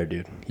got you there,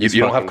 dude. You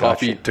don't have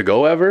coffee to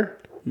go ever?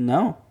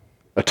 No.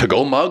 A to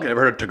go mug?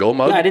 Ever heard of to go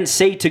mug? Yeah, I didn't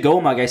say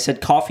to-go mug. I said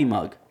coffee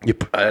mug.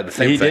 The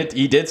same thing.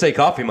 He did say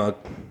coffee mug.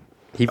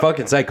 He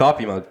fucking said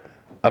coffee mug.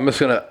 I'm just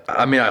gonna.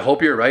 I mean, I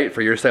hope you're right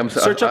for your sake.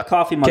 Search up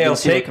coffee mug Kale, and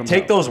see what comes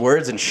take up. those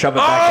words and shove it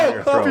back in Oh,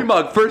 your coffee throat.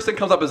 mug. First thing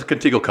comes up is a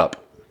Contigo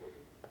cup.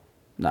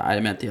 No, I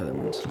meant the other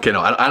ones. Okay, no,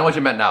 I know what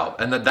you meant now,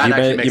 and that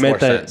actually makes more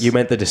sense. You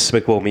meant the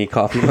Despicable Me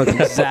coffee mug.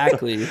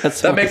 Exactly.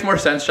 That makes more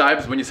sense,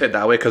 Shibes, when you say it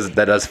that way, because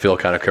that does feel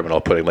kind of criminal,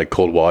 putting like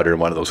cold water in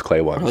one of those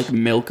clay ones. Or like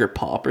milk or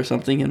pop or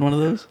something in one of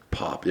those.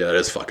 Pop, yeah, that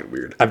is fucking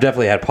weird. I've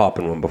definitely had pop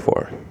in one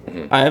before.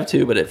 I have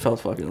too, but it felt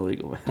fucking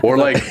illegal. Or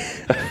like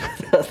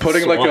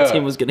putting like SWAT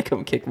team a was gonna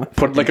come kick my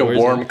put like a doors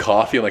warm in.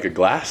 coffee in like a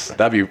glass.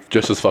 That'd be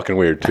just as fucking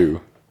weird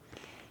too.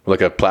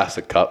 Like a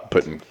plastic cup,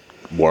 putting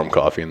warm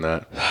coffee in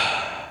that.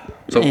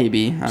 So,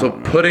 Maybe. I So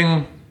don't know.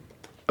 putting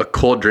a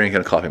cold drink in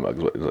a coffee mug.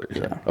 Is what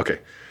you're saying. Okay.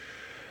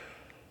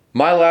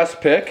 My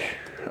last pick.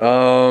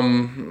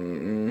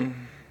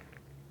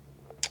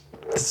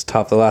 It's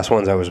tough. The last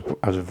ones I was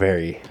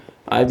very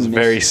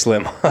very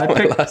slim on I my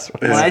picked, last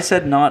one. when I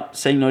said not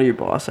saying no to your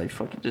boss, I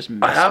fucking just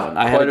missed I have one.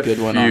 I had quite a good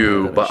one on few,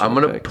 there that I but I'm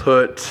should've gonna picked.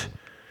 put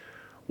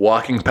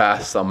walking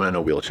past someone in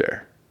a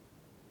wheelchair.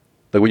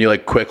 Like when you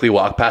like quickly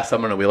walk past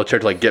someone in a wheelchair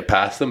to like get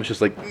past them, it's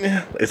just like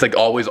it's like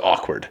always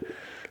awkward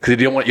because you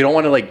don't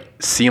want to like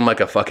seem like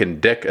a fucking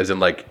dick, as in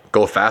like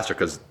go faster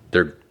because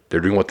they're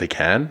doing what they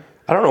can.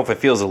 I don't know if it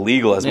feels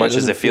illegal as Yeah, it much as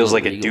doesn't it feels feel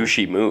like illegal. a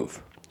douchey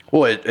move.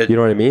 Well, it You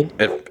know what I mean?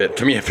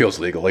 to me it feels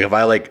legal. Like if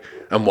I like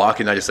I'm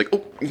walking, I just like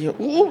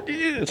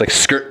it's like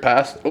skirt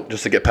past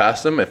just to get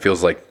past them. It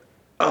feels like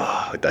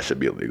like that should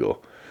be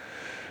illegal.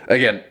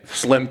 Again,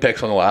 slim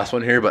picks on the last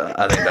one here, but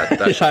I think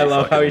that should I be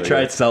love how he fucking tried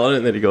illegal. selling it,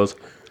 and then he goes,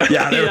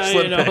 "Yeah, they're Yeah,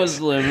 slim you know, picks.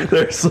 slim.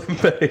 They're slim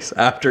picks."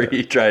 After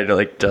he tried to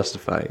like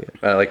justify it.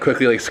 Like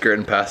quickly like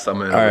skirting past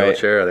someone in a All right.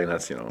 wheelchair. I think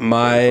that's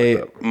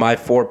My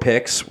 4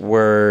 picks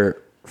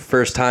were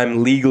first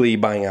time legally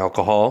buying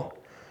alcohol,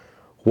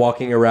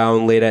 walking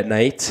around late at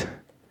night,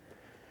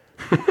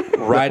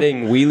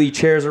 riding wheelie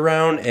chairs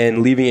around,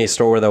 and leaving a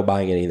store without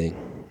buying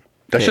anything.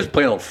 That's just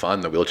plain old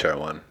fun. The wheelchair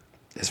one.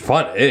 It's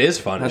fun. It is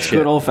fun. That's as shit.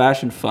 good old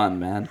fashioned fun,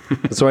 man.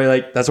 That's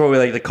what we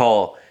like to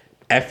call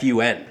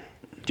FUN.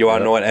 Do you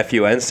want to know what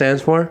FUN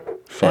stands for?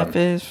 F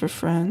is for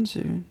friends,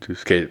 dude.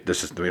 Okay,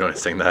 we don't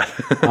sing that.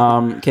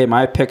 Okay,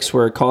 my picks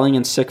were calling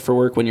in sick for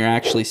work when you're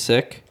actually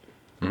sick,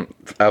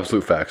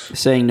 Absolute facts.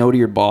 saying no to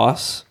your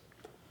boss,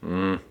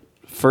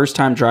 first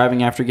time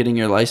driving after getting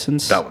your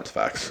license, That one's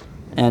facts.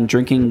 and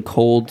drinking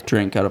cold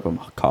drink out of a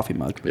coffee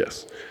mug.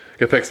 Yes.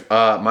 Good picks.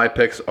 My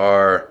picks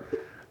are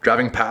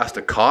driving past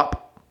a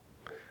cop,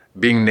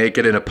 being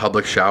naked in a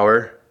public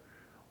shower,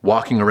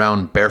 walking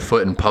around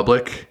barefoot in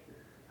public,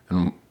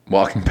 and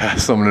walking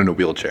past someone in a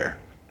wheelchair.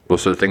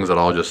 Those are things that are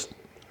all just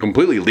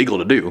completely legal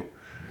to do,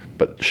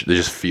 but they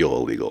just feel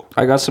illegal.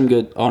 I got some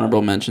good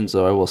honorable mentions,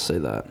 though. I will say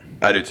that.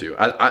 I do too.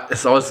 I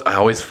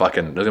always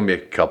fucking. There's gonna be a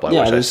couple I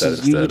wish I said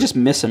instead. you just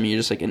miss them. You're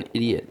just like an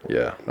idiot.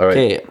 Yeah. All right.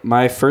 Okay,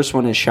 my first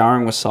one is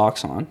showering with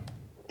socks on.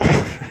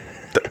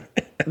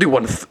 Dude,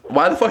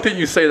 why the fuck didn't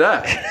you say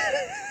that?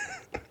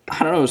 I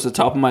don't know. It was the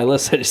top of my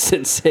list. I just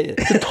didn't say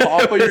it.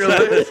 Top of your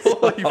list.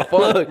 Holy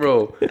fuck,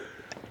 bro.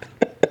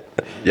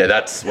 Yeah,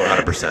 that's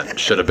 100%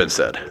 should have been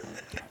said.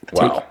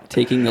 Wow.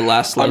 Taking the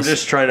last slice.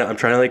 I'm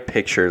trying to like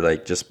picture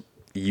like just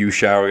you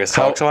showering with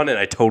socks on, and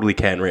I totally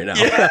can right now.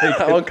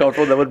 How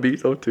uncomfortable that would be,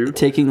 though, too.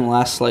 Taking the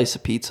last slice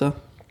of pizza.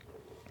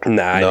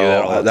 Nah, I do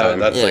that all the time.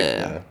 That's Yeah. like,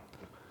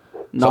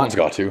 yeah. Someone's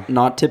got to.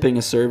 Not tipping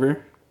a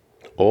server.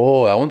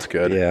 Oh, that one's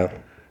good. Yeah.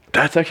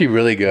 That's actually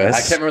really good. I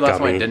That's can't remember the last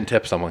time I scummy. didn't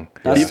tip someone.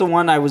 That's the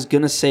one I was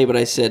gonna say, but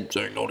I said,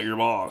 "Say no to your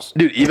boss."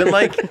 Dude, even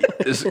like,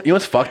 you know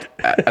what's fucked?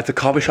 At the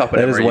coffee shop at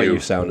That is what MRU, you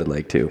sounded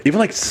like too. even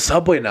like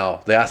Subway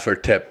now, they ask for a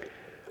tip.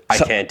 I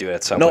can't do it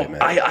at Subway, No,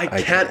 man.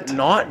 I can't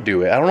not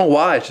do it. I don't know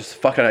why. It's just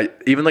fucking,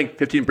 even like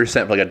 15%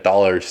 for like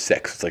 $1.06.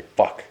 It's like,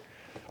 fuck.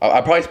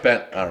 I probably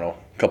spent, I don't know,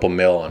 a couple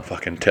mil on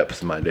fucking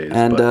tips in my days.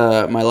 And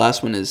but my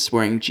last one is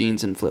wearing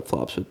jeans and flip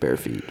flops with bare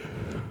feet.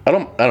 I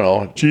don't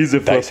know. Jeans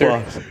and Dicer.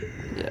 flip-flops.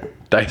 Yeah,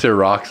 Dicer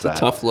rocks that.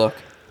 tough look.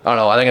 I don't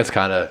know. I think it's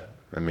kind of,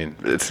 I mean,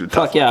 it's a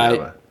tough. Fuck yeah,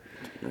 one,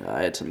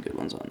 I had some good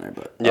ones on there,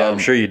 but Yeah, I'm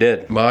sure you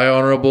did. My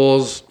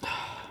honorables,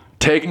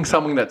 taking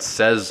something that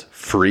says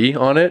free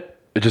on it.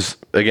 It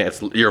just, again,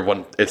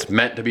 it's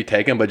meant to be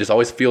taken, but it just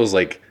always feels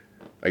like,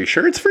 are you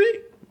sure it's free?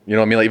 You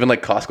know what I mean? Like, even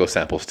like Costco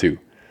samples too.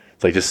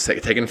 It's like just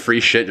taking free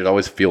shit. It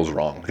always feels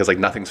wrong because like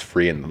nothing's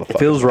free in the. It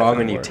feels wrong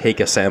when you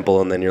take a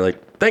sample and then you're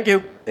like, "Thank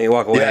you," and you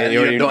walk away, Yeah, and you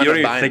you don't don't even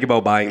end up think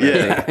about buying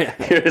that. Yeah.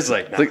 thing. You're just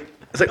like, nah.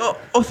 It's like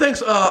oh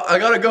thanks. I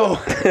gotta go.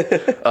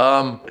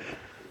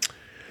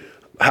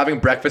 Having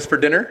breakfast for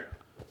dinner.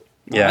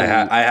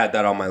 yeah, I had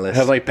that on my list.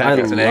 Have like I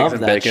pancakes and eggs love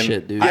and that bacon.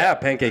 shit, dude. I have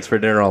pancakes for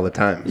dinner all the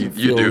time. You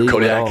feel do legal at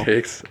Kodiak all.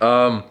 cakes.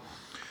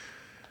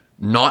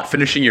 Not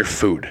finishing your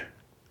food.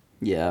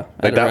 yeah, Like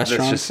at a that's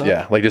restaurant. just stuff?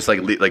 yeah, like just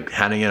like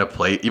handing in a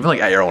plate, even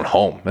like at your own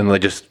home, and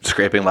like just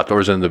scraping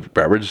leftovers in the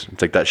beverage.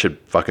 It's like that should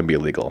fucking be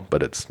illegal,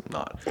 but it's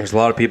not. There's a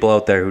lot of people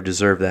out there who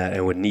deserve that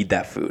and would need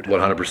that food.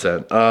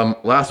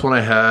 100%. Last one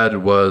I had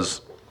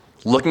was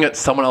looking at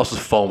someone else's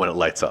phone when it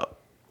lights up.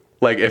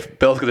 Like if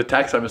Bill's gets a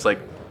text, I'm just like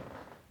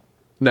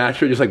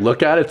naturally just like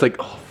look at it. It's like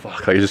oh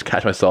fuck, I just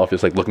catch myself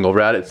just like looking over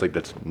at it. It's like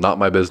that's not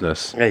my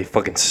business. Yeah, you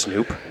fucking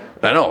snoop.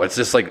 I know it's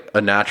just like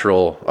a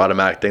natural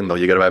automatic thing though.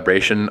 You get a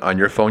vibration on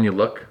your phone, you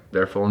look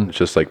their phone. It's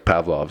just like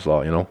Pavlov's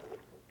law, you know.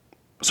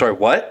 Sorry,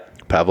 what?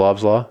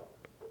 Pavlov's law?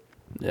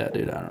 Yeah,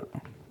 dude, I don't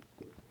know.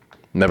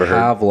 Never heard.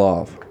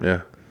 Pavlov.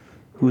 Yeah.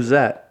 Who's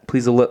that?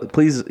 Please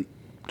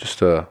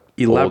Just a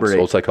Elaborate.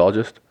 old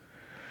psychologist.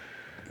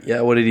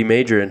 Yeah, what did he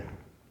major in?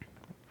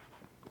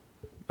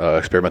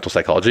 Experimental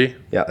psychology.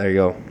 Yeah, there you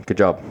go. Good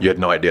job. You had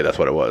no idea that's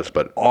what it was,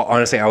 but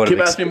Honestly, I would Keep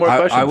have asking more I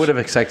questions. would have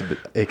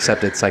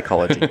accepted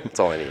psychology. That's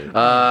all I needed.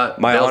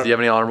 Bells, do you have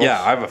any honorables?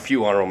 Yeah, I have a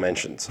few honorable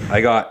mentions.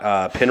 I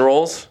got pin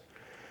rolls.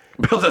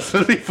 Bells, that's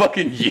literally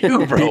fucking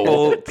you,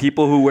 bro.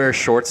 People who wear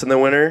shorts in the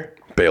winter.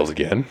 Bales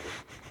again.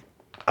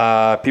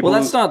 People. Well,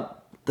 that's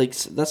not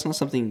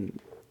something.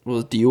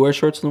 Well, do you wear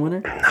shorts in the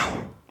winter?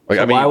 Like,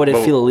 So why would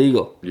it feel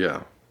illegal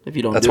Yeah. if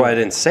you don't? That's do why it? I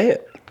didn't say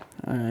it.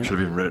 Should have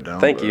even written it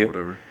down. Thank but you.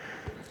 Whatever.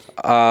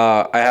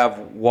 I have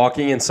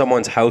walking in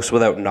someone's house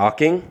without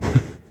knocking.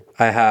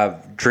 I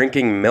have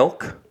drinking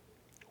milk.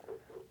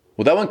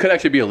 Well, that one could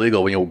actually be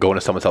illegal when you go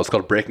into someone's house. It's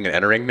called breaking and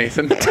entering,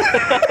 Nathan.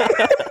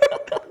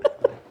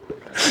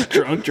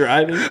 Drunk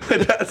driving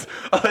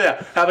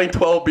Having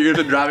 12 beers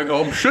and driving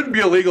home should be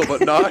illegal,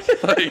 but not.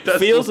 Like, that's,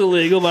 feels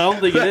illegal, but I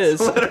don't think it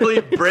that's is.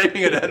 literally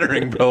breaking and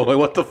entering, bro. Like,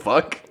 what the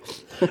fuck?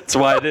 That's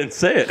why I didn't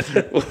say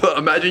it. Well,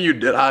 imagine you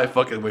did. I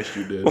fucking wish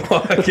you did.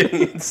 Walking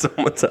in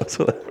someone's house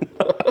without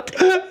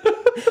knocking.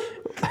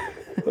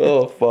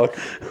 Oh, fuck.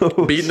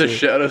 Beating the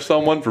shit out of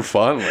someone for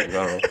fun? Like, I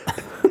don't know.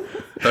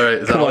 All right.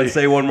 Is that Come all on, you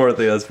say one more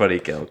thing. That's funny,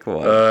 Kel. Come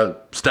on.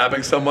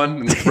 stabbing someone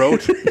in the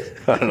throat?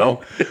 I don't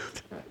know.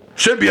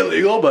 Should be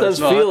illegal, but It does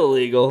it's not. feel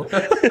illegal.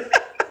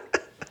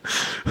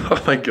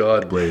 Oh my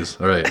God, Blaze.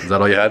 All right, is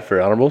that all you had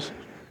for honorables?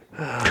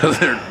 Because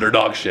they're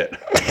dog shit.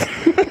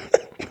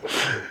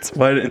 That's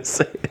why I didn't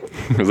say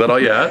it. Is that all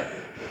you had?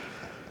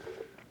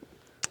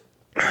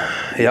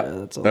 Yeah.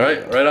 That's all. All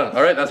right, right on.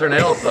 All right, that's our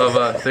nails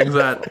of things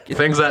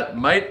that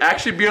might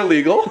actually be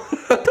illegal.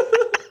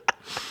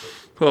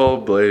 Oh,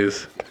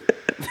 Blaze.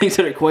 Things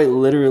that are quite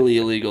literally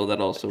illegal that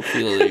also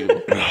feel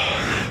illegal.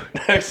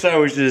 Next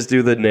time we should just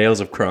do the nails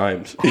of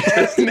crimes.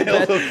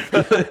 Nails of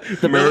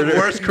the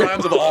worst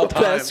crimes of all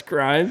time. Best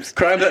crimes.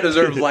 Crime that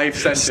deserves life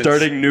sentence.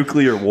 Starting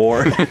nuclear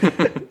war.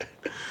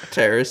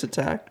 Terrorist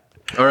attack.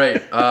 All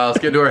right, let's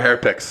get into our hair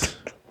picks.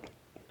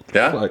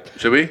 Yeah? Fuck.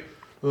 Should we?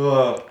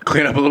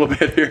 Clean up a little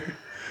bit here.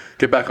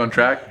 Get back on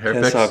track. Hair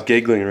Can't picks. stop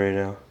giggling right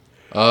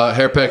now.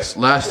 Hair picks.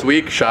 Last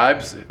week,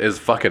 Shibes is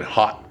fucking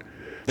hot.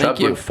 Thank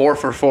you. Went 4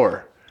 for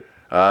 4.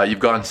 You've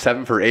gone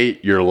 7 for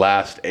 8. Your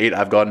last 8.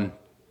 I've gone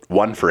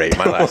 1 for 8.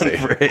 My last 8.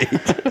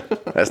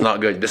 That's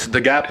not good.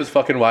 The gap is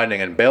fucking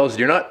widening. And Bales,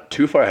 you're not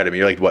too far ahead of me.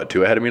 You're like, what,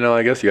 2 ahead of me now,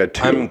 I guess? You got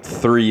 2. I'm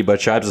 3, but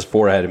Shibes is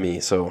 4 ahead of me,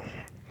 so.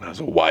 That's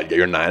a wide gap.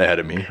 You're 9 ahead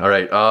of me. All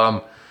right.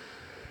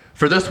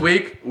 For this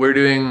week, we're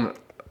doing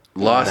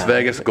Las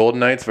Vegas Golden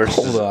Knights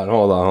versus... Hold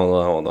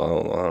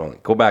on.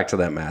 Go back to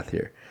that math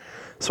here.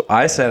 So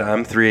I said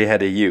I'm 3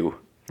 ahead of you.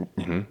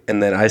 Mm-hmm.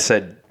 And then I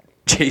said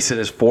Jason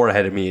is 4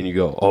 ahead of me, and you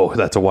go, oh,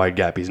 that's a wide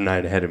gap. He's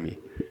 9 ahead of me.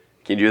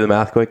 Can you do the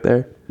math quick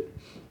there?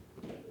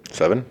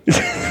 7?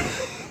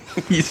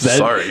 He said,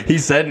 Sorry. He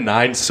said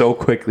 9 so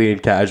quickly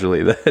and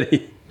casually that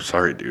he...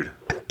 Sorry, dude.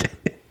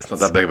 It's not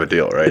that big of a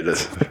deal, right?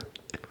 It's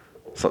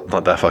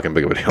not that fucking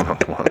big of a deal. No,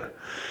 come on.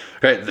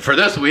 Okay, for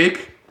this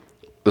week,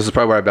 this is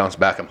probably where I bounce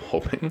back, I'm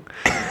hoping.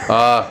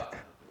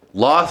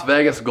 Las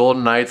Vegas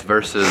Golden Knights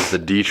versus the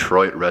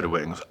Detroit Red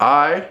Wings.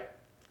 I'm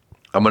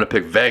going to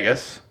pick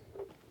Vegas.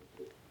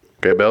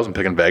 Okay, Bells, I'm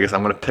picking Vegas.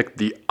 I'm going to pick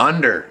the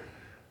under.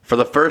 For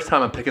the first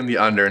time, I'm picking the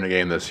under in a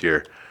game this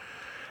year.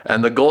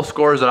 And the goal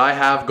scorers that I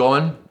have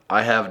going,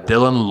 I have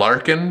Dylan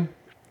Larkin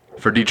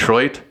for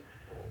Detroit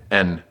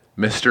and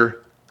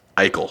Mr.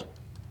 Eichel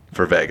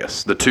for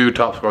Vegas. The 2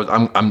 top scorers.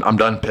 I'm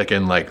done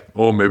picking like,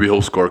 oh, maybe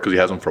he'll score because he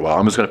has them for a while.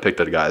 I'm just going to pick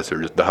the guys who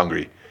are just the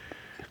hungry.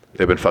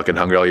 They've been fucking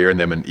hungry all year and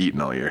they've been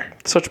eating all year.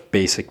 Such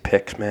basic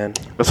picks, man.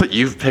 That's what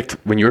you've picked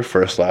when you were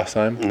first last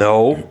time?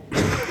 No.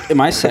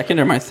 Am I second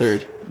or am I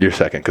third? You're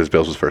second because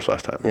Bills was first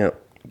last time. Yeah.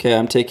 Okay,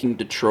 I'm taking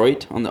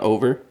Detroit on the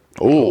over.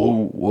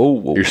 Oh,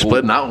 Whoa. you're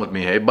splitting that one with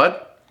me, hey,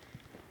 bud?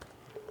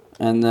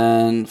 And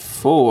then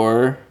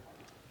for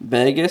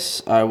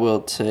Vegas, I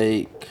will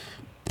take...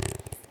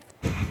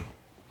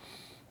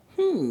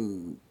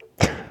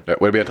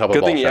 Way to be on top of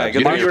Good all thing, yeah, sides. good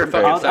You know thing you were you're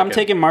fucking I'm second.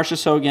 taking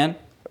Marchessault again.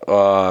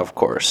 Of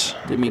course.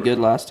 Did me good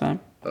last time.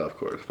 Of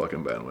course,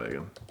 fucking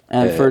bandwagon.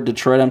 And for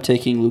Detroit, I'm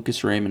taking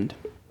Lucas Raymond.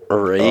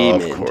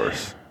 Raymond. Of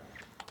course.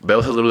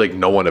 Bills has literally like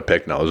no one to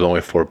pick now. There's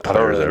only 4 I don't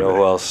players really there. know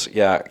who else.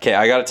 Yeah. Okay,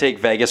 I got to take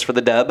Vegas for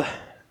the dub,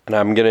 and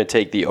I'm going to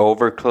take the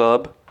over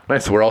club.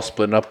 Nice. We're all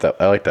splitting up. That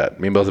I like that.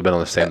 Me and Bills have been on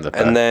the same.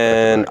 And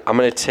then I'm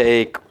going to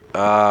take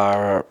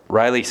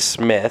Riley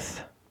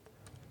Smith,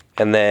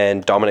 and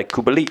then Dominic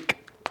Kubalik.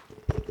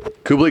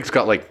 Kubelik's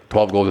got like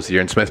 12 goals this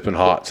year, and Smith's been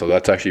hot, so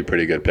that's actually a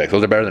pretty good picks.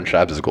 Those are better than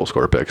Shabs' goal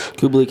scorer picks.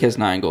 Kubalik has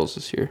 9 goals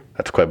this year.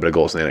 That's quite a bit of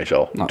goals in the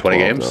NHL. Not 20 12,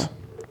 games.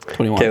 though.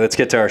 21. Okay, let's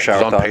get to our He's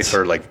shower on thoughts. pace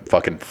for like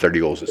fucking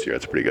 30 goals this year.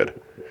 That's pretty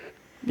good.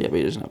 Yeah, but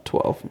he doesn't have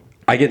 12.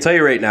 I can tell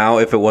you right now,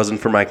 if it wasn't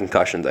for my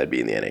concussions, I'd be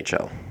in the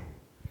NHL.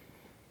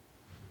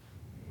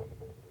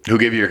 Who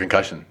gave you your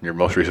concussion? Your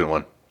most recent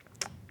one?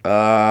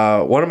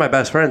 One of my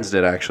best friends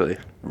did, actually.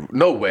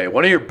 No way.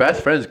 One of your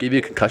best friends gave you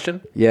a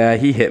concussion? Yeah,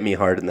 he hit me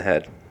hard in the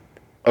head.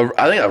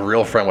 I think a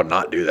real friend would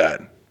not do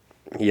that.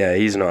 Yeah,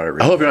 he's not a I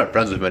real. hope you're not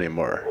friends with him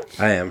anymore.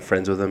 I am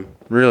friends with him.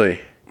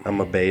 Really? I'm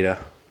a beta.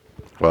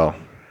 Well,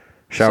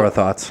 Shower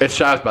thoughts. it's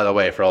Shabs, by the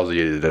way, for all of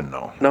you that didn't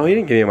know. No, he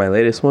didn't give me my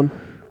latest one.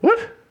 What?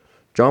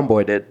 John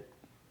Boy did.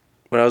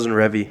 When I was in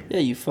Revy. Yeah,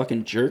 you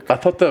fucking jerk. I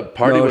thought the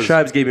party No, was.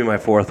 Shibes gave me my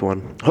fourth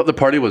one. I thought the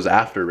party was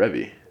after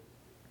Revy.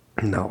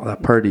 No,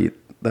 that party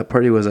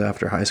was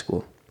after high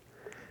school.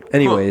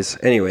 Anyways.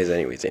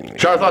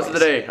 Shower thoughts of the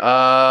day.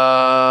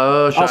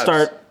 I'll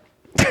start.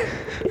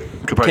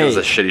 Could probably use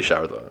a shitty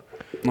shower thought.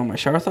 No, my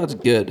shower thought's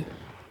good.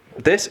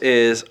 This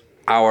is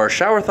our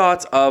shower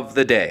thoughts of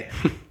the day.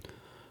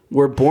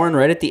 We're born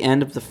right at the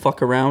end of the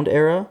fuck around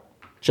era,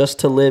 just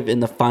to live in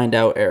the find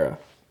out era.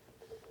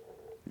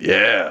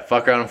 Yeah,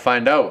 fuck around and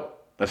find out.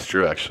 That's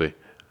true, actually.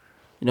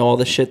 You know all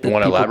the shit that You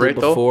wanna people elaborate,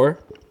 did though? before.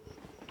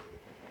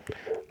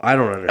 I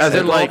don't understand. As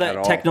in, All like,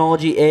 that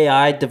technology,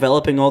 AI,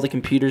 developing all the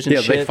computers and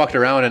Yeah, shit. they fucked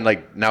around and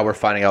like now we're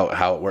finding out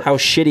how it works. How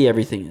shitty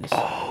everything is.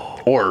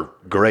 Or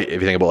great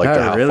if you think about like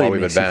how far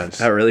we've advanced.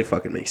 That really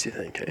fucking makes you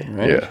think, eh?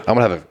 Right? Yeah, I'm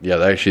gonna have a. Yeah,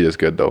 that actually is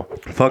good though.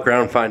 Fuck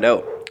around and find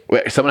out.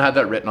 Wait, someone had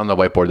that written on the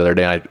whiteboard the other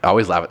day, and I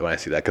always laugh at when I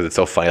see that because it's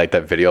so funny. Like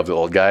that video of the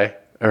old guy,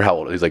 or how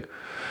old? He's like,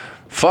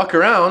 "Fuck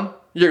around,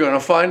 you're gonna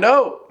find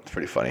out." It's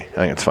pretty funny. I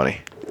think it's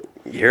funny.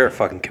 You're a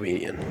fucking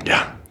comedian.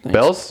 Yeah. Thanks.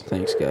 Bells.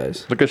 Thanks,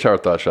 guys. Look at shower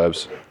thought,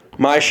 Shabs.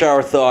 My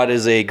shower thought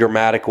is a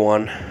grammatic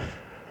one.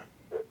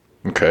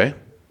 Okay,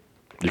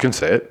 you can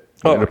say it.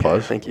 You need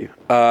applause. Thank you.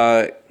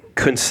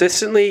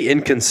 Consistently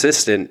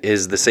inconsistent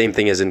is the same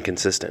thing as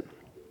inconsistent.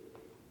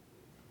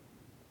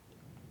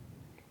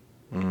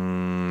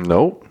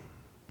 No.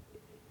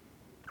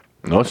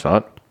 No, it's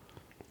not.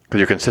 Because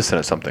you're consistent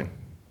at something.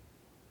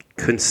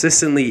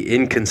 Consistently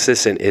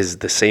inconsistent is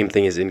the same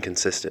thing as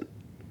inconsistent.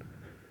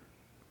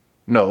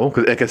 No,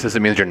 because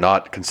inconsistent means you're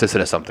not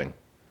consistent at something.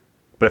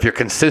 But if you're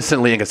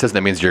consistently inconsistent,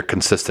 that means you're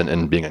consistent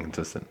in being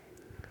inconsistent.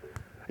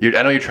 I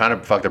know you're trying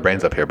to fuck their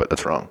brains up here, but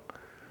that's wrong.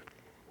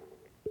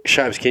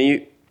 Shibes, can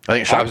you... I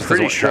think I'm Shabs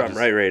pretty sure I'm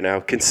right now.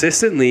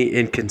 Consistently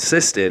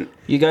inconsistent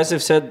You guys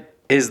have said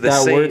is the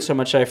that same... word so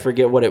much I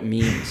forget what it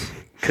means.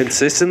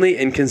 Consistently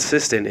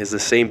inconsistent is the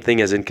same thing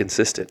as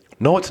inconsistent.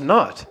 No, it's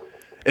not.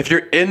 If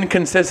you're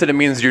inconsistent, it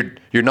means you're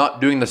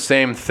not doing the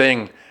same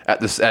thing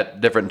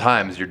at different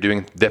times. You're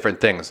doing different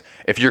things.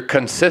 If you're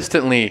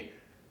consistently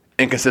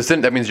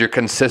inconsistent, that means you're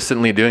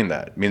consistently doing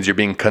that. It means you're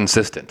being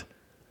consistent.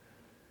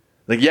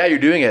 Like, yeah, you're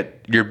doing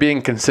it. You're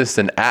being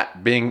consistent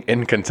at being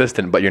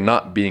inconsistent, but you're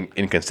not being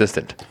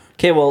inconsistent.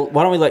 Okay, well,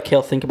 why don't we let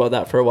Kale think about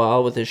that for a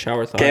while with his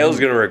shower thought? Kale's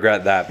going to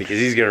regret that because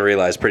he's going to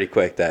realize pretty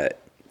quick that...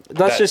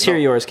 Let's just hear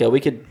yours, Kale. We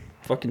could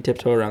fucking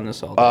tiptoe around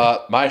this all day.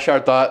 My shower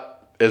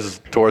thought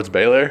is towards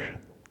Baylor.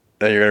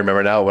 And you're going to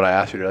remember now when I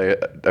asked you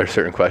a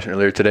certain question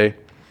earlier today.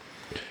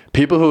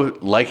 People who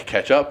like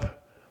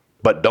ketchup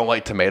but don't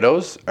like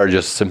tomatoes are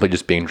just simply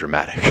just being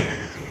dramatic.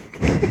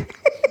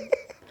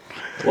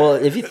 Well,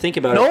 if you think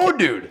about No, it,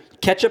 dude.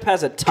 ketchup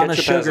has a ton of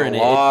Ketchup has sugar a in it.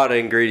 lot of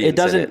ingredients It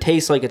doesn't in it.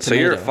 taste like a So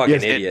tomato. you're a fucking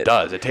Yes, idiot. it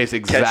does. It tastes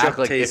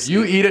exactly like tastes- if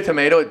you eat a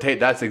tomato,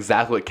 that's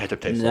exactly what ketchup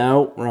tastes like.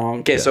 No, wrong.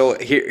 Okay, so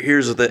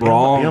here's the...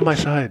 Wrong. Be on my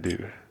side,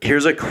 dude.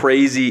 Here's a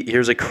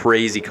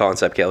crazy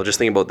concept, Kale. Just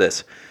think about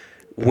this.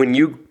 When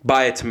you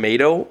buy a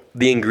tomato,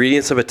 the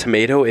ingredients of a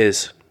tomato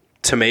is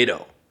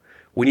tomato.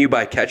 When you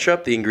buy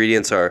ketchup, the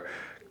ingredients are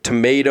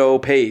tomato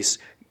paste,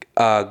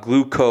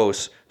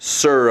 glucose,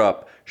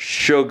 syrup,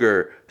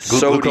 sugar,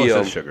 sodium.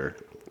 Glucose is sugar.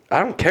 I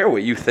don't care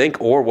what you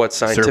think or what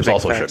scientific Syrup's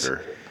also facts.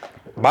 sugar.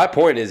 My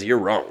point is you're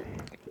wrong.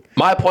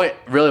 My point,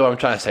 really, what I'm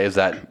trying to say is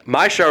that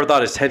My shower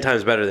thought is 10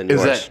 times better than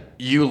yours.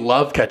 you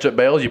love ketchup,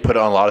 Bales. You put it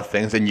on a lot of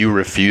things, and you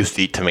refuse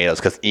to eat tomatoes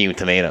because eat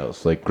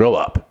tomatoes. Like, grow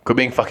up. Quit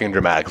being fucking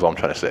dramatic. Is what I'm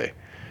trying to say.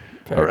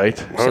 All right.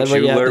 Why don't Said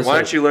what you had to why say.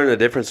 don't you learn the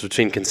difference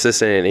between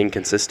consistent and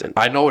inconsistent?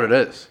 I know what it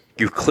is.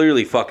 You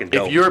clearly fucking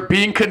don't. If you're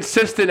being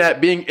consistent at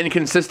being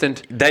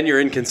inconsistent, then you're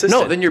inconsistent.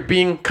 no, then you're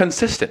being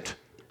consistent.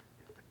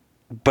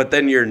 But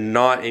then you're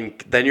not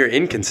then you're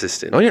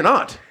inconsistent. No, you're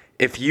not.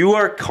 If you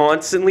are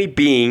constantly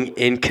being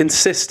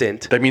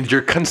inconsistent, That means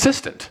you're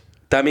consistent.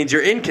 that means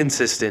you're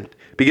inconsistent.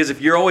 Because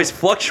if you're always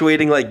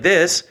fluctuating like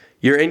this,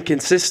 you're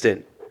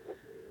inconsistent.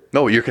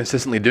 No, you're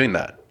consistently doing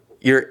that.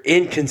 You're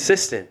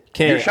inconsistent.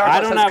 Okay, Your shower I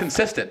thought don't says have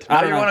consistent. I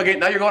Now don't you're know. going again.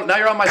 Now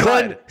you're on my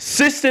side.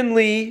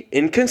 Consistently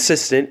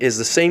inconsistent is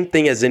the same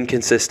thing as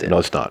inconsistent. No,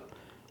 it's not.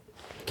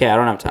 Okay, I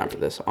don't have time for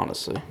this,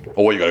 honestly.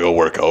 Oh, you gotta go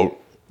work out.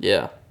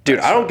 Yeah. Dude,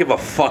 I don't give a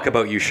fuck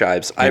about you,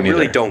 Shibes. I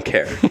really neither. don't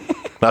care.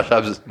 No,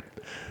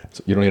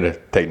 you don't need to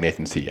take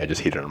Nathan's tea. I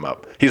just heated him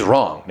up. He's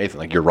wrong, Nathan.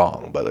 Like, you're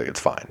wrong, but like, it's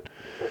fine.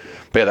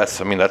 But yeah, that's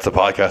the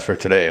podcast for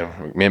today.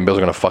 Me and Bill's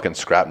are gonna fucking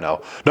scrap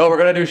now. No, we're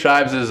gonna do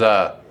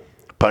Shibes'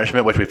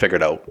 punishment, which we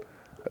figured out.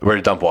 We're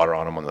gonna dump water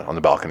on him on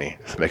the balcony,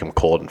 just make him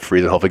cold and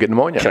freeze and hopefully get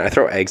pneumonia. Can I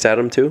throw eggs at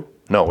him too?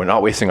 No, we're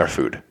not wasting our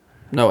food.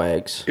 No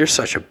eggs. You're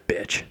such a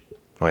bitch.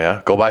 Oh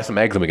yeah, go buy some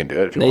eggs and we can do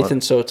it if you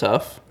Nathan's so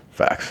tough. want.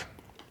 Facts.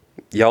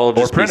 Y'all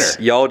just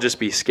printer. y'all just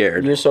be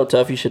scared. You're so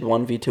tough. You should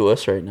 1v2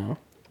 us right now.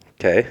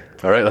 Okay.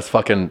 All right, let's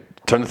fucking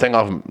turn the thing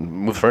off and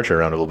move the furniture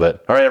around a little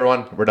bit. All right,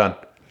 everyone, we're done.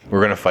 We're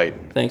going to fight.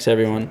 Thanks,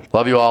 everyone.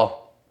 Love you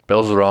all.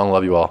 Bills is wrong.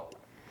 Love you all.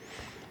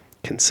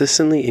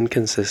 Consistently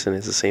inconsistent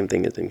is the same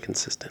thing as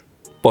inconsistent.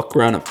 Fuck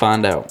around and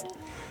find out.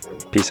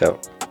 Peace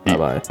out.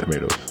 Bye-bye.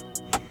 Tomatoes.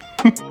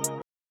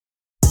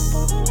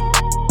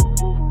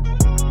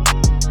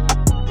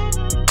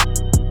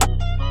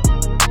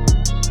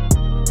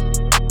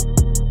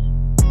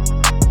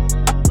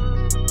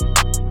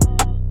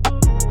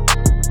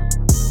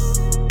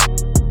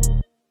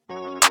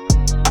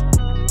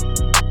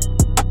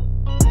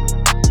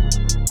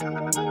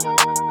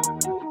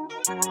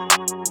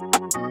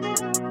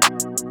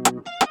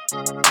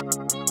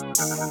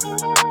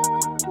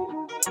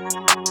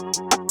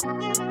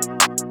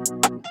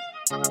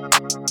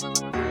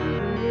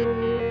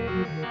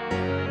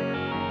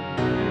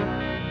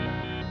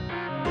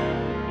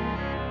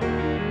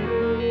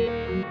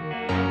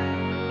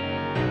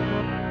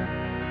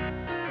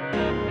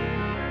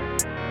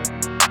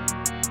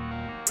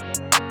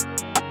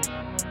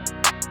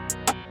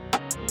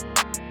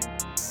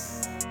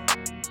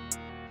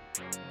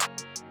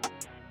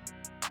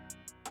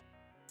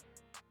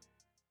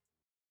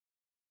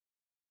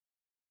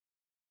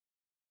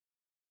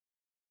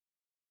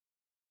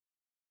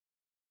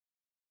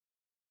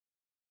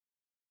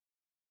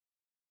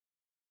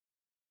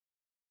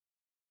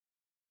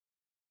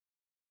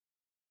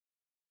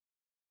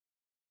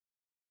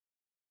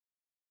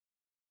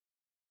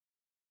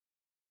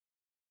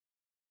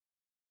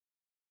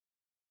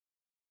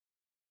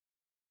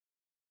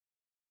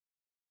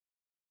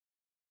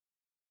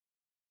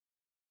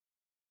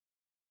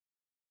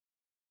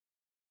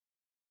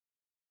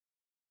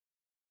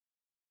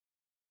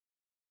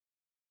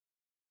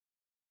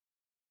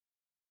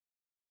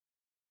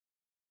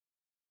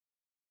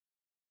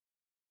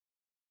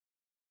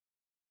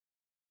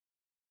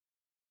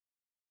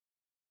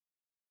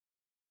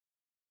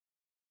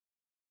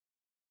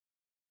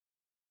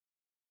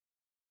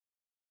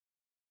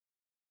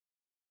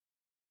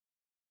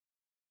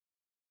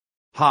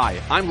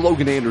 Hi, I'm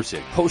Logan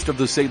Anderson, host of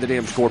the Say the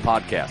Damn Score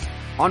podcast.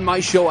 On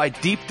my show, I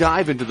deep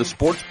dive into the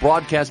sports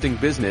broadcasting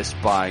business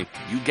by,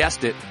 you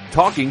guessed it,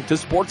 talking to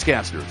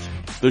sportscasters.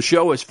 The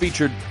show has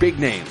featured big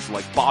names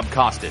like Bob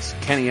Costas,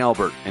 Kenny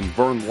Albert, and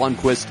Vern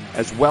Lundquist,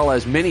 as well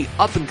as many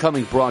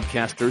up-and-coming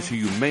broadcasters who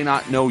you may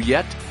not know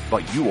yet,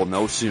 but you will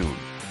know soon.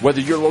 Whether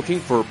you're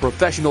looking for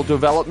professional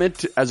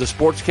development as a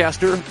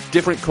sportscaster,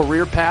 different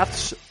career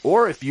paths,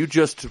 or if you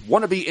just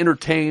want to be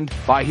entertained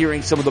by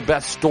hearing some of the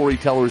best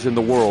storytellers in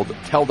the world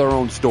tell their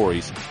own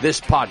stories,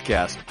 this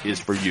podcast is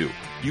for you.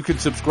 You can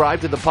subscribe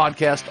to the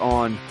podcast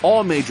on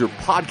all major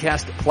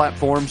podcast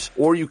platforms,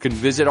 or you can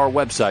visit our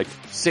website,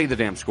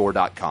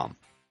 saythedamnscore.com.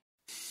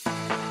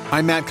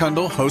 I'm Matt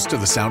Kundle, host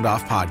of the Sound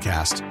Off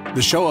Podcast,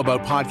 the show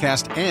about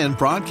podcast and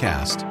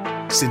broadcast.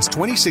 Since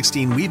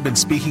 2016, we've been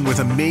speaking with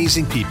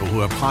amazing people who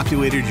have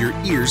populated your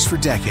ears for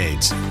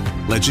decades.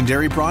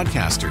 Legendary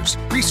broadcasters,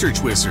 research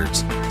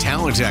wizards,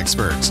 talent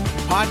experts,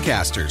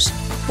 podcasters,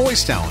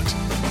 voice talent.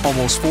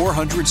 Almost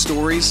 400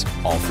 stories,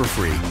 all for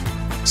free.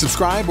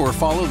 Subscribe or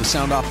follow the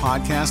Sound Off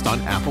Podcast on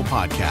Apple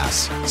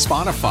Podcasts,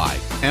 Spotify,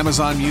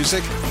 Amazon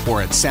Music,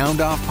 or at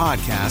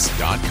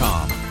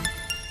soundoffpodcast.com.